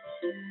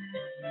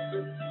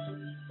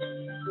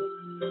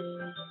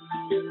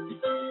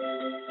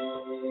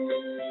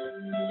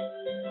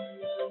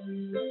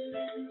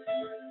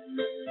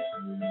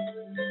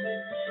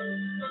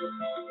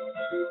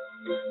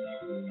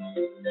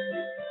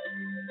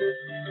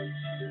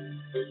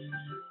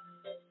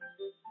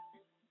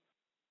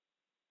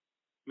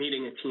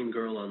 Meeting a teen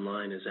girl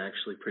online is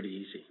actually pretty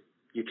easy.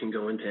 You can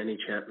go into any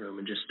chat room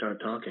and just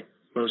start talking.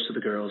 Most of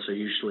the girls are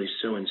usually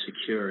so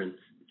insecure and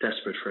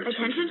desperate for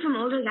Attention from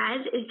older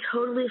guys is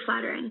totally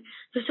flattering.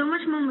 They're so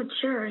much more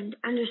mature and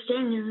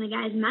understanding than the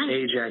guys my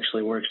age. Age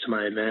actually works to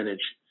my advantage.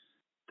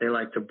 They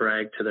like to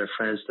brag to their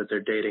friends that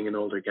they're dating an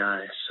older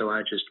guy, so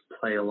I just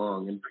play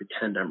along and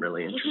pretend I'm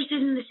really interested.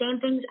 Interested in the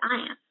same things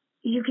I am.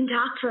 You can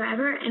talk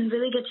forever and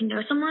really get to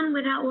know someone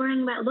without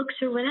worrying about looks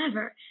or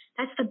whatever.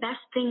 That's the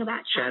best thing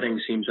about chatting.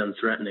 Seems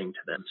unthreatening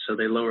to them, so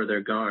they lower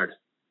their guard.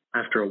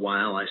 After a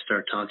while, I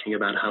start talking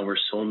about how we're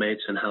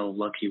soulmates and how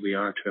lucky we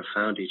are to have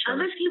found each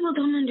other. Other people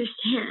don't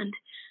understand.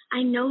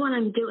 I know what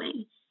I'm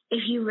doing.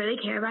 If you really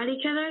care about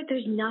each other,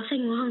 there's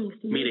nothing wrong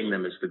with me. Meeting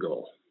them is the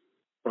goal.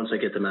 Once I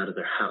get them out of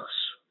their house,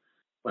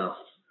 well,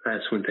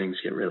 that's when things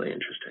get really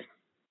interesting.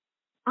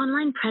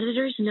 Online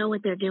predators know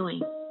what they're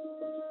doing.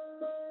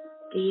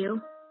 Do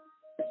you?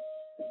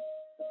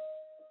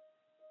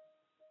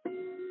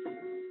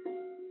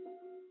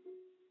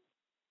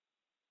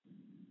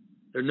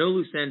 There are no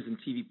loose ends in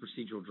TV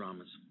procedural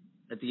dramas.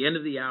 At the end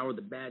of the hour,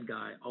 the bad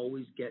guy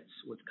always gets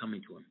what's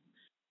coming to him.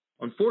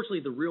 Unfortunately,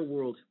 the real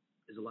world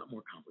is a lot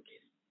more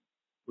complicated.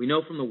 We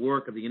know from the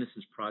work of the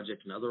Innocence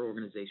Project and other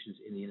organizations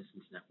in the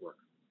Innocence Network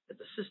that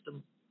the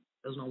system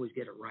doesn't always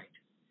get it right.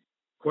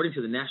 According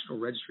to the National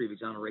Registry of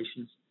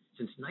Exonerations,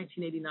 since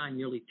 1989,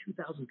 nearly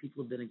 2,000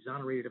 people have been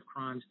exonerated of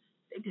crimes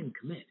they didn't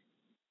commit.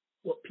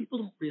 What people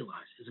don't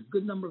realize is a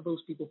good number of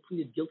those people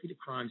pleaded guilty to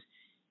crimes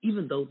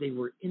even though they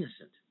were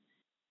innocent.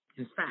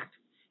 In fact,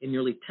 in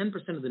nearly 10%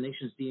 of the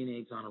nation's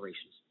DNA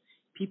exonerations,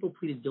 people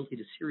pleaded guilty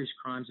to serious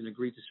crimes and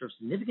agreed to serve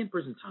significant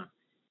prison time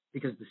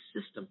because the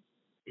system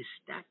is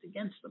stacked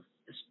against them,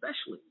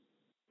 especially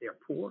if they are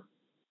poor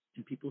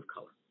and people of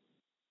color.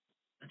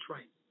 That's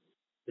right.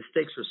 The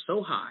stakes are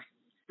so high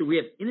that we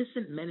have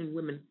innocent men and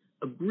women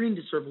agreeing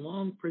to serve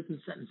long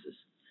prison sentences.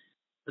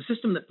 A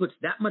system that puts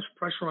that much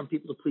pressure on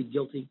people to plead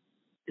guilty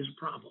is a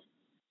problem.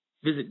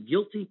 Visit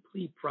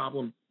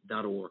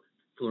guiltypleaproblem.org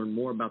to learn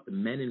more about the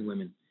men and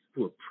women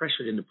who are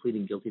pressured into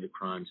pleading guilty to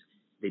crimes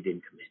they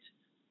didn't commit.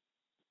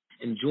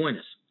 And join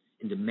us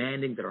in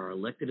demanding that our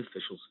elected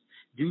officials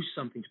do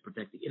something to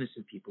protect the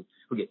innocent people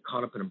who get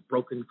caught up in a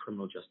broken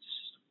criminal justice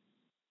system.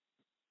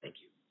 Thank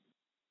you.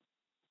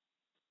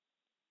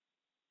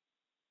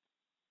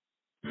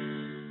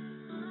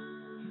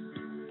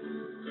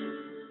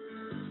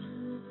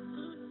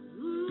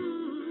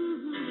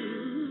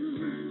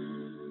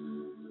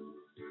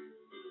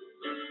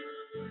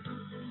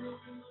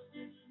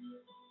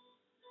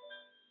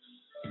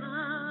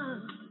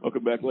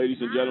 Welcome back, ladies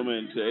and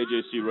gentlemen, to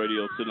AJC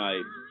Radio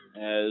tonight.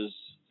 As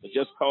the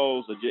Just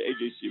Cause of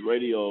AJC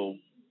Radio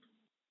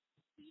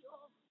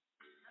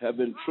have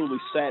been truly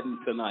saddened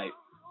tonight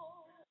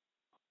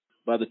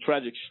by the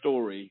tragic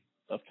story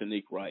of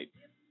Tanique Wright.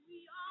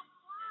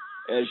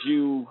 As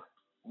you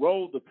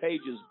roll the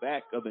pages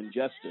back of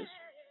injustice,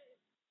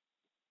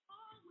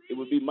 it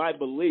would be my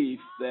belief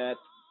that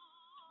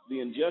the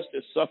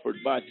injustice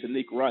suffered by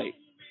Tanique Wright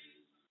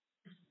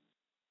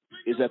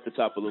is at the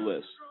top of the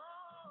list.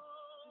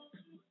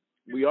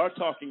 We are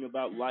talking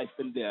about life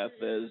and death,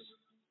 as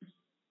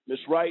Miss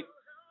Wright,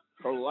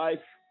 her life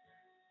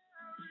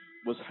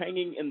was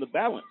hanging in the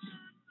balance.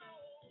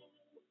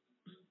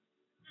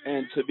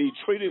 And to be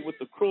treated with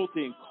the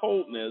cruelty and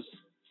coldness,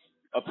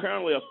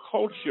 apparently a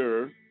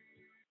culture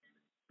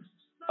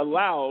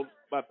allowed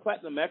by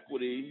Platinum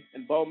Equity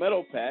and Ball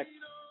Metalpack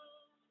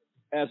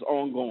as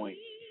ongoing.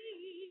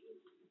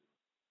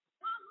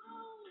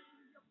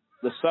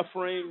 The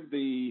suffering,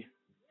 the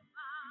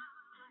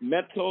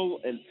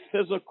mental and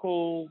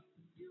physical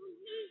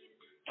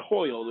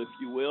toil, if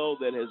you will,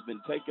 that has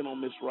been taken on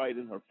Miss Wright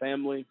and her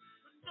family,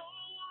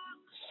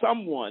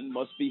 someone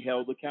must be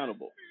held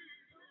accountable.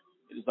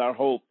 It is our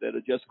hope that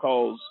a Just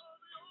Cause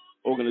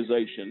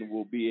organization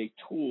will be a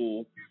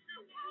tool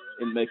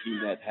in making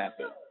that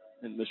happen.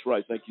 And Miss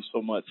Wright, thank you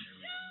so much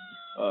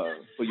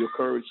for your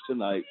courage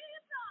tonight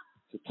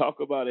to talk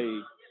about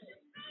a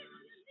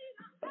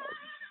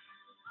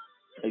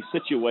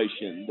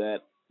situation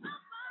that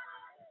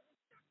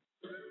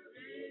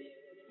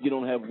you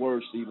don't have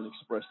words to even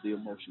express the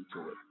emotion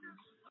to it.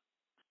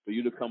 For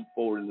you to come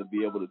forward and to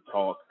be able to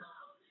talk,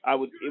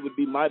 it would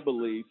be my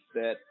belief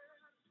that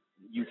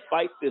you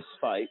fight this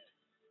fight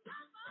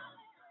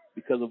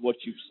because of what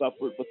you've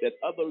suffered, but that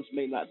others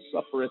may not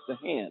suffer at the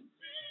hand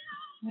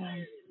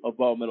of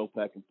Ball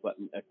Metalpack and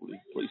Platinum Equity.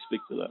 Please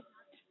speak to that.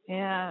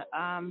 Yeah,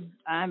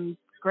 I'm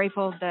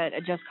grateful that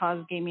a Just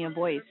Cause gave me a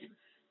voice.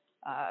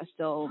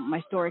 So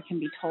my story can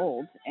be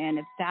told. And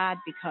it's sad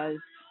because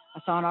I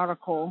saw an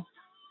article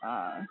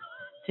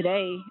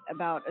today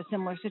about a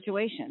similar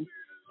situation.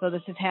 So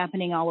this is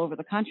happening all over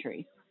the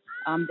country,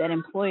 that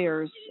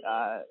employers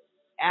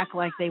act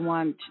like they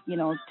want,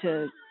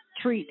 to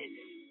treat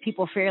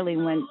people fairly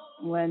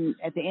when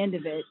at the end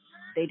of it,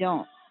 they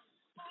don't.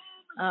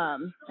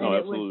 And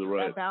it was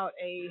right. about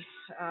a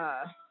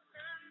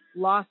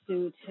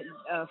lawsuit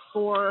of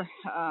 4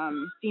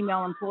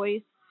 female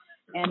employees.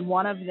 And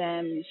one of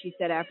them, she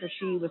said, after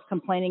she was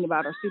complaining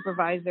about her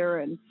supervisor,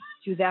 and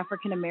she was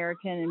African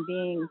American and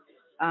being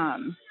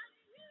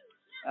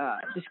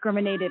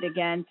discriminated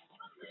against.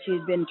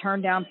 She'd been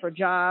turned down for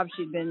jobs.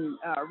 She'd been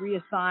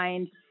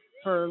reassigned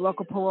for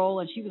local parole,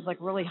 and she was like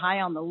really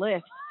high on the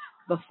list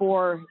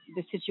before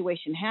the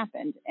situation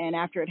happened. And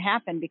after it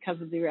happened,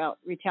 because of the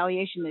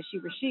retaliation that she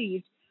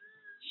received,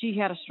 she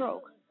had a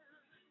stroke.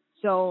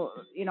 So,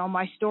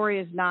 my story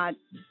is not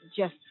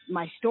just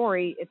my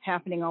story. It's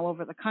happening all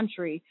over the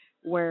country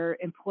where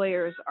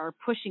employers are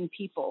pushing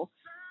people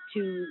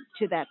to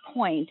that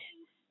point,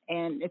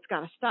 and it's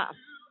got to stop.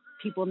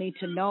 People need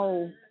to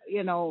know,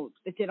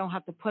 that they don't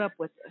have to put up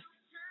with this,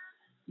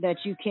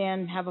 that you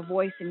can have a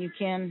voice and you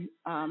can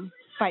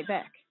fight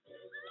back.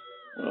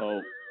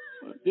 Well,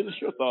 Dennis,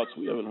 your thoughts?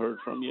 We haven't heard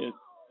from you.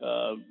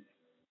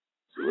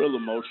 It's a real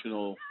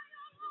emotional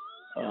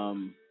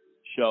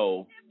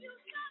show.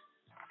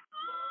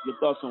 Your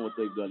thoughts on what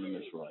they've done to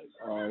Miss Wright?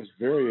 It's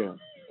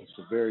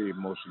a very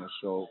emotional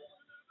show,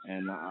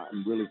 and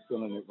I'm really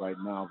feeling it right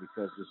now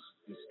because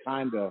it's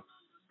kind of,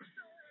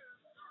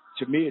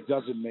 to me, it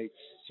doesn't make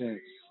sense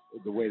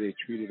the way they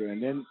treated her.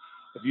 And then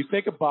if you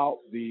think about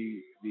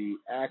the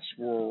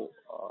actual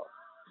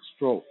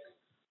stroke,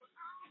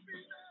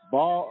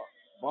 Ball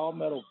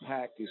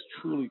Metalpack is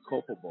truly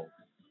culpable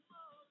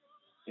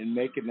in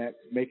making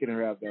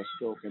her have that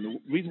stroke. And the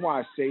reason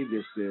why I say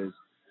this is,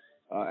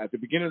 at the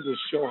beginning of the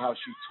show, how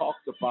she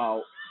talked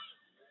about,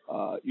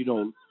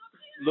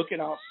 looking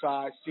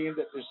outside, seeing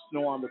that there's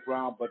snow on the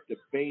ground, but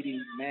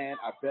debating, man,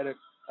 I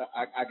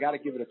got to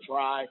give it a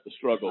try. The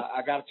struggle.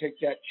 I got to take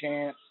that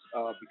chance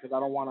because I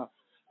don't want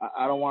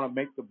to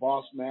make the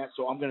boss mad.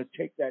 So I'm going to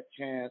take that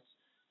chance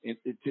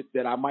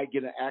that I might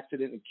get an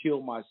accident and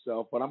kill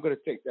myself, but I'm going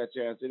to take that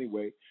chance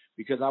anyway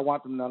because I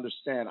want them to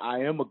understand I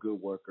am a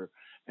good worker.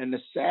 And the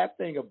sad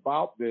thing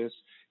about this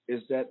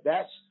is that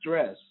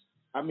stress,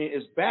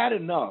 it's bad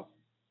enough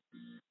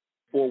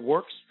for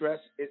work stress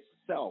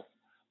myself,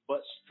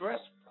 but stress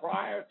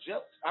prior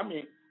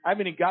I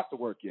haven't even got to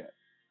work yet,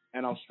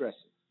 and I'm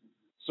stressing.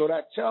 So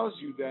that tells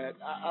you that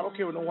I don't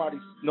care what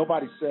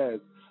nobody says,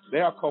 they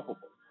are culpable.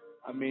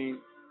 I mean,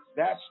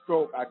 that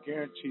stroke, I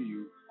guarantee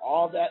you,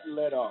 all that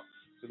led up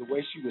to the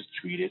way she was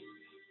treated,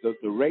 the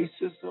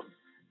racism,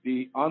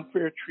 the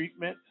unfair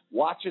treatment,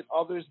 watching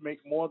others make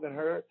more than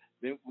her,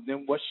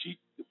 than what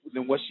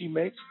she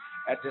makes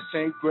at the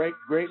same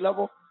grade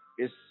level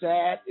is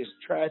sad, is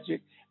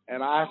tragic,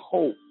 and I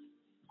hope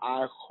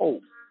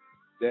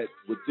that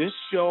with this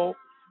show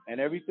and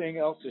everything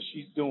else that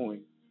she's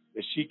doing,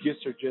 that she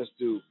gets her just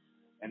due,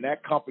 and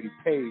that company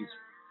pays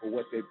for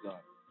what they've done.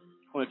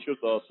 Clint, your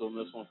thoughts on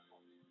this one?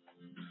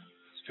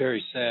 It's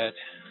very sad.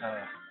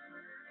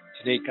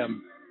 Tanique,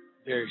 I'm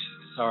very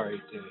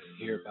sorry to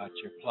hear about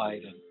your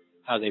plight and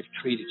how they've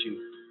treated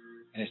you,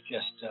 and it's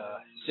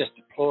just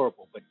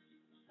deplorable. But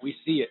we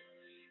see it.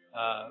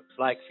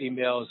 Black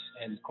females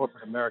in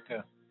corporate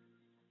America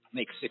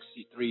make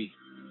 63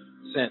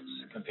 cents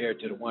compared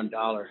to the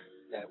 $1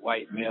 that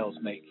white males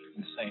make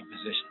in the same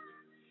position.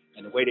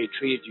 And the way they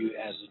treated you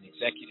as an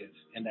executive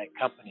in that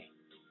company,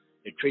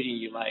 they're treating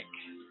you like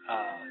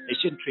they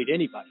shouldn't treat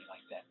anybody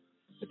like that.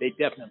 But they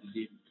definitely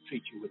didn't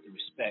treat you with the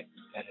respect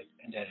that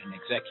an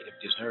executive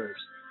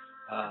deserves.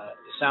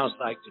 It sounds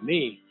like to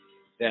me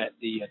that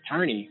the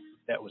attorney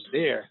that was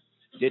there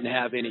didn't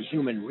have any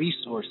human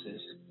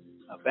resources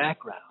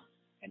background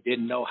and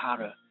didn't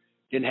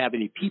have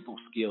any people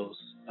skills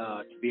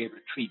to be able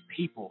to treat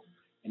people,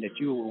 and that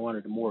you were one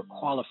of the more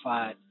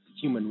qualified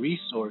human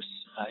resource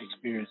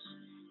experienced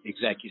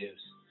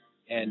executives.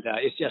 And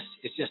it's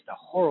just a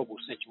horrible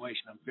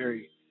situation. I'm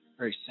very,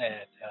 very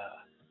sad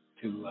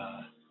to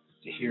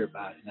hear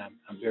about it, and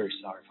I'm very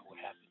sorry for what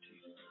happened to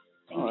you.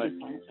 All right,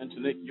 and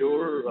Tanique,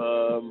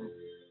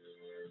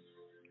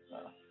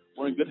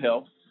 we're in good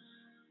health.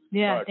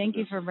 Yeah, thank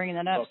you for bringing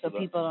that up so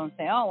people don't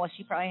say, oh, well,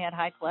 she probably had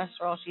high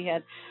cholesterol, she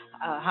had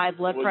high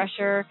blood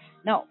pressure.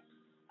 No.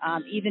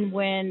 Even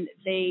when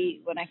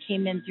I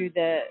came in through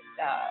the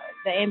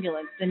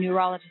ambulance, the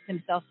neurologist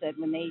himself said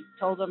when they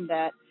told him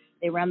that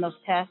they ran those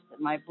tests, that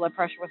my blood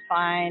pressure was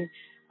fine,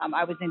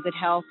 I was in good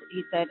health,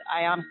 he said,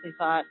 I honestly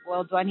thought,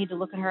 well, do I need to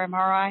look at her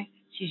MRI?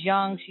 She's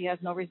young, she has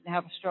no reason to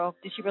have a stroke.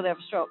 Did she really have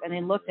a stroke? And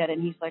then looked at it,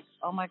 and he's like,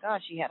 oh, my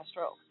God, she had a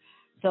stroke.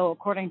 So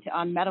according to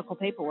on medical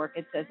paperwork,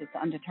 it says it's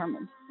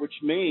undetermined.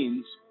 Which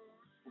means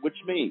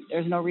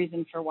there's no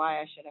reason for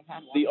why I should have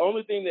had one. The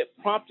only thing that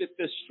prompted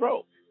this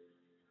stroke,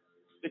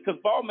 because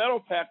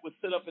Metalpack would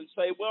sit up and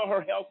say, well,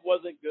 her health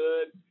wasn't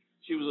good.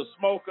 She was a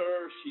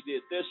smoker. She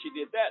did this. She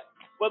did that.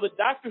 Well, the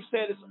doctor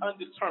said it's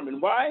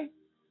undetermined. Why?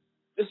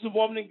 This is a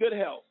woman in good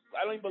health.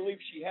 I don't even believe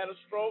she had a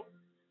stroke.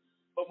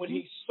 But when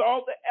he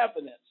saw the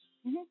evidence,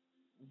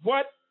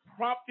 what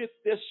prompted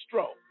this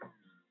stroke?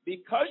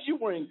 Because you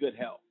were in good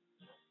health,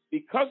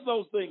 because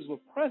those things were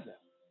present,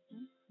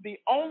 the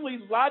only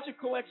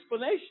logical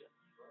explanation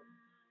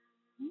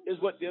is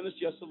what Dennis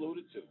just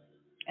alluded to.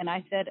 And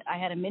I said, I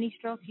had a mini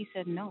stroke. He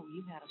said, no,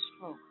 you had a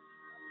stroke.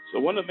 So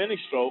when a mini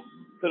stroke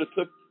could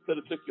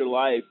have took your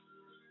life,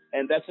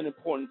 and that's an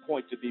important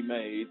point to be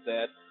made,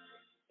 that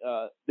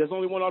there's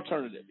only one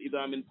alternative. Either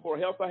I'm in poor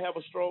health, I have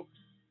a stroke,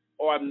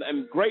 or I'm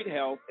in great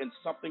health and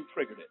something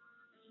triggered it.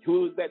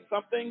 Who is that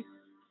something?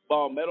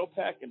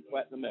 Metalpack and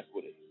Platinum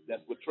Equity.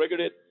 That's what triggered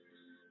it.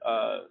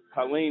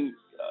 Colleen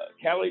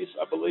Callies,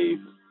 I believe,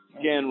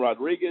 Jan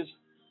Rodriguez.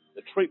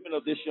 The treatment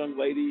of this young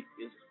lady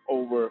is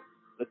over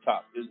the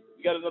top.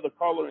 We got another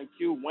caller in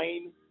queue,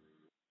 Wayne.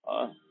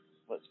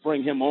 Let's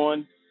bring him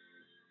on.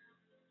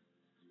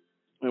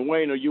 And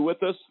Wayne, are you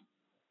with us?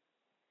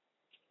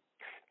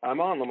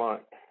 I'm on,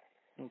 Lamont.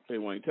 Okay,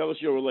 Wayne, tell us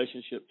your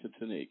relationship to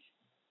Tanique.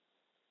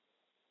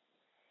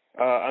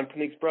 I'm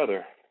Tanique's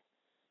brother.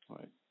 All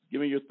right.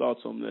 Give me your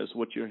thoughts on this,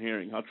 what you're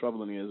hearing. How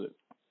troubling is it?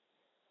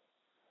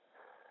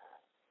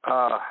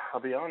 I'll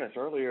be honest.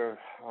 Earlier,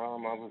 I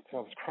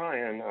was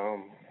crying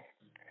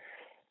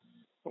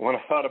when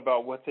I thought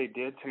about what they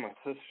did to my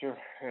sister,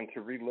 and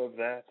to relive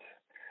that.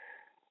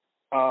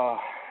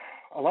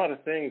 A lot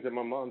of things that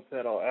my mom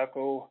said, I'll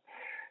echo.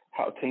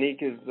 How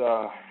Tanique is,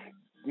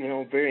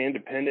 very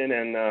independent,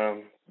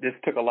 and this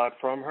took a lot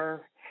from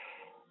her.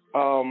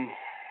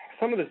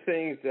 Some of the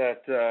things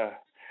that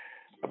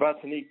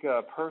about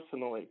Tanique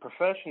personally,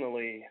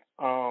 professionally.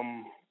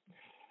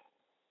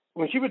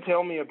 When she would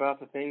tell me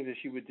about the things that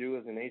she would do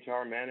as an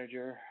HR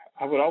manager,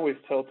 I would always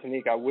tell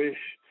Tanique, I wish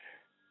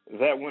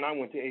that when I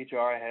went to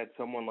HR, I had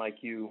someone like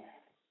you.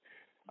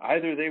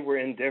 Either they were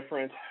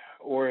indifferent,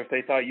 or if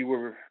they thought you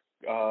were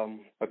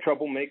a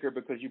troublemaker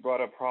because you brought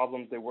up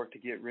problems, they worked to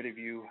get rid of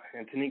you.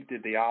 And Tanique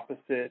did the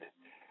opposite.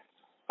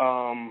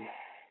 And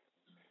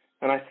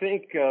I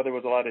think there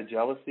was a lot of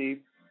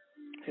jealousy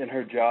in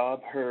her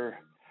job. Her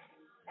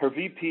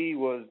VP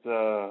was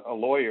a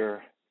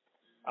lawyer.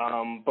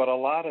 But a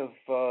lot of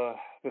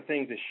the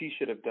things that she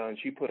should have done,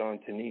 she put on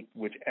Tanique,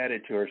 which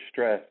added to her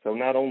stress. So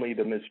not only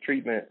the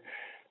mistreatment,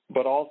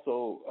 but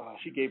also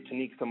she gave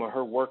Tanique some of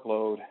her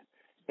workload,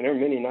 And there were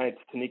many nights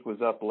Tanique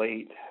was up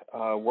late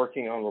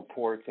working on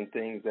reports and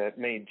things that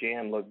made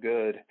Jan look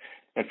good.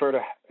 And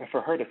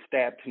for her to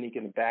stab Tanique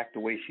in the back the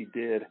way she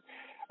did,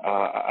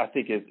 I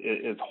think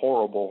is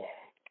horrible.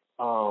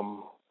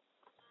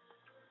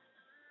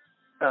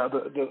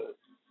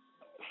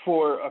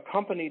 For a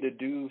company to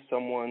do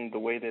someone the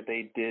way that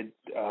they did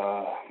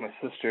my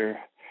sister,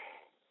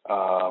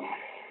 I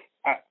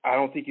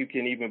don't think you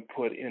can even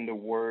put into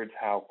words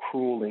how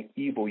cruel and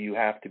evil you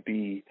have to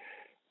be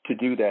to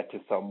do that to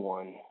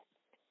someone.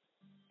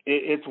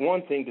 It's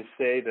one thing to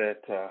say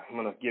that I'm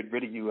going to get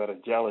rid of you out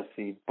of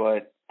jealousy,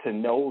 but to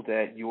know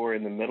that you're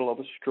in the middle of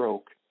a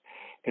stroke,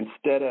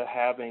 instead of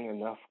having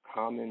enough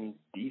common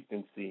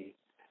decency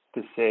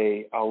to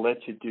say, I'll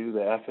let you do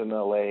the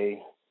FMLA,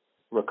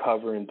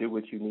 recover and do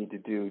what you need to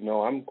do.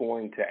 No, I'm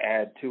going to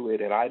add to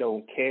it, and I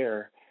don't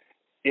care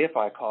if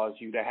I cause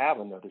you to have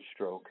another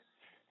stroke.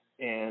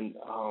 And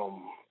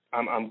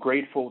I'm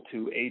grateful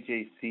to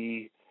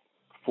AJC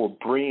for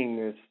bringing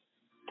this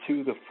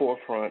to the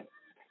forefront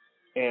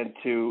and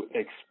to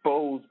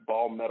expose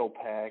Ball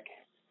Metalpack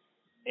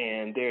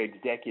and their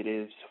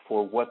executives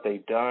for what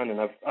they've done.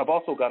 And I've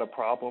also got a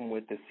problem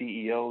with the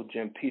CEO,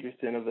 Jim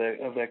Peterson, of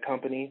that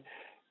company,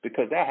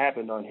 because that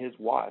happened on his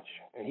watch,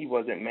 and he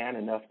wasn't man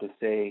enough to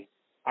say,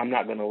 I'm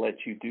not going to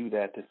let you do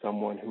that to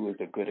someone who is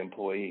a good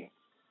employee.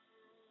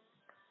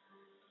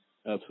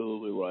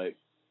 Absolutely right.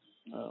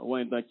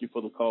 Wayne, thank you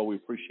for the call. We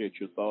appreciate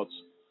your thoughts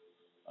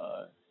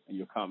and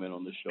your comment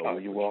on the show. Oh,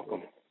 you're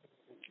welcome.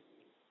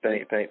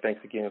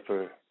 Thanks again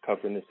for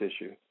covering this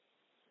issue.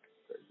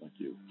 Thank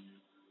you.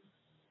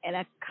 And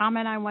a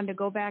comment I wanted to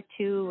go back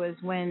to was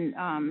when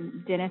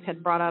Dennis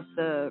had brought up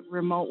the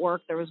remote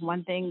work. There was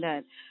one thing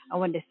that I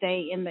wanted to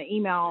say in the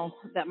email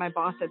that my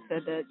boss had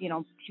said that,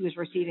 she was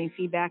receiving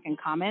feedback and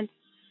comments.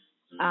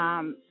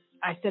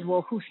 I said,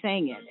 well, who's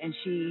saying it? And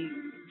she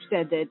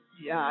said that,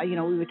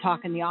 we would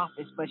talk in the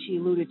office, but she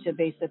alluded to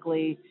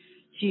basically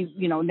she,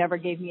 never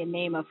gave me a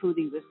name of who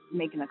he was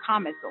making the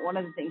comments. But one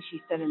of the things she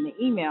said in the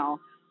email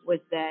was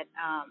that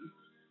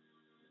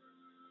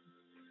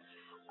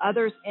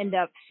others end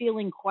up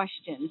fielding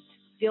questions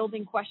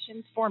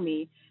for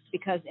me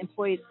because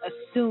employees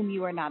assume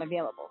you are not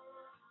available.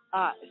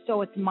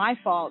 So it's my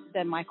fault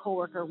that my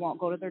coworker won't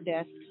go to their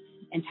desk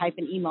and type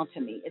an email to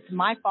me. It's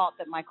my fault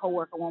that my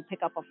coworker won't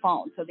pick up a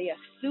phone. So they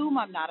assume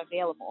I'm not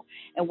available.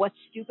 And what's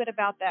stupid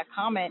about that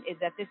comment is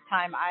at this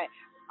time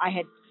I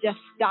had just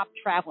stopped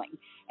traveling.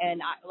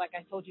 And like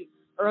I told you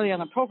earlier on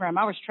the program,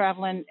 I was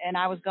traveling and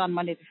I was gone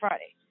Monday to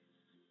Friday.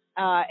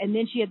 And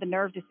then she had the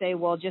nerve to say,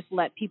 well, just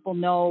let people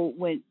know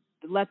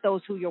let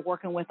those who you're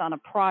working with on a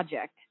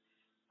project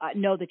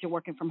know that you're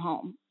working from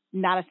home.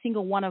 Not a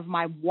single one of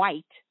my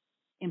white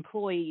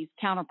employees,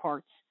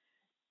 counterparts,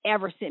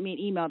 ever sent me an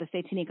email to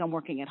say, Tanique, I'm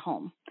working at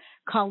home.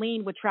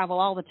 Colleen would travel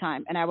all the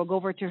time, and I would go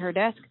over to her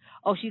desk.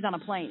 Oh, she's on a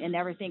plane, and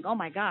never think, oh,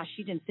 my gosh,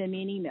 she didn't send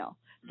me an email.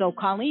 So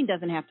Colleen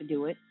doesn't have to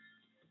do it.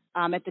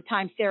 At the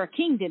time, Sarah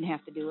King didn't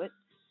have to do it.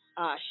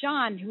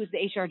 Sean, who was the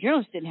HR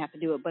journalist, didn't have to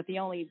do it, but the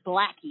only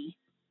blackie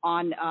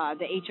on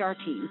the HR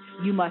team,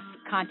 you must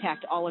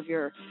contact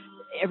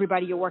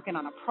everybody you're working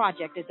on a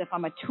project as if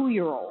I'm a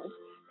 2-year-old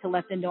to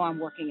let them know I'm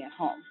working at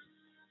home.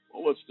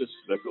 Well, what's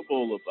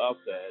despicable about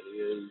that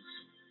is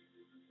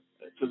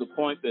to the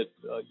point that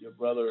your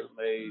brother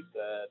made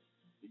that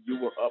you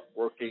were up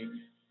working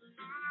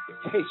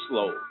the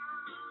caseload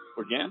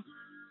for Jan?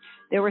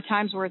 There were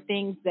times where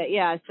things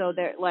that, so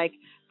they're like,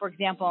 for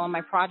example, on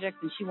my project,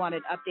 and she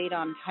wanted update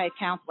on high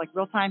accounts, like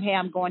real time, hey,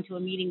 I'm going to a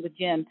meeting with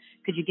Jim.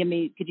 Could you get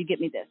me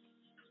this?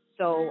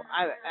 So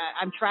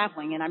I'm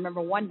traveling, and I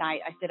remember one night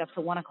I stayed up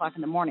till 1:00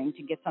 in the morning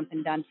to get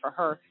something done for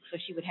her, so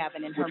she would have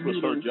it in her meeting.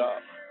 Which was her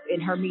job.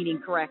 In her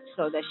meeting, correct,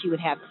 so that she would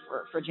have it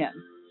for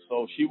Jim.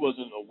 So she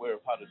wasn't aware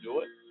of how to do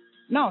it?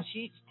 No,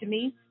 to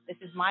me, this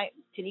is my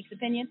Tanique's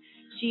opinion.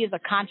 She is a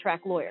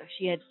contract lawyer.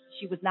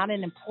 She was not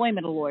an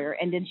employment lawyer,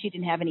 and then she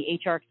didn't have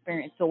any HR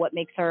experience. So what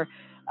makes her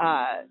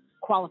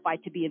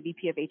qualified to be a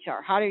VP of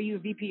HR? How are you a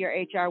VP or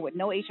HR with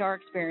no HR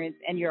experience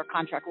and you're a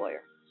contract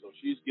lawyer? So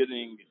she's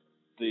getting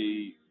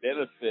the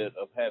benefit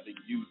of having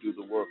you do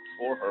the work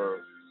for her,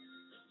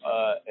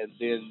 and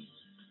then.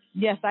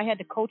 Yes, I had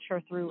to coach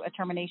her through a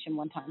termination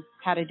one time,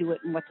 how to do it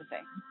and what to say.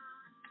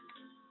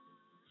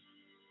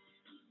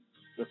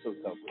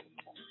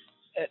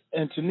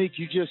 And Tanique,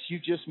 you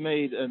just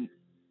made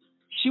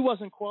she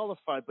wasn't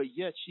qualified, but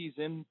yet she's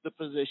in the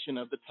position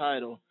of the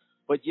title,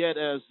 but yet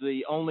as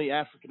the only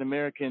African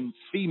American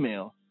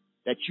female,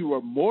 that you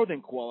are more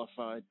than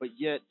qualified, but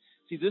yet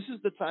see, this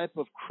is the type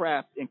of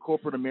crap in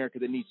corporate America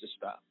that needs to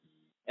stop.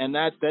 And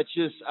that's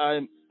just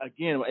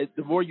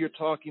the more you're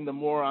talking, the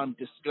more I'm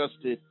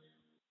disgusted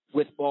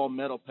with Ball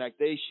Metalpack.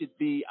 They should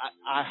be.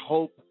 I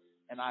hope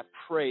and I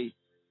pray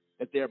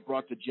that they're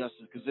brought to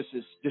justice, because this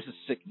is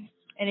sickening.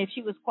 And if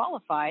she was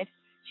qualified,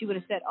 she would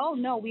have said, oh,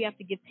 no, we have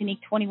to give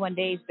Tanique 21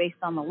 days based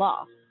on the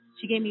law.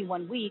 She gave me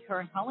 1 week, her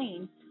and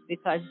Colleen,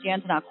 because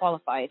Jan's not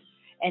qualified.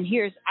 And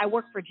I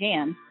work for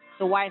Jan,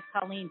 so why is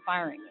Colleen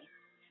firing me?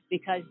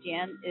 Because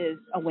Jan is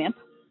a wimp,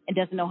 and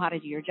doesn't know how to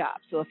do your job.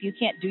 So if you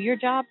can't do your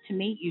job, to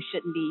me, you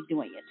shouldn't be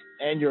doing it.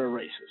 And you're a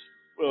racist.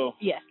 Well,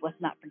 yes, let's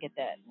not forget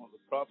that. Well, the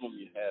problem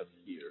you have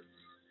here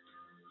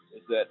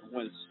is that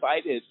when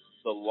cited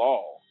the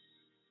law,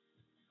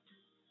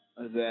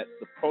 that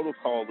the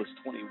protocol is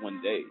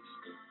 21 days.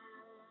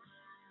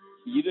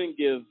 You didn't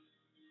give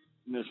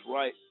Ms.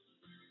 Wright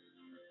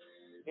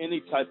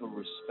any type of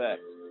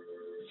respect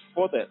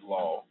for that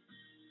law,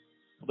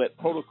 that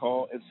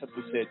protocol, and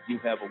simply said, you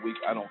have a week,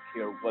 I don't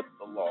care what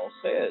the law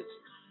says.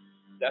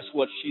 That's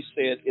what she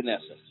said in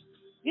essence.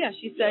 Yeah,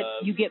 she said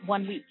you get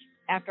 1 week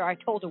after I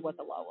told her what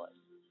the law was.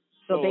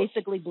 So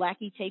basically,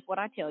 Blackie, take what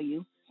I tell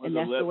you, and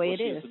that's the way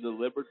it is. It's a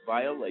deliberate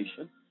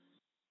violation,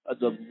 a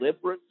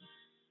deliberate,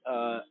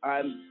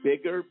 I'm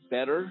bigger,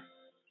 better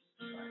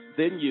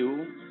than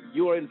you.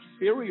 You are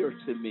inferior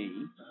to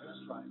me,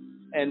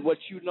 and what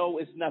you know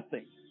is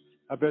nothing.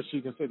 I bet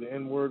you can say the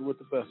N-word with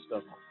the best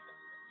of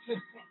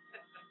them.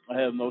 I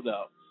have no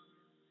doubt.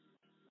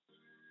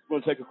 We're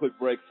going to take a quick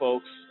break,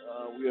 folks.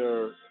 We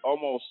are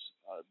almost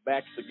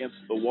backs against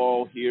the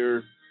wall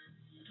here,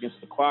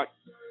 against the clock.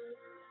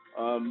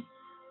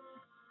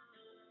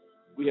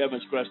 We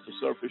haven't scratched the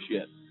surface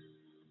yet.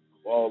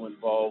 We're all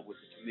involved with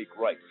the Tanique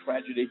Wright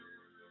tragedy.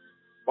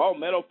 Ball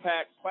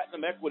Metalpack,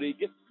 Platinum Equity.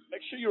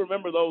 Make sure you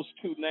remember those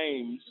two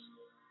names.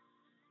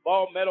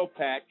 Ball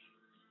Metalpack,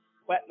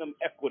 Platinum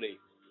Equity.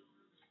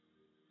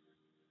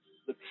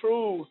 The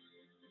true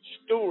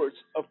stewards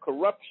of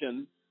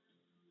corruption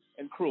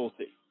and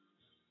cruelty.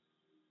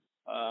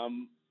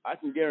 I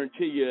can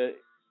guarantee you,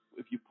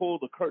 if you pull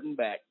the curtain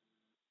back,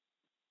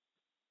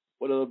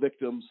 what other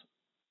victims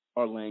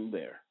are laying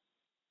there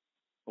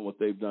and what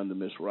they've done to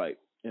Miss Wright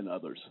and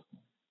others.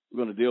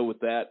 We're going to deal with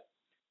that.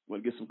 We're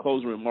going to get some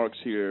closing remarks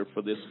here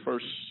for this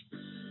first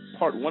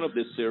part one of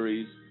this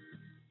series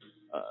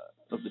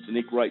of the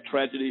Tanique Wright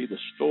tragedy, the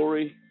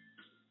story,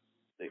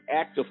 the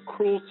act of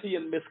cruelty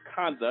and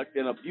misconduct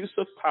and abuse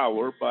of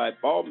power by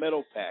Ball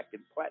Metalpack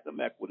and Platinum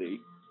Equity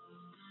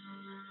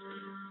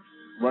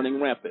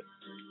running rampant.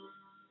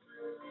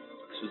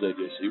 This is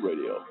AJC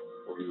Radio.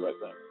 We'll be right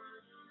back.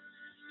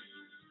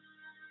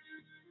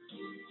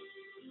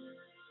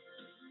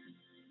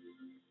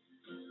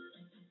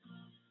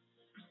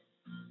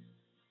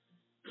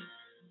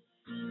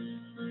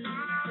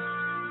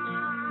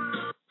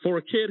 For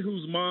a kid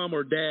whose mom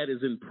or dad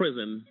is in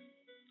prison,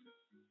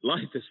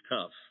 life is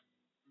tough.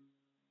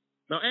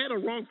 Now add a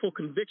wrongful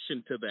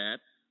conviction to that,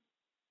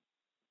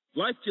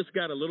 life just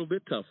got a little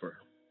bit tougher.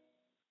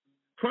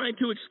 Trying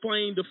to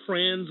explain to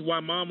friends why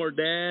mom or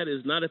dad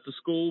is not at the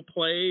school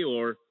play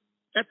or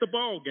at the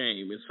ball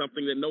game is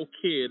something that no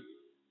kid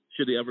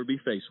should ever be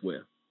faced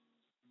with,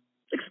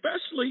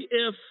 especially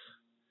if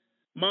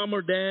mom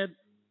or dad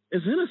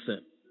is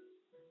innocent.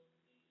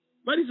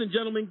 Ladies and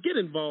gentlemen, get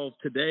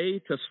involved today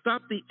to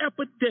stop the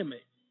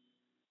epidemic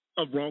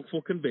of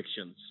wrongful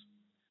convictions.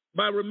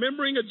 By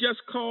remembering a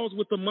Just Cause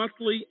with a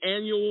monthly,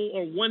 annual,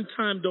 or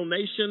one-time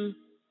donation,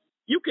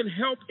 you can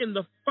help in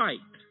the fight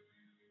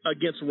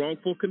against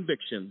wrongful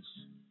convictions.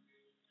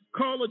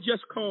 Call a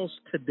Just Cause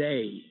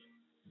today,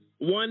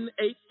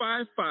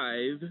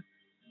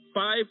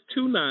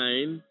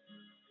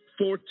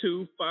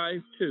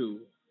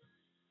 1-855-529-4252.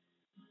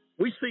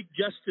 We seek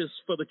justice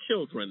for the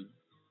children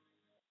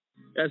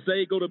as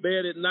they go to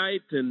bed at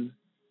night and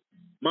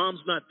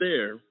mom's not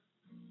there,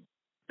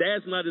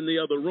 dad's not in the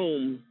other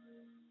room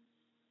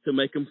to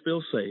make them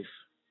feel safe.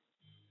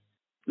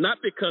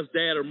 Not because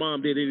dad or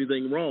mom did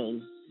anything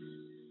wrong,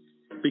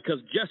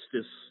 because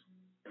justice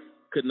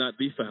could not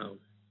be found.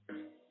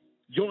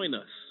 Join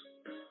us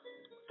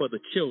for the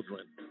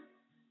children,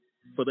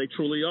 for they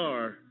truly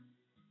are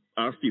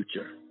our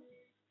future.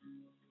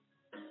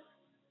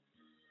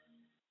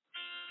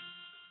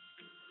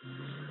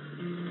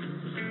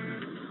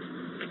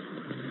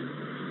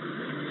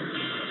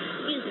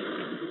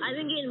 I've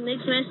been getting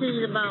mixed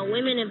messages about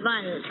women and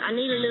violence. I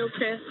need a little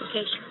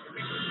clarification.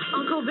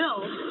 Uncle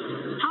Bill,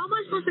 how am I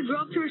supposed to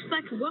grow up to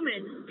respect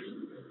women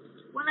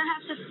when I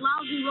have such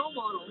lousy role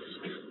models?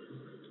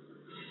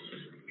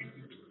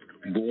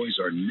 Boys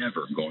are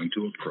never going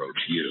to approach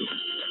you.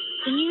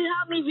 Can you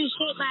help me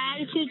reshape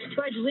my attitude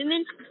towards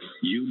women?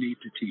 You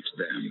need to teach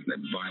them that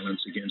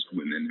violence against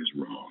women is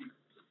wrong.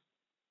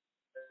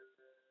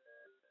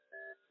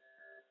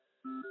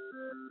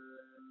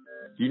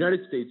 The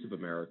United States of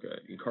America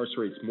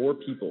incarcerates more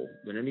people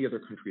than any other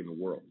country in the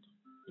world.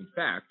 In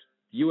fact,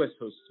 the U.S.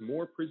 hosts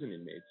more prison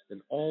inmates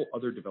than all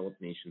other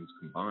developed nations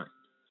combined.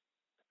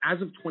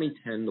 As of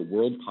 2010, the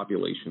world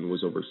population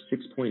was over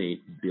 6.8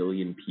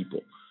 billion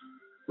people,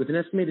 with an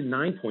estimated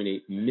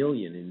 9.8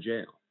 million in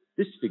jail.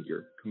 This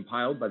figure,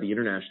 compiled by the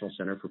International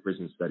Center for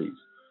Prison Studies,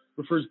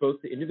 refers both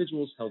to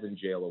individuals held in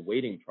jail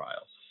awaiting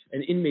trial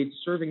and inmates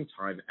serving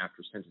time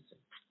after sentencing.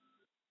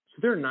 So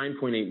there are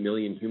 9.8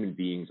 million human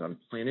beings on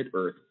planet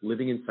Earth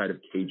living inside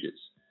of cages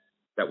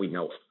that we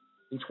know of.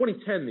 In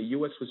 2010, the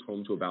U.S. was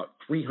home to about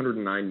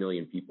 309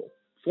 million people,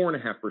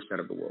 4.5%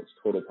 of the world's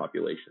total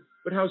population,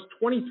 but housed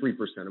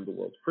 23% of the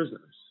world's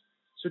prisoners.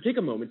 So take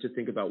a moment to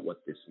think about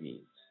what this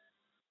means.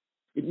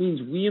 It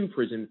means we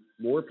imprison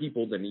more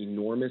people than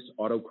enormous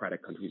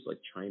autocratic countries like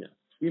China.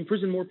 We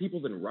imprison more people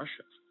than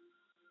Russia.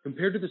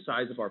 Compared to the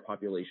size of our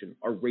population,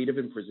 our rate of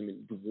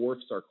imprisonment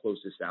dwarfs our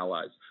closest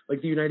allies,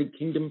 like the United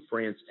Kingdom,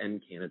 France,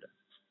 and Canada.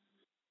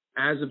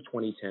 As of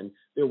 2010,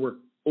 there were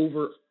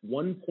over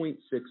 1.6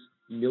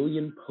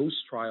 million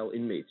post-trial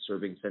inmates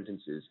serving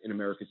sentences in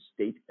America's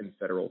state and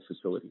federal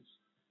facilities.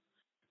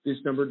 This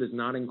number does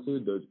not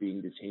include those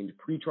being detained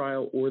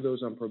pre-trial or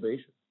those on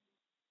probation.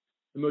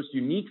 The most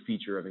unique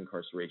feature of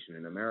incarceration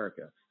in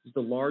America is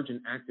the large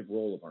and active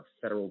role of our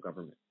federal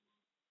government.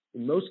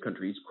 In most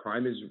countries,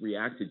 crime is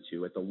reacted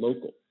to at the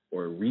local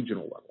or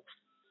regional level,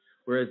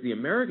 whereas the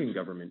American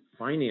government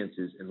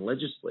finances and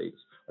legislates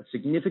a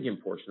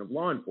significant portion of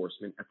law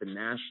enforcement at the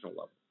national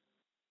level.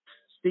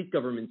 State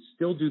governments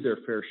still do their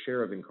fair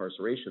share of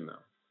incarceration,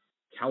 though.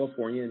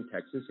 California and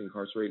Texas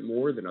incarcerate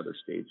more than other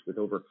states with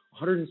over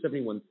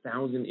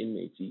 171,000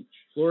 inmates each.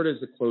 Florida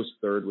is a close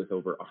third with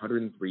over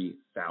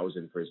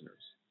 103,000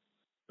 prisoners.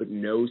 But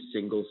no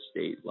single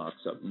state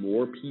locks up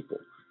more people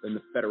than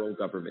the federal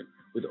government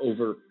with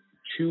over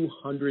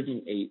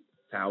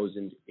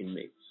 208,000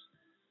 inmates.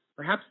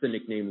 Perhaps the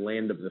nickname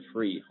Land of the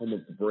Free, Home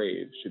of the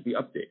Brave should be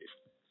updated.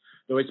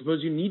 Though I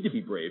suppose you need to be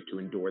brave to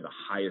endure the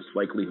highest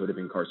likelihood of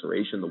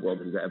incarceration the world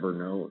has ever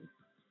known.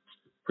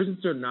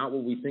 Prisons are not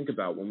what we think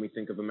about when we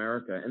think of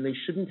America, and they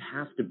shouldn't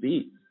have to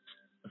be.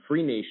 A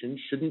free nation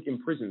shouldn't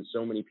imprison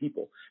so many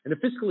people, and a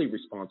fiscally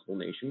responsible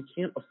nation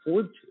can't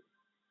afford to.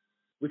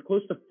 With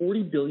close to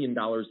 $40 billion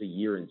a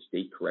year in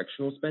state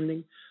correctional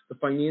spending, the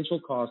financial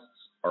costs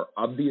are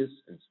obvious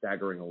and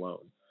staggering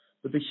alone,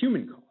 but the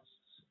human costs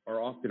are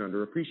often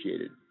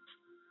underappreciated.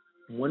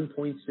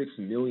 1.6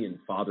 million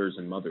fathers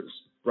and mothers,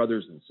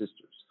 brothers and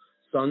sisters,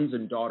 sons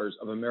and daughters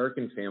of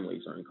American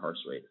families are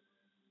incarcerated.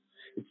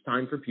 It's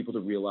time for people to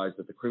realize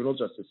that the criminal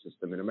justice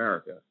system in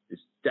America is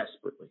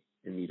desperately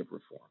in need of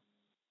reform.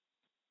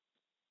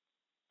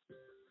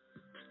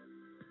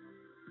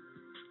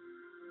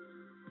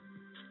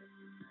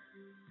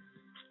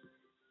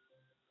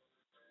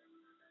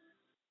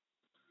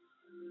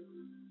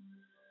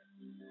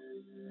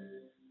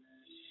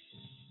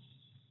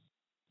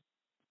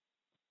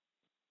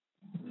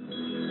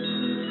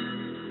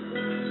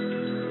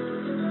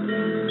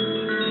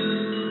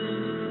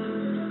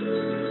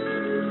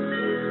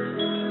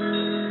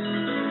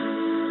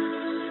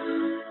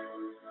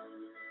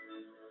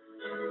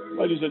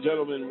 Ladies and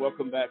gentlemen,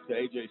 welcome back to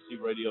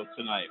AJC Radio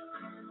Tonight.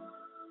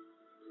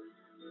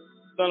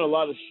 Done a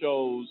lot of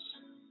shows,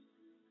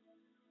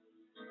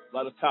 a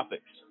lot of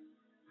topics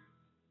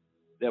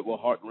that were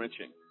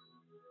heart-wrenching.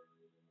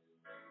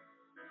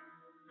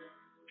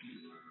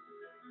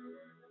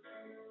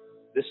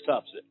 This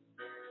tops it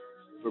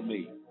for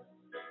me.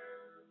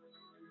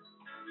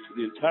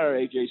 The entire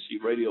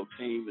AJC Radio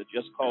team, the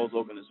Just Cause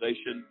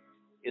organization,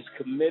 is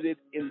committed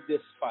in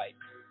this fight.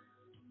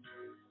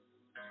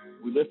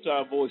 We lift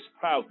our voice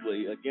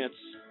proudly against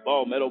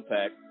Ball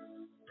Metalpack,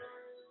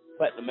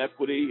 Platinum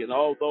Equity, and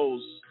all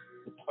those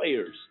the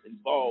players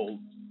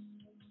involved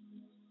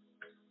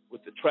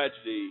with the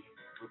tragedy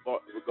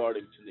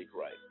regarding Tanique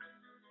Wright.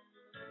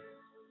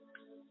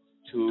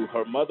 To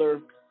her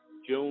mother,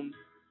 June,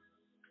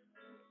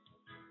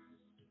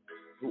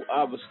 who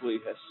obviously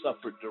has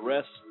suffered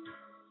duress.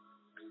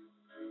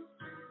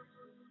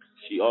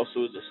 She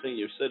also is a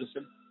senior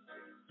citizen.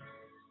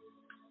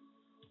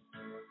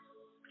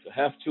 To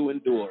have to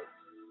endure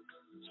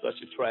such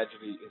a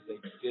tragedy is a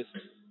disgrace.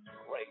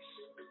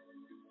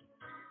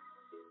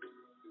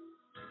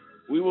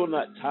 We will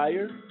not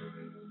tire.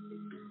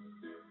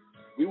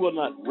 We will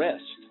not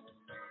rest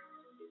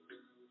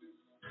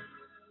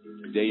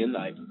day and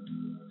night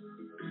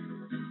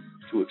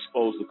to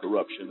expose the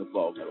corruption of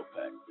Ball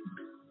Metalpack,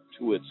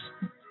 to its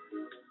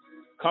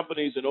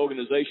companies and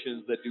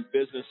organizations that do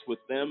business with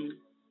them.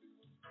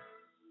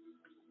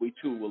 We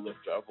too will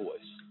lift our voice.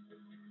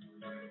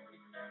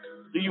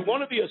 Do you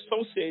want to be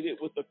associated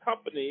with a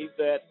company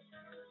that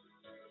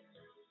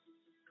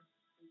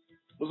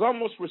was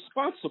almost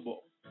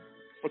responsible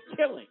for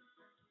killing,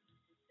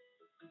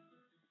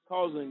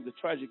 causing the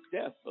tragic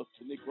death of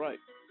Tanique Wright,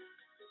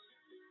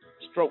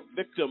 stroke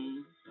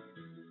victim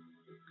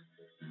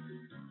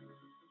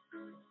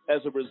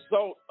as a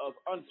result of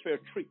unfair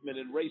treatment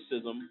and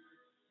racism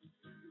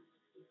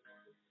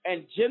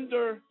and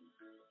gender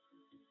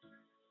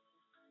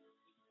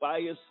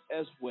bias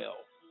as well?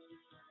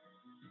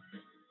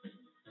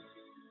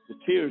 The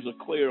tears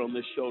are clear on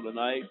this show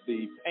tonight.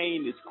 The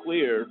pain is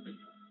clear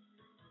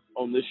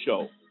on this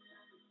show.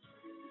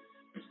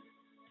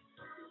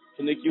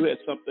 Tanique, you had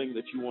something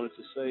that you wanted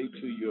to say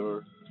to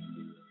your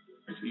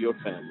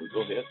family.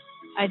 Go ahead.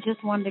 I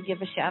just wanted to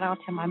give a shout out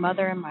to my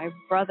mother and my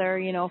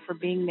brother, for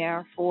being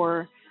there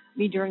for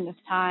me during this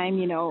time.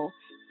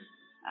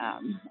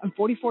 I'm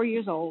 44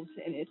 years old,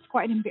 and it's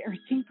quite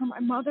embarrassing for my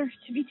mother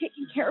to be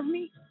taking care of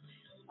me.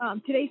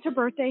 Today's her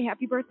birthday.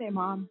 Happy birthday,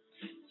 Mom.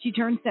 She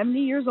turned 70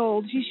 years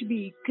old. She should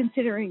be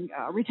considering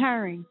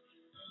retiring,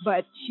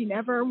 but she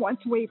never once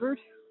wavered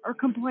or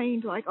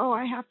complained like, oh,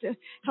 I have to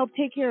help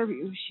take care of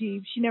you.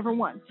 She never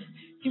once.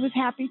 she was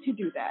happy to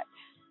do that.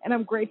 And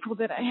I'm grateful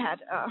that I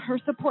had her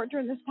support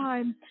during this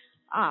time.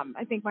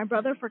 I thank my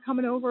brother for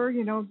coming over.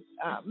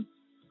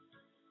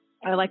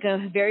 I like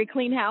a very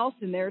clean house,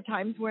 and there are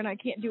times when I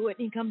can't do it.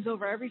 And he comes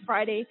over every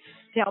Friday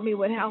to help me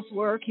with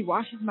housework. He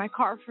washes my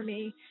car for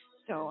me.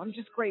 So I'm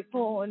just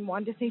grateful and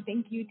wanted to say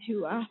thank you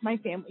to my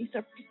family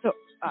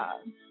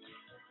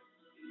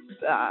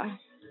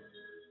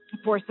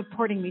for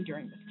supporting me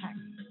during this time.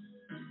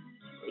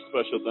 A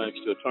special thanks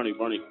to Attorney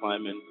Bernie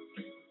Kleinman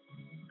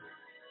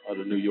out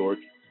of New York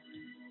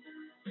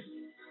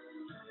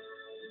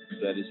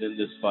that is in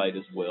this fight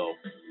as well.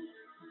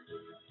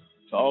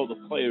 To all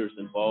the players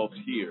involved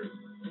here,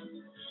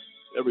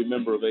 every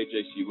member of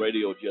AJC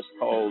Radio just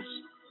calls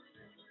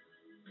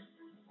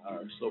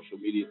our social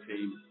media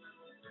team.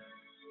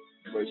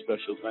 Very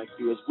special thank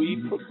you as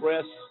we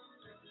progress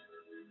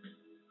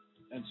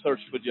and search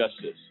for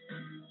justice.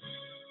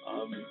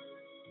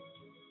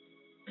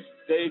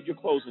 Dave, your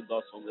closing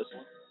thoughts on this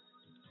one?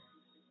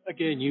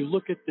 Again, you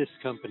look at this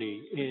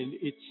company, and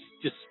it's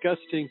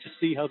disgusting to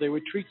see how they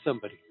would treat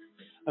somebody.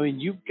 I mean,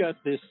 you've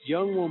got this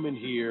young woman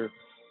here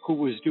who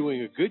was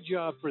doing a good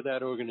job for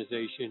that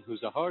organization,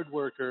 who's a hard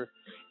worker,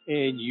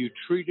 and you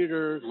treated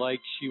her like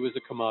she was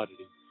a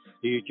commodity.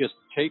 You just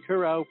take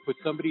her out, put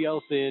somebody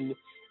else in,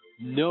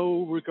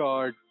 no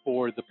regard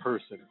for the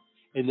person.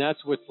 And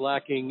that's what's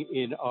lacking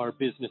in our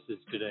businesses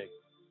today.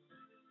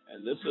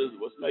 And this is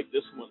what makes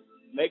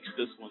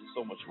this one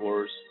so much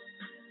worse.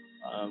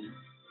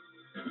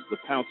 The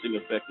pouncing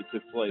effect that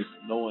took place,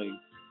 knowing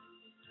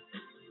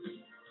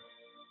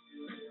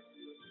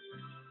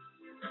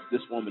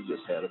this woman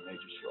just had a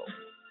major stroke.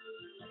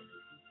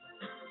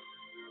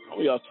 The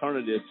only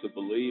alternative to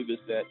believe is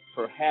that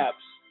perhaps,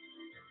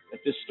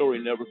 if this story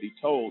never be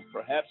told,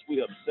 perhaps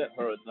we upset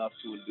her enough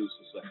to induce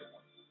a second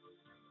one.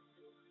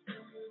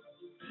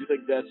 Do you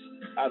think that's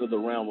out of the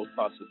realm of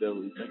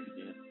possibility? Think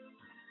again.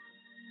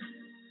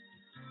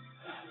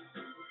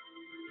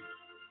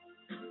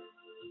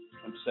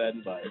 I'm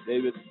saddened by it.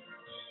 David?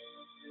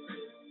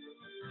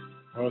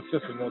 Well, it's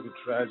just another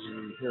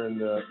tragedy here in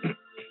the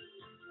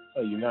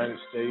United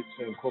States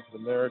and corporate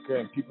America,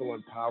 and people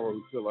in power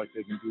who feel like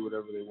they can do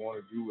whatever they want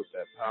to do with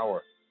that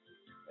power.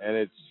 And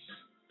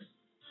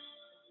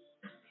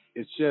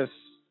it's just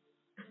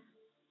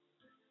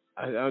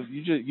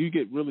you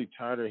get really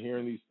tired of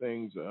hearing these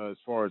things as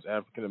far as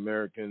African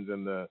Americans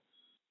and the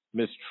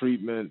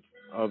mistreatment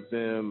of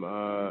them,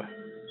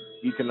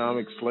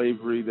 economic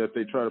slavery that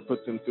they try to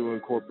put them through in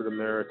corporate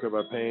America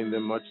by paying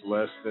them much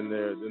less than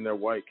their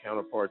white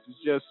counterparts.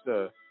 It's just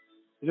a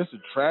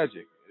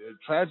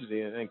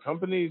tragedy, and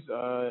companies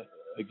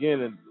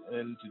again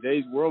in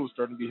today's world are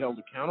starting to be held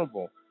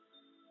accountable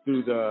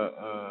through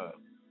the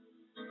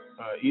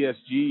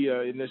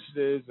ESG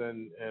initiatives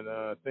and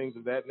things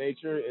of that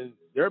nature. And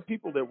there are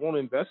people that won't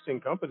invest in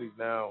companies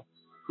now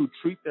who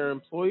treat their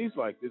employees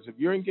like this. If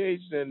you're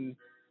engaged in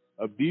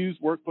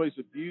workplace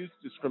abuse,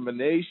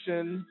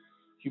 discrimination,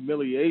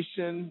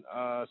 humiliation,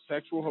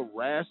 sexual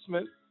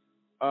harassment,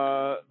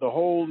 the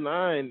whole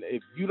nine,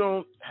 if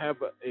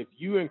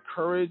you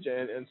encourage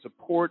and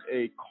support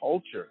a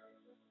culture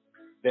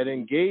that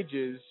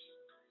engages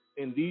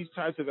in these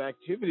types of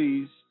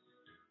activities,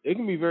 it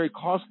can be very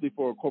costly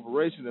for a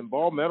corporation. And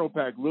Ball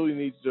Metalpack really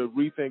needs to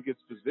rethink its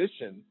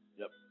position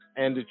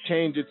and to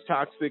change its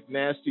toxic,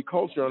 nasty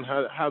culture on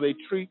how they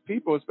treat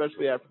people,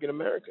 especially African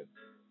Americans.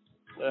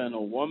 And a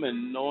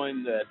woman,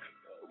 knowing that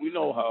we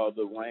know how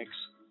the ranks,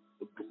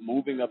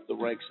 moving up the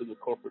ranks in the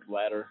corporate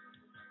ladder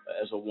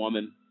as a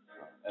woman,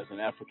 as an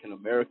African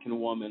American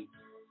woman,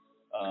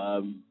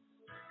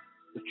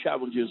 the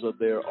challenges are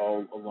there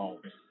all along.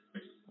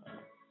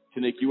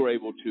 Tanique, you were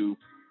able to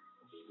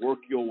work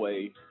your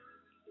way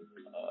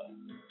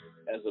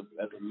as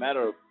a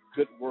matter of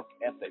good work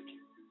ethic,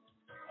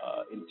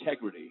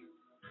 integrity,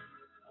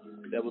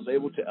 that was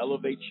able to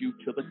elevate you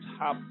to the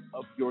top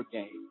of your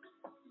game.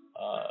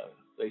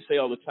 They say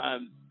all the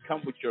time,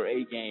 come with your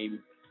A game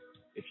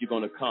if you're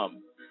going to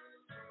come.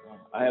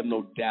 I have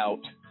no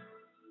doubt,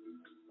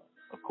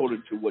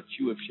 according to what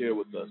you have shared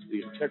with us,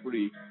 the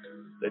integrity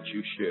that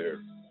you share,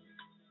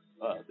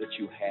 that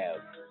you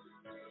have,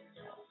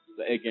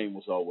 the A game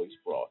was always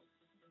brought,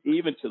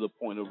 even to the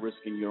point of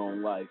risking your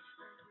own life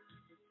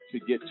to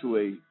get to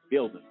a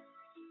building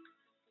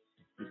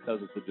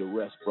because of the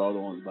duress brought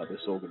on by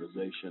this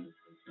organization.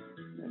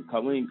 And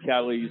Colleen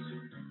Callies,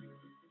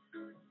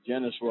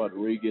 Janice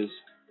Rodriguez,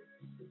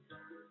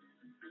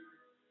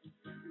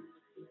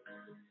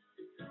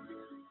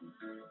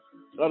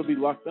 ought to be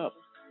locked up.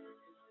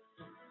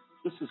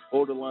 This is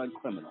borderline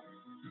criminal.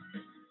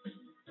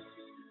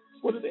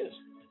 That's what it is.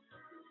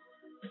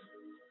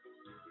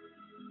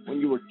 When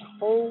you were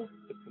told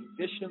the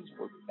conditions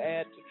were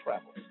bad to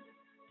travel,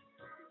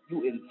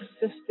 you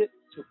insisted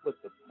to put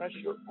the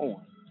pressure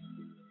on.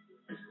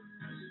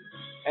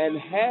 And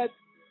had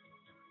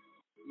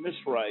Miss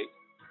Wright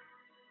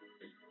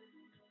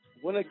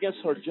went against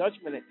her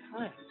judgment at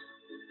times,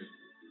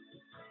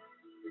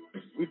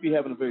 we'd be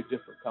having a very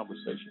different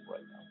conversation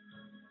right now.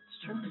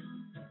 It's true.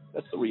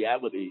 That's the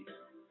reality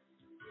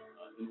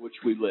in which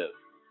we live.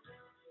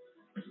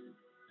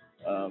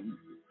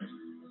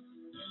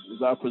 It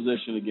was our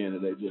position again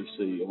at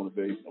AJC. I want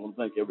to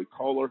thank every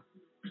caller.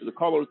 To the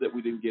callers that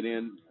we didn't get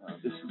in,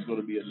 this is going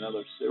to be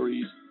another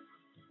series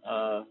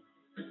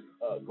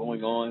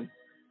going on.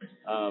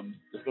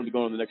 It's going to be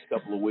going on the next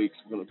couple of weeks.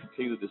 We're going to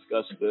continue to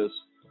discuss this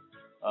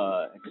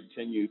and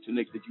continue.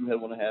 Tanique, did you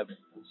want to have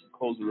some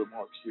closing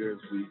remarks here as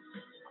we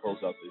close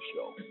out this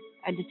show?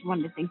 I just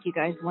wanted to thank you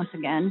guys once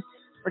again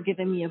for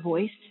giving me a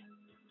voice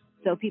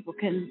so people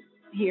can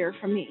hear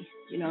from me.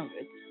 You know,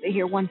 they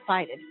hear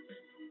one-sided,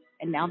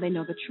 and now they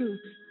know the truth,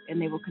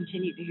 and they will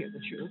continue to hear the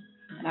truth.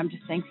 And I'm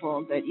just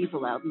thankful that you've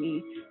allowed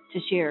me to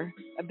share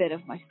a bit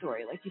of my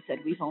story. Like you said,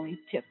 we've only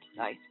tipped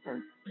the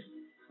iceberg.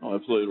 Oh,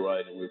 absolutely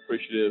right. And we're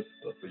appreciative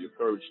for your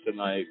courage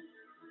tonight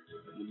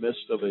in the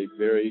midst of a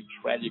very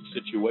tragic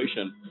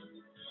situation.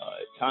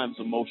 At times,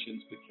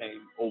 emotions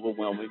became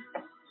overwhelming.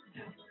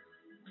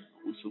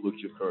 We salute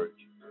your courage.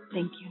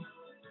 Thank you.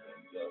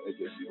 And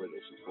AJC Radio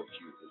supports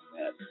you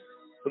in that.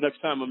 So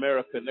next time,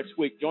 America, next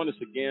week, join us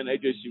again.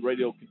 AJC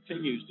Radio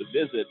continues to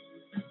visit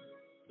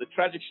the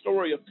tragic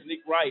story of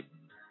Tanique Wright.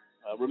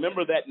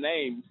 Remember that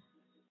name,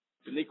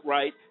 Tanique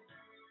Wright.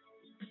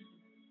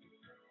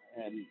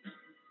 And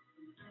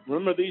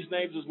remember these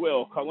names as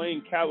well: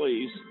 Colleen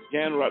Callies,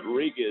 Jan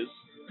Rodriguez,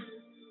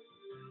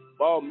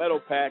 Ball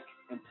Metalpack,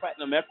 and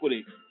Platinum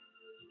Equity.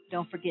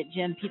 Don't forget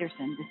Jen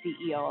Peterson, the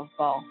CEO of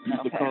Ball He's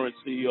Metalpack. the current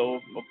CEO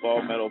of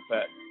Ball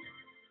Metalpack.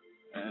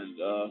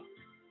 And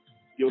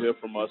you'll hear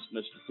from us,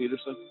 Mr.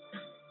 Peterson,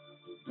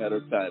 matter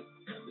of time.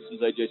 This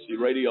is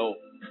AJC Radio.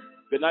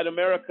 Good night,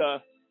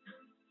 America.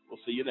 We'll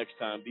see you next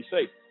time. Be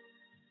safe.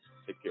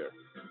 Take care.